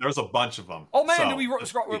yet? There's a bunch of them. Oh man, did we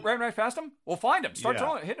ran right past them? We'll find them.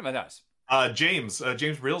 Start hitting them at us. James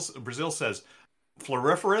Brazil says,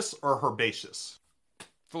 floriferous or herbaceous?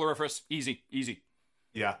 Floriferous, easy.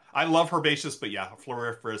 Yeah, I love herbaceous, but yeah,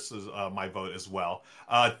 floriferous is my vote as well.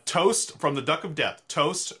 Toast from the Duck of Death,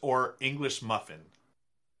 toast or English muffin?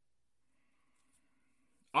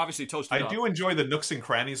 Obviously toasted I do enjoy the nooks and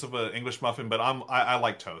crannies of an English muffin, but I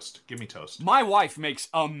like toast. Give me toast. My wife makes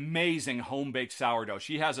amazing home-baked sourdough.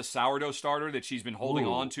 She has a sourdough starter that she's been holding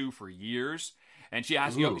on to for years. And she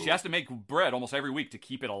has, she has to make bread almost every week to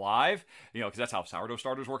keep it alive, because that's how sourdough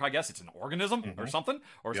starters work, I guess. It's an organism or something,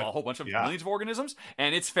 or it's a whole bunch of millions of organisms.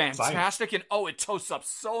 And it's fantastic. Science. And it toasts up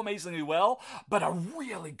so amazingly well. But a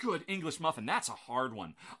really good English muffin, that's a hard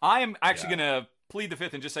one. I am actually going to plead the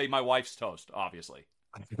fifth and just say my wife's toast, obviously.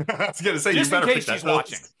 I was going to say, just you better in case she's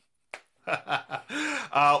watching.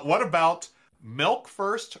 What about milk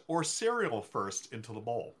first or cereal first into the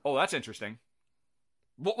bowl? Oh, that's interesting.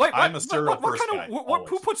 Well, wait, I'm a cereal first guy.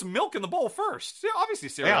 Who puts milk in the bowl first? Yeah, obviously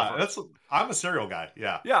cereal first. I'm a cereal guy,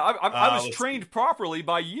 yeah. Yeah, I was trained properly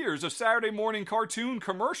by years of Saturday morning cartoon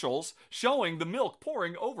commercials showing the milk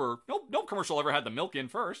pouring over. No commercial ever had the milk in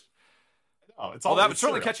first. Oh, it's that would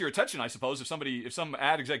certainly catch your attention, I suppose, if some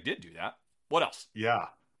ad exec did do that. What else? Yeah.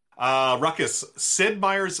 Ruckus, Sid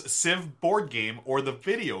Meier's Civ board game or the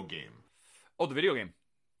video game? Oh, the video game.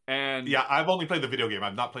 And yeah, I've only played the video game.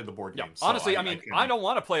 I've not played the board game. So honestly, I don't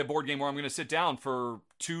want to play a board game where I'm going to sit down for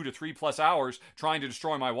 2 to 3 plus hours trying to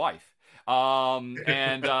destroy my wife.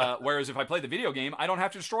 Whereas if I play the video game, I don't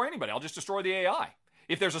have to destroy anybody. I'll just destroy the AI.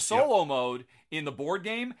 If there's a solo mode in the board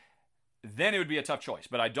game, then it would be a tough choice.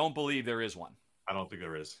 But I don't believe there is one. I don't think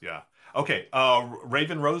there is. Yeah. Okay.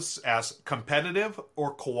 Raven Rose asks, competitive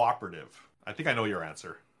or cooperative? I think I know your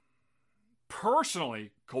answer.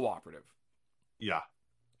 Personally, cooperative. Yeah.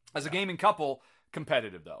 As a gaming couple,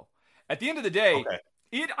 competitive though. At the end of the day,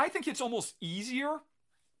 I think it's almost easier,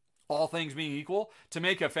 all things being equal, to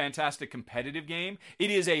make a fantastic competitive game.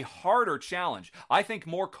 It is a harder challenge. I think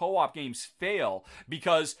more co-op games fail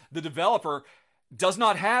because the developer does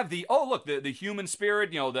not have the human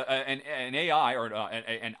spirit, an AI or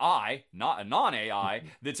an I, not a non-AI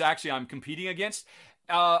that's actually I'm competing against.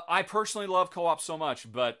 I personally love co-op so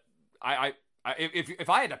much, but if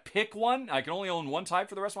I had to pick one, I can only own one type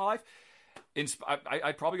for the rest of my life.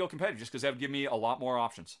 I'd probably go competitive just because that would give me a lot more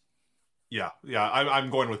options. Yeah, I'm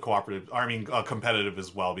going with cooperative. I mean, competitive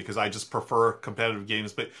as well because I just prefer competitive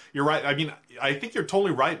games. But you're right. I mean, I think you're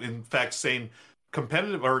totally right. In fact, saying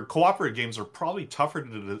competitive or cooperative games are probably tougher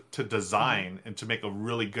to design and to make a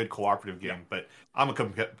really good cooperative game. Yeah. But I'm a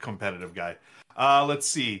competitive guy. Let's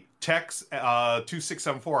see. Tex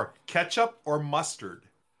 2674. Ketchup or mustard?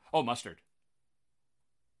 Oh, mustard.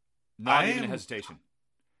 Not even a hesitation.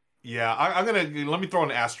 Yeah, I'm gonna let me throw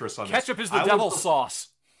an asterisk on ketchup this. Ketchup is the devil's sauce.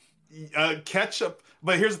 Ketchup,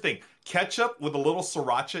 but here's the thing: ketchup with a little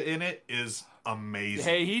sriracha in it is amazing.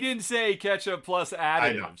 Hey, he didn't say ketchup plus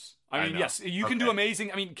additives. I mean, yes, you can do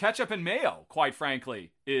amazing. I mean, ketchup and mayo, quite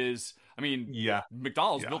frankly, is. I mean,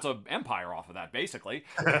 McDonald's built an empire off of that, basically.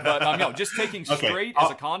 But no, just taking straight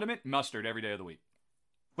as a condiment, mustard every day of the week.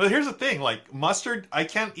 But here's the thing, like mustard, I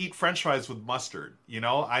can't eat French fries with mustard. You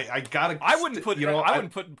know, I gotta. I wouldn't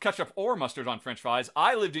put ketchup or mustard on French fries.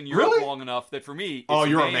 I lived in Europe long enough that for me, it's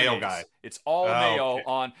you're mayonnaise. A mayo guy. It's all mayo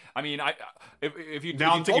on. I mean, if you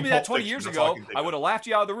told me that 20 years ago, I would have laughed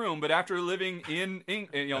you out of the room. But after living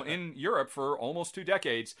in Europe for almost 2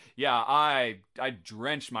 decades, I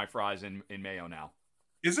drench my fries in mayo now.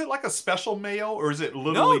 Is it like a special mayo, or is it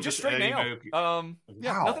literally just straight mayo?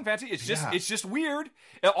 Nothing fancy. It's just weird.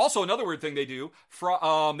 Also, another weird thing they do,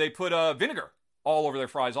 they put vinegar all over their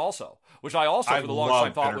fries, also, which I for the longest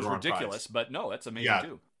time thought was ridiculous. But no, that's amazing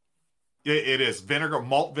too. It is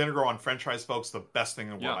malt vinegar on French fries, folks. The best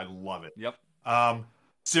thing in the world. I love it. Yep.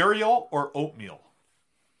 Cereal or oatmeal?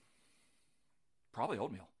 Probably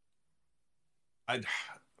oatmeal.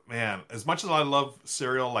 Man, as much as I love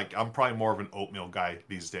cereal, like I'm probably more of an oatmeal guy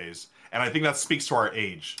these days. And I think that speaks to our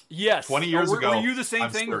age. Yes. 20 years ago. Were you the same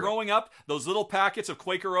thing growing up? Those little packets of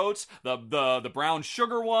Quaker Oats, the brown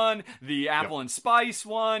sugar one, the apple and spice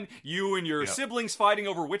one, you and your siblings fighting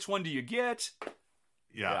over which one do you get?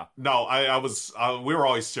 Yeah. No, we were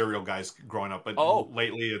always cereal guys growing up, but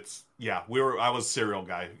lately it's I was cereal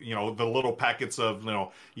guy. You know, the little packets of,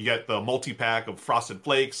 you get the multi-pack of Frosted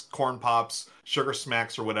Flakes, Corn Pops, Sugar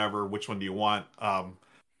Smacks or whatever. Which one do you want?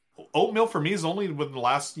 Oatmeal for me is only within the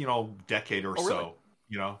last, decade or so.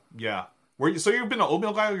 Really? Yeah. So you've been an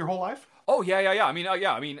oatmeal guy your whole life? Oh, yeah. I mean,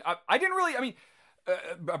 I didn't really,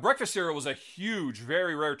 breakfast cereal was a huge,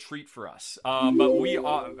 very rare treat for us. But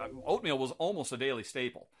oatmeal was almost a daily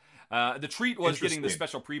staple. The treat was getting the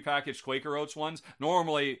special prepackaged Quaker Oats ones.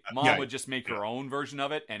 Normally, Mom would just make her own version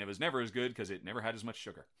of it, and it was never as good because it never had as much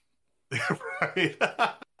sugar. Right.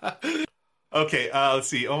 Okay, let's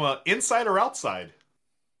see. Inside or outside?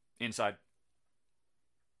 Inside.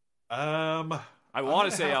 I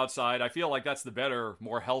want to say outside. I feel like that's the better,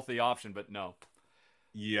 more healthy option, but no.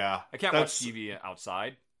 Yeah. I can't watch TV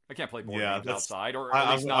outside. I can't play board games outside, or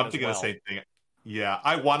at least not I'm thinking the same thing. Yeah,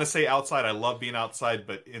 I want to say outside. I love being outside,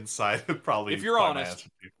 but inside probably. If you're honest.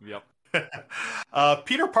 Yep.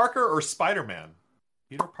 Peter Parker or Spider-Man?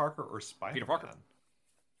 Peter Parker or Spider-Man? Peter Parker.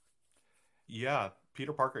 Yeah,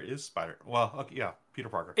 Peter Parker is Spider. Well, okay, yeah, Peter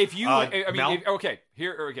Parker. If you,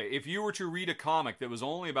 if you were to read a comic that was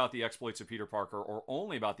only about the exploits of Peter Parker or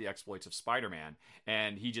only about the exploits of Spider-Man,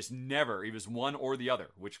 and he was one or the other,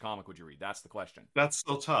 which comic would you read? That's the question. That's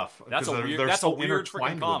so tough. That's a weird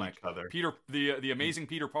freaking comic. Peter, the Amazing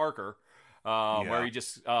Peter Parker, where he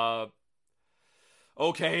just,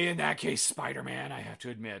 okay, in that case, Spider-Man, I have to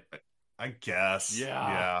admit. I guess.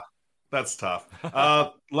 Yeah. That's tough.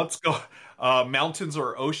 Let's go. Mountains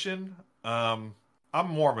or ocean? I'm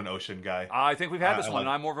more of an ocean guy. I think we've had this one, and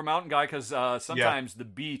I'm more of a mountain guy because sometimes the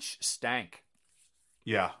beach stank.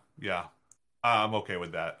 Yeah. I'm okay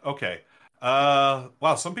with that. Okay.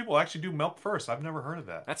 Wow, some people actually do milk first. I've never heard of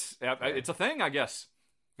that. It's a thing, I guess.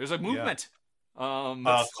 There's a movement.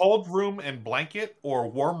 Cold room and blanket or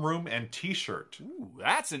warm room and t-shirt? Ooh,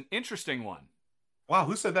 that's an interesting one. Wow,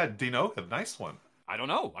 who said that? Dino, a nice one. I don't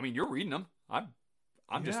know. I mean, you're reading them. I'm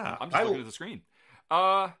just looking at the screen.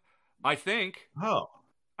 I think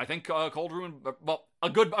cold room. Well,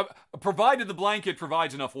 provided the blanket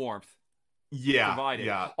provides enough warmth. provided.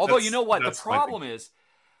 Yeah. Although, you know what? The problem is,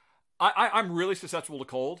 I'm really susceptible to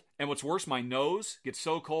cold, and what's worse, my nose gets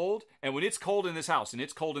so cold, and when it's cold in this house, and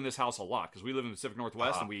it's cold in this house a lot, because we live in the Pacific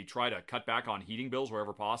Northwest, and we try to cut back on heating bills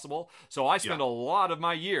wherever possible, so I spend a lot of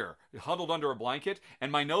my year huddled under a blanket,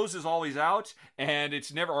 and my nose is always out, and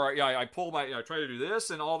it's never, or I try to do this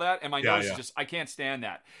and all that, and my nose is just, I can't stand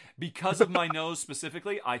that. Because of my nose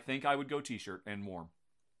specifically, I think I would go t-shirt and warm.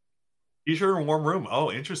 T-shirt and warm room.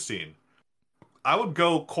 Oh, interesting. I would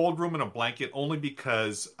go cold room and a blanket only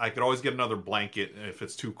because I could always get another blanket if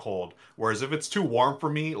it's too cold. Whereas if it's too warm for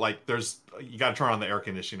me, like you got to turn on the air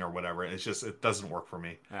conditioning or whatever. It's just, it doesn't work for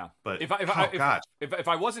me. Yeah. But if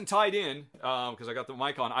I wasn't tied in, because I got the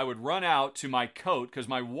mic on, I would run out to my coat because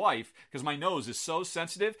my wife, because my nose is so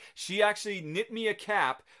sensitive, she actually knit me a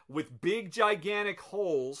cap with big gigantic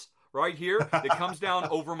holes right here that comes down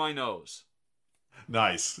over my nose.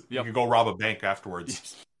 Nice. Yep. You can go rob a bank afterwards.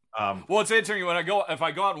 Yes. Well, it's interesting if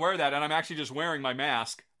I go out and wear that and I'm actually just wearing my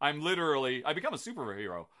mask, I become a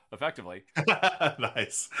superhero, effectively.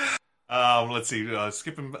 Nice. Let's see,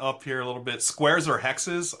 skipping up here a little bit. Squares or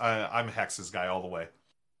hexes? I'm a hexes guy all the way.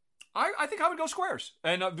 I think I would go squares.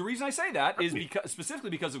 And the reason I say that is specifically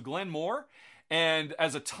because of Glenn Moore. And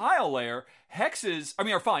as a tile layer, hexes,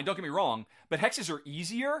 are fine, don't get me wrong, but hexes are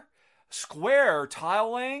easier. Square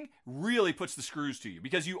tile laying really puts the screws to you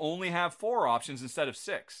because you only have 4 options instead of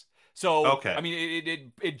 6. So,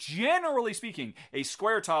 it generally speaking, a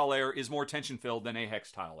square tile layer is more tension filled than a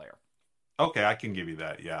hex tile layer. Okay, I can give you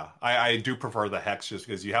that. Yeah, I do prefer the hex just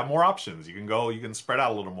because you have more options. You can spread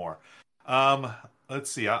out a little more. Let's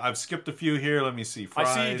see. I've skipped a few here. Let me see. Fries,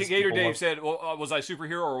 I see Gator Dave said, was I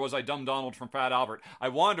superhero or was I Dumb Donald from Fat Albert? I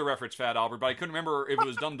wanted to reference Fat Albert, but I couldn't remember if it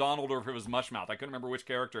was Dumb Donald or if it was Mushmouth. I couldn't remember which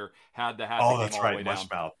character had the hat. Oh, that's right,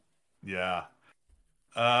 Mushmouth. Yeah.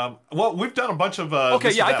 Well, we've done a bunch of. I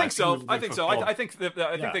think so. I think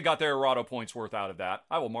they got their Errado points worth out of that.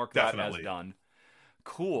 I will mark that as done.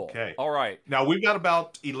 Cool. Okay. All right. Now we've got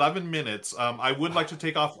about 11 minutes. I would like to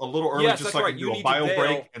take off a little early, just so I can do a bio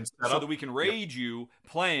break and set up, so that we can raid you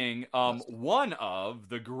playing one of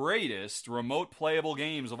the greatest remote playable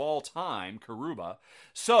games of all time, Karuba.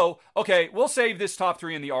 So, okay, we'll save this top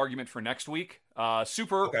 3 in the argument for next week.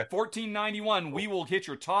 Super 1491. We will hit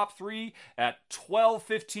your top 3 at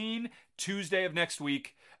 12:15 Tuesday of next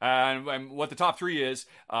week. And what the top 3 is,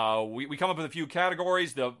 we come up with a few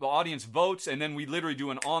categories, the audience votes, and then we literally do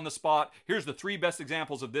an on-the-spot, here's the 3 best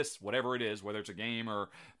examples of this, whatever it is, whether it's a game or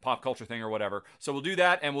pop culture thing or whatever. So we'll do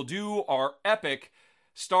that, and we'll do our epic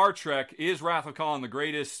Star Trek, is Wrath of Khan the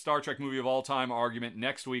greatest Star Trek movie of all time argument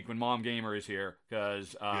next week when Mom Gamer is here,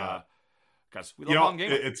 because we love Mom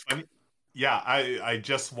Gamer. It's funny. Yeah, I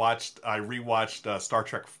rewatched Star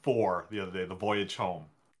Trek 4 the other day, The Voyage Home.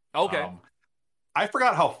 Okay. I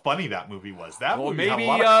forgot how funny that movie was.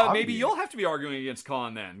 Maybe you'll have to be arguing against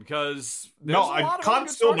Khan then, because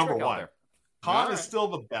Khan's still number 1. Khan is still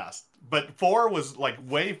the best, but 4 was like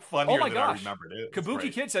way funnier than I remembered it.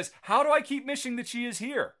 Kabuki Kid says, "How do I keep missing that she is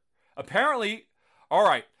here?" Apparently, all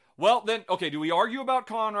right. Well then, okay. Do we argue about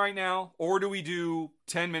Khan right now, or do we do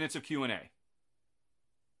 10 minutes of Q&A?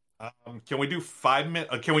 Can we do 5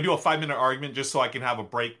 minutes? Can we do a 5-minute argument just so I can have a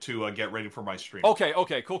break to get ready for my stream? Okay.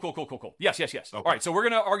 Cool. Yes. Okay. All right, so we're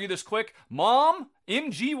gonna argue this quick. Mom,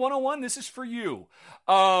 MG 101, this is for you.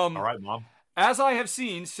 All right, Mom. As I have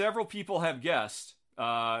seen, several people have guessed,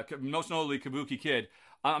 most notably Kabuki Kid.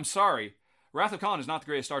 I'm sorry, Wrath of Khan is not the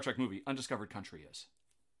greatest Star Trek movie. Undiscovered Country is.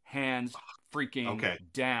 Hands freaking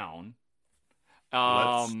down.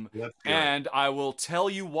 And I will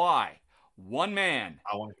tell you why. One man,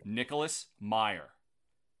 Nicholas Meyer.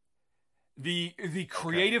 The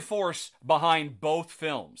creative force behind both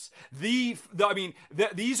films. These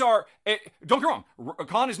are, don't get me wrong,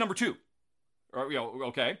 Khan is number 2.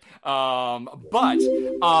 Okay. But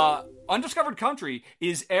Undiscovered Country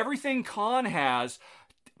is everything Khan has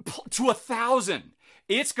to 1,000.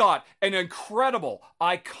 It's got an incredible,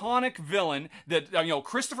 iconic villain that,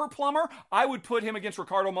 Christopher Plummer, I would put him against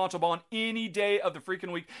Ricardo Montalban any day of the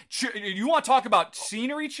freaking week. You want to talk about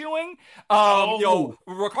scenery chewing?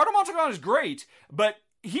 Ricardo Montalban is great, but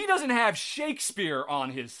he doesn't have Shakespeare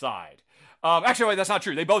on his side. Actually, wait, that's not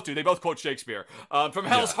true. They both do. They both quote Shakespeare. From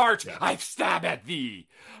Hell's Heart, I stab at thee.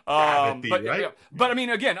 Right? But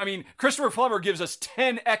again, Christopher Plummer gives us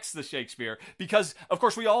 10x the Shakespeare because, of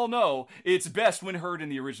course, we all know it's best when heard in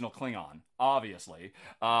the original Klingon, obviously.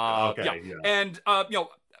 And,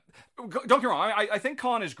 don't get me wrong. I think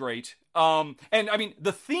Khan is great. And I mean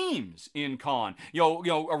the themes in Khan,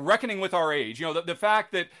 a reckoning with our age. The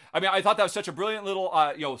fact that I thought that was such a brilliant little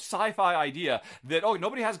sci-fi idea that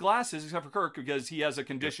nobody has glasses except for Kirk because he has a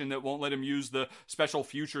condition that won't let him use the special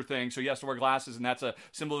future thing, so he has to wear glasses, and that's a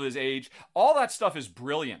symbol of his age. All that stuff is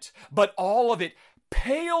brilliant, but all of it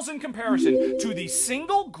pales in comparison to the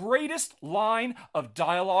single greatest line of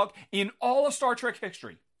dialogue in all of Star Trek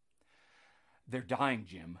history. They're dying,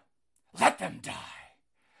 Jim. Let them die.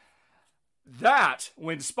 That,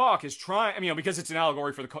 when Spock is trying, because it's an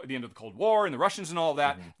allegory for the end of the Cold War and the Russians and all of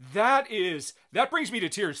that, that brings me to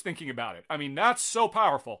tears thinking about it. That's so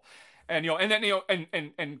powerful. And,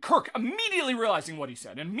 and Kirk immediately realizing what he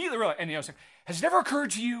said, saying, has it never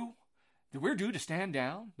occurred to you that we're due to stand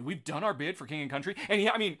down, that we've done our bid for king and country?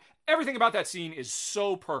 And everything about that scene is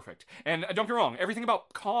so perfect. And don't get me wrong, everything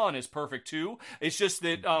about Khan is perfect too. It's just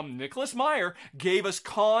that Nicholas Meyer gave us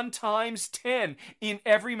Khan times 10 in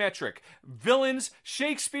every metric. Villains,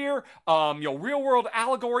 Shakespeare, real world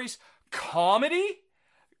allegories, comedy.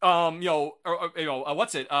 Undiscovered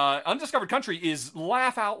Country is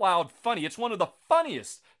laugh out loud funny. It's one of the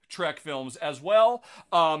funniest Trek films as well.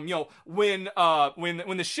 When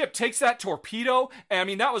the ship takes that torpedo,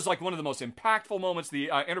 that was like one of the most impactful moments the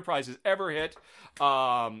Enterprise has ever hit.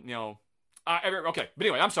 Okay, but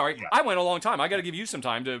anyway, I'm sorry. Yeah. I went a long time. I got to give you some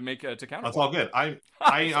time to make to counter. That's all good. I'm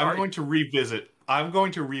going to revisit. I'm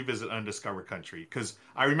going to revisit Undiscovered Country because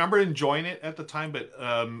I remember enjoying it at the time, but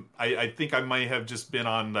I think I might have just been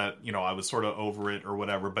on that. I was sort of over it or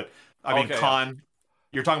whatever. But Khan,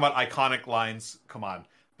 you're talking about iconic lines. Come on.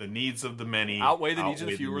 The needs of the many outweigh the needs of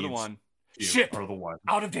the few are the one. Ship are the one.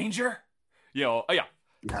 Out of danger? Yeah.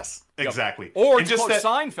 Yes, exactly. Or to quote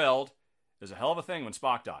Seinfeld, there's a hell of a thing when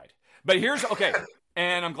Spock died. But here's,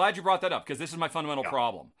 and I'm glad you brought that up because this is my fundamental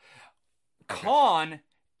problem. Khan,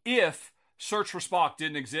 if Search for Spock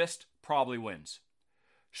didn't exist, probably wins.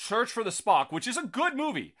 Search for the Spock, which is a good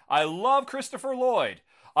movie. I love Christopher Lloyd.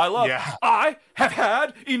 I have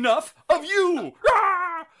had enough of you.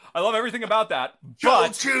 I love everything about that.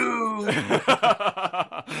 But it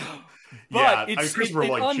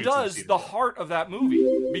undoes the heart of that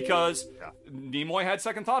movie because Nimoy had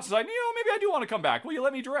second thoughts. He's like, maybe I do want to come back. Will you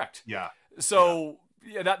let me direct? Yeah. So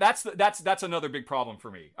that's another big problem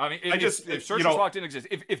for me. If Search for Spock didn't exist,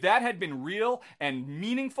 if that had been real and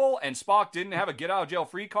meaningful, and Spock didn't have a get out of jail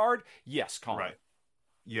free card, yes, Khan. Right.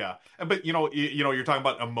 Yeah, but you're talking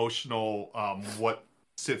about emotional. What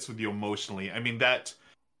sits with you emotionally? That.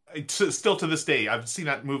 Still to this day, I've seen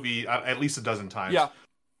that movie at least a dozen times. Yeah,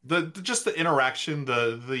 just the interaction,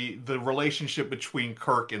 the relationship between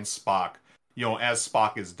Kirk and Spock. As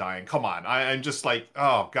Spock is dying. Come on, I'm just like,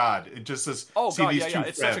 oh god, it just is. Oh god, yeah,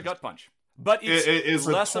 it's such a gut punch. But it's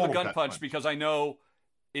less of a gut punch because I know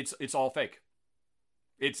it's all fake.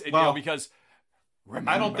 Because.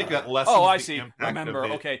 Remember. I don't think that lessens. Oh, I see. Remember.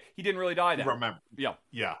 Okay, he didn't really die then. Remember. Yeah.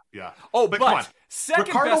 Oh, but second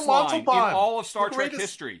Ricardo best line Montalban, in all of Star Trek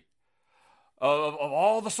history. Of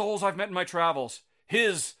all the souls I've met in my travels,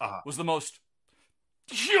 his was the most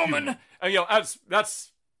human.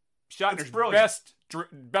 That's Shatner's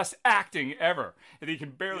best acting ever, and he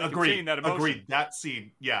can barely contain that emotion. Agreed. That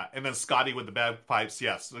scene, yeah. And then Scotty with the bagpipes,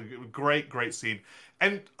 yes, great scene.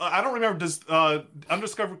 And I don't remember, does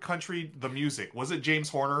Undiscovered Country, the music, was it James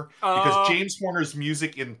Horner? Because James Horner's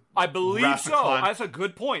music in I believe so. That's a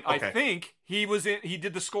good point. Okay. I think he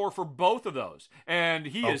did the score for both of those. And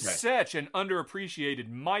he is such an underappreciated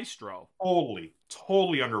maestro.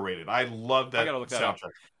 Totally underrated. I love that I gotta look that soundtrack.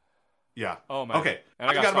 Up. Yeah. Oh, man. Okay.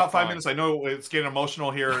 I've got about 5 minutes. I know it's getting emotional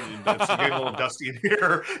here. And it's getting a little dusty in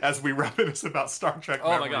here as we reminisce about Star Trek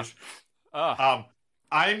memories. My gosh.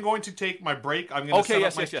 I'm going to take my break. I'm going to set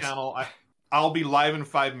up my channel. I'll be live in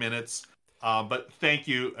 5 minutes. But thank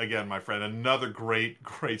you again, my friend. Another great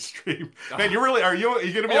stream. Man, are you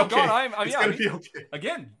going to be okay? God, it's going to be okay.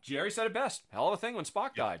 Again, Jerry said it best. Hell of a thing when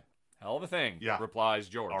Spock died. Hell of a thing. Yeah. Replies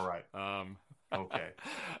George. All right. Okay.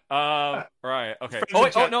 Right. Okay. No.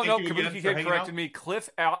 Kabuki Kid corrected me. Cliff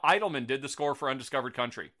Eidelman did the score for Undiscovered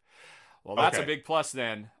Country. Well, that's a big plus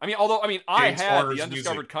then. I had the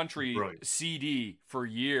Undiscovered Country CD for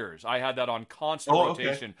years. I had that on constant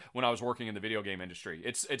rotation when I was working in the video game industry.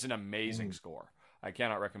 It's an amazing score. I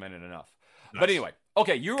cannot recommend it enough. Nice. But anyway,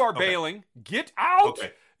 you are bailing. Get out.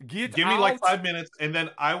 Okay. Give me like 5 minutes, and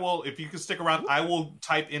then I will, if you can stick around, I will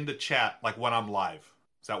type into chat like when I'm live.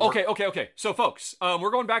 Does that work? Okay. So, folks,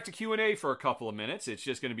 we're going back to Q&A for a couple of minutes. It's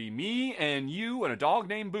just going to be me and you and a dog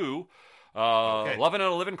named Boo. Loving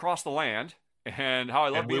and living across the land, and how I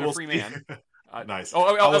love being a free man. Nice.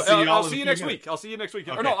 I'll see you next week. I'll see you next week.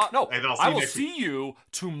 Okay. No. I will see you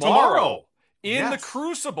tomorrow. In the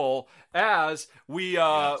Crucible as we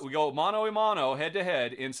go mano a mano, head to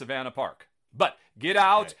head in Savannah Park. But get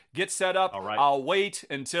out, get set up. All right. I'll wait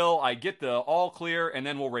until I get the all clear, and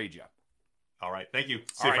then we'll raid you. All right. Thank you.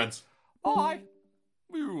 See you, friends. Bye.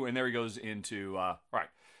 Ooh, and there he goes into, right.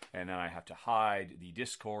 And then I have to hide the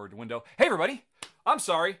Discord window. Hey, everybody. I'm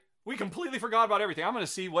sorry. We completely forgot about everything. I'm going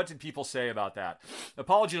to see what did people say about that.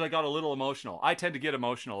 Apologies, I got a little emotional. I tend to get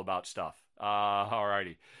emotional about stuff. All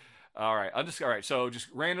righty. All right. All right. So just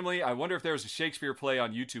randomly, I wonder if there's a Shakespeare play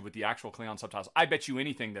on YouTube with the actual Klingon subtitles. I bet you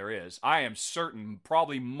anything there is. I am certain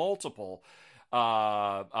probably multiple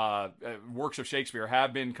works of Shakespeare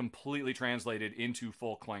have been completely translated into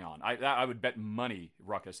full Klingon. I would bet money,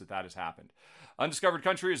 Ruckus, that has happened. Undiscovered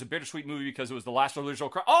Country is a bittersweet movie because it was the last original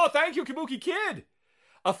crime. Oh, thank you, Kabuki Kid!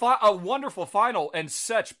 A wonderful final and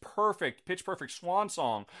such pitch perfect swan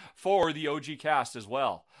song for the OG cast as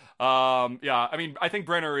well. Yeah, I mean, I think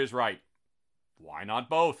Brenner is right. Why not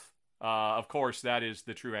both? Of course, that is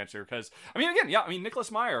the true answer. Because, I mean, again, yeah, I mean, Nicholas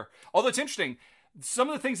Meyer, although it's interesting, some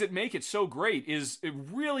of the things that make it so great is it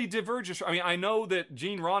really diverges. I mean, I know that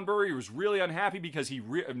Gene Roddenberry was really unhappy because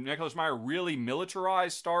Nicholas Meyer really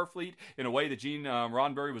militarized Starfleet in a way that Gene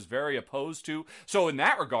Roddenberry was very opposed to. So in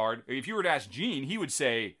that regard, if you were to ask Gene, he would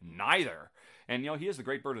say neither. And, you know, he is the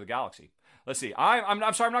great bird of the galaxy. Let's see. I'm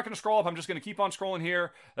sorry, I'm not going to scroll up. I'm just going to keep on scrolling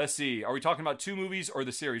here. Let's see. Are we talking about two movies or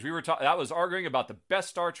the series? That was arguing about the best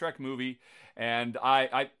Star Trek movie, and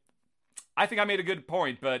I think I made a good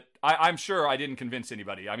point, but I'm sure I didn't convince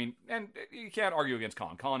anybody. I mean, and you can't argue against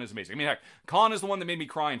Khan. Khan is amazing. I mean, heck, Khan is the one that made me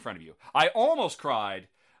cry in front of you. I almost cried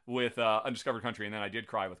with Undiscovered Country, and then I did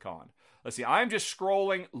cry with Khan. Let's see. I'm just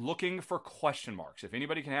scrolling, looking for question marks. If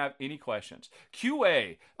anybody can have any questions.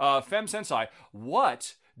 QA, Fem Sensei,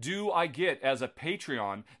 what do I get as a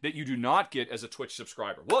Patreon that you do not get as a Twitch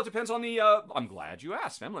subscriber? Well, it depends on the... I'm glad you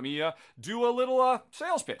asked, Fem. Let me do a little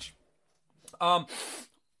sales pitch.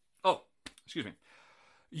 Excuse me.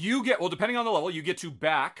 You get, well, depending on the level, you get to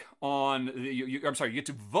back on, you get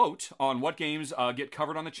to vote on what games get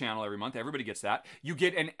covered on the channel every month. Everybody gets that. You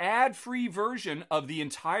get an ad-free version of the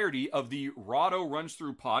entirety of the Rahdo Runs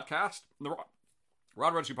Through podcast. The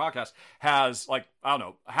Rahdo Runs Through podcast has, like, I don't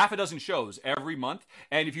know, half a dozen shows every month.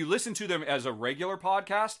 And if you listen to them as a regular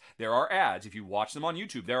podcast, there are ads. If you watch them on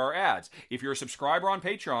YouTube, there are ads. If you're a subscriber on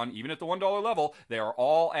Patreon, even at the $1 level, they are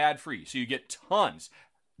all ad-free. So you get tons,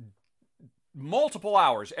 multiple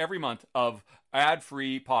hours every month of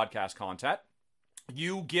ad-free podcast content.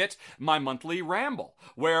 You get my monthly ramble,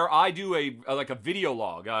 where I do a video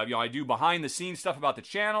log. I do behind-the-scenes stuff about the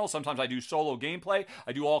channel. Sometimes I do solo gameplay.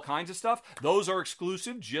 I do all kinds of stuff. Those are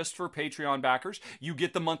exclusive just for Patreon backers. You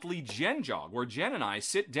get the monthly Jen Jog, where Jen and I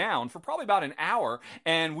sit down for probably about an hour,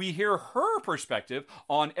 and we hear her perspective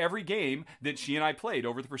on every game that she and I played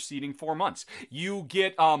over the preceding 4 months. You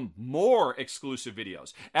get more exclusive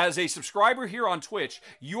videos. As a subscriber here on Twitch,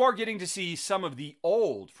 you are getting to see some of the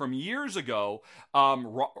old, from years ago,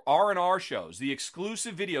 R&R shows, the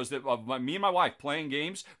exclusive videos that of me and my wife playing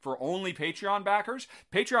games for only Patreon backers.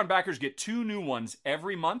 Patreon backers get 2 new ones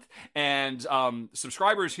every month, and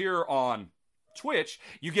subscribers here on Twitch,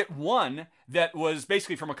 you get one that was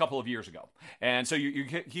basically from a couple of years ago. And so you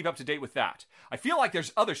keep up to date with that. I feel like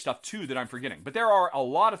there's other stuff too that I'm forgetting, but there are a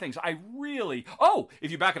lot of things I really... Oh, if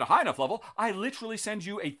you back at a high enough level, I literally send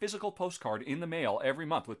you a physical postcard in the mail every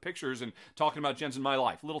month with pictures and talking about Jen's and my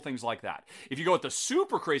life, little things like that. If you go at the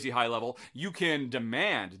super crazy high level, you can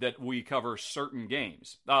demand that we cover certain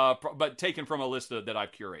games, but taken from a list that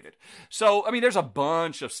I've curated. So, I mean, there's a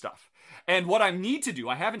bunch of stuff. And what I need to do,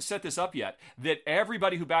 I haven't set this up yet, that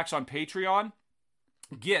everybody who backs on Patreon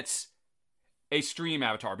gets a stream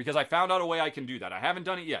avatar, because I found out a way I can do that. I haven't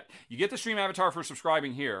done it yet. You get the stream avatar for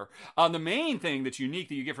subscribing here. The main thing that's unique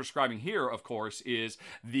that you get for subscribing here, of course, is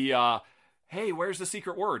the... hey, where's the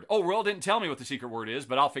secret word? Oh, Royal didn't tell me what the secret word is,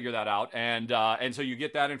 but I'll figure that out. And so you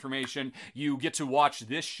get that information. You get to watch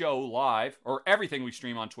this show live, or everything we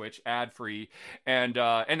stream on Twitch, ad-free. And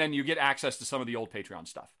then you get access to some of the old Patreon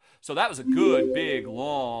stuff. So that was a good, big,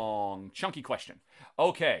 long, chunky question.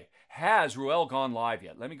 Okay, has Ruel gone live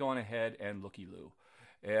yet? Let me go on ahead and looky-loo.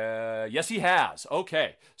 Yes, he has.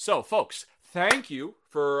 Okay, so folks, thank you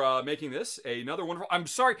for making this another wonderful. I'm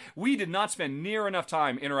sorry, we did not spend near enough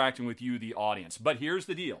time interacting with you, the audience. But here's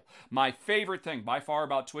the deal. My favorite thing by far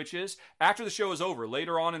about Twitch is, after the show is over,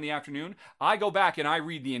 later on in the afternoon, I go back and I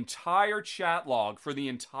read the entire chat log for the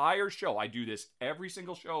entire show. I do this every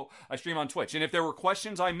single show I stream on Twitch. And if there were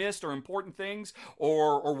questions I missed or important things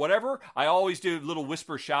or whatever, I always do little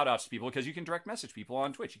whisper shout-outs to people, because you can direct message people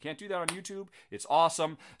on Twitch. You can't do that on YouTube. It's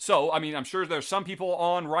awesome. So, I mean, I'm sure there's some people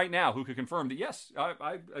on right now who could confirm that, yes,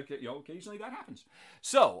 occasionally that happens.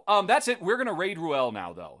 So, that's it. We're going to raid Ruel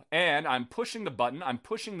now, though. And I'm pushing the button. I'm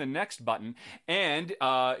pushing the next button. And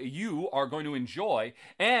you are going to enjoy.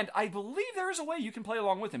 And I believe there is a way you can play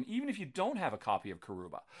along with him, even if you don't have a copy of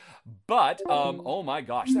Karuba. But, oh my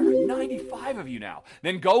gosh, there are 95 of you now.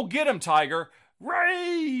 Then go get him, Tiger.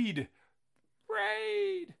 Raid!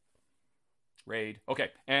 Raid! Raid.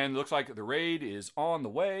 Okay, and looks like the raid is on the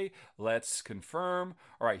way. Let's confirm.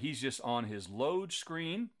 All right, he's just on his load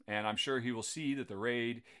screen, and I'm sure he will see that the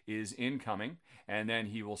raid is incoming, and then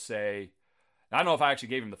he will say, I don't know if I actually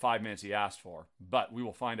gave him the 5 minutes he asked for, but we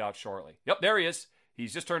will find out shortly. Yep, there he is.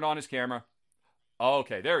 He's just turned on his camera.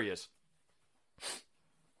 Okay, there he is.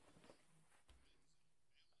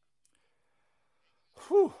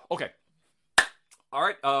 Whew, okay. All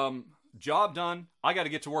right, job done. I got to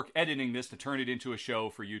get to work editing this to turn it into a show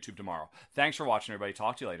for YouTube tomorrow. Thanks for watching, everybody.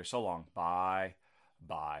 Talk to you later. So long. Bye.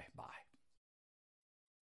 Bye. Bye.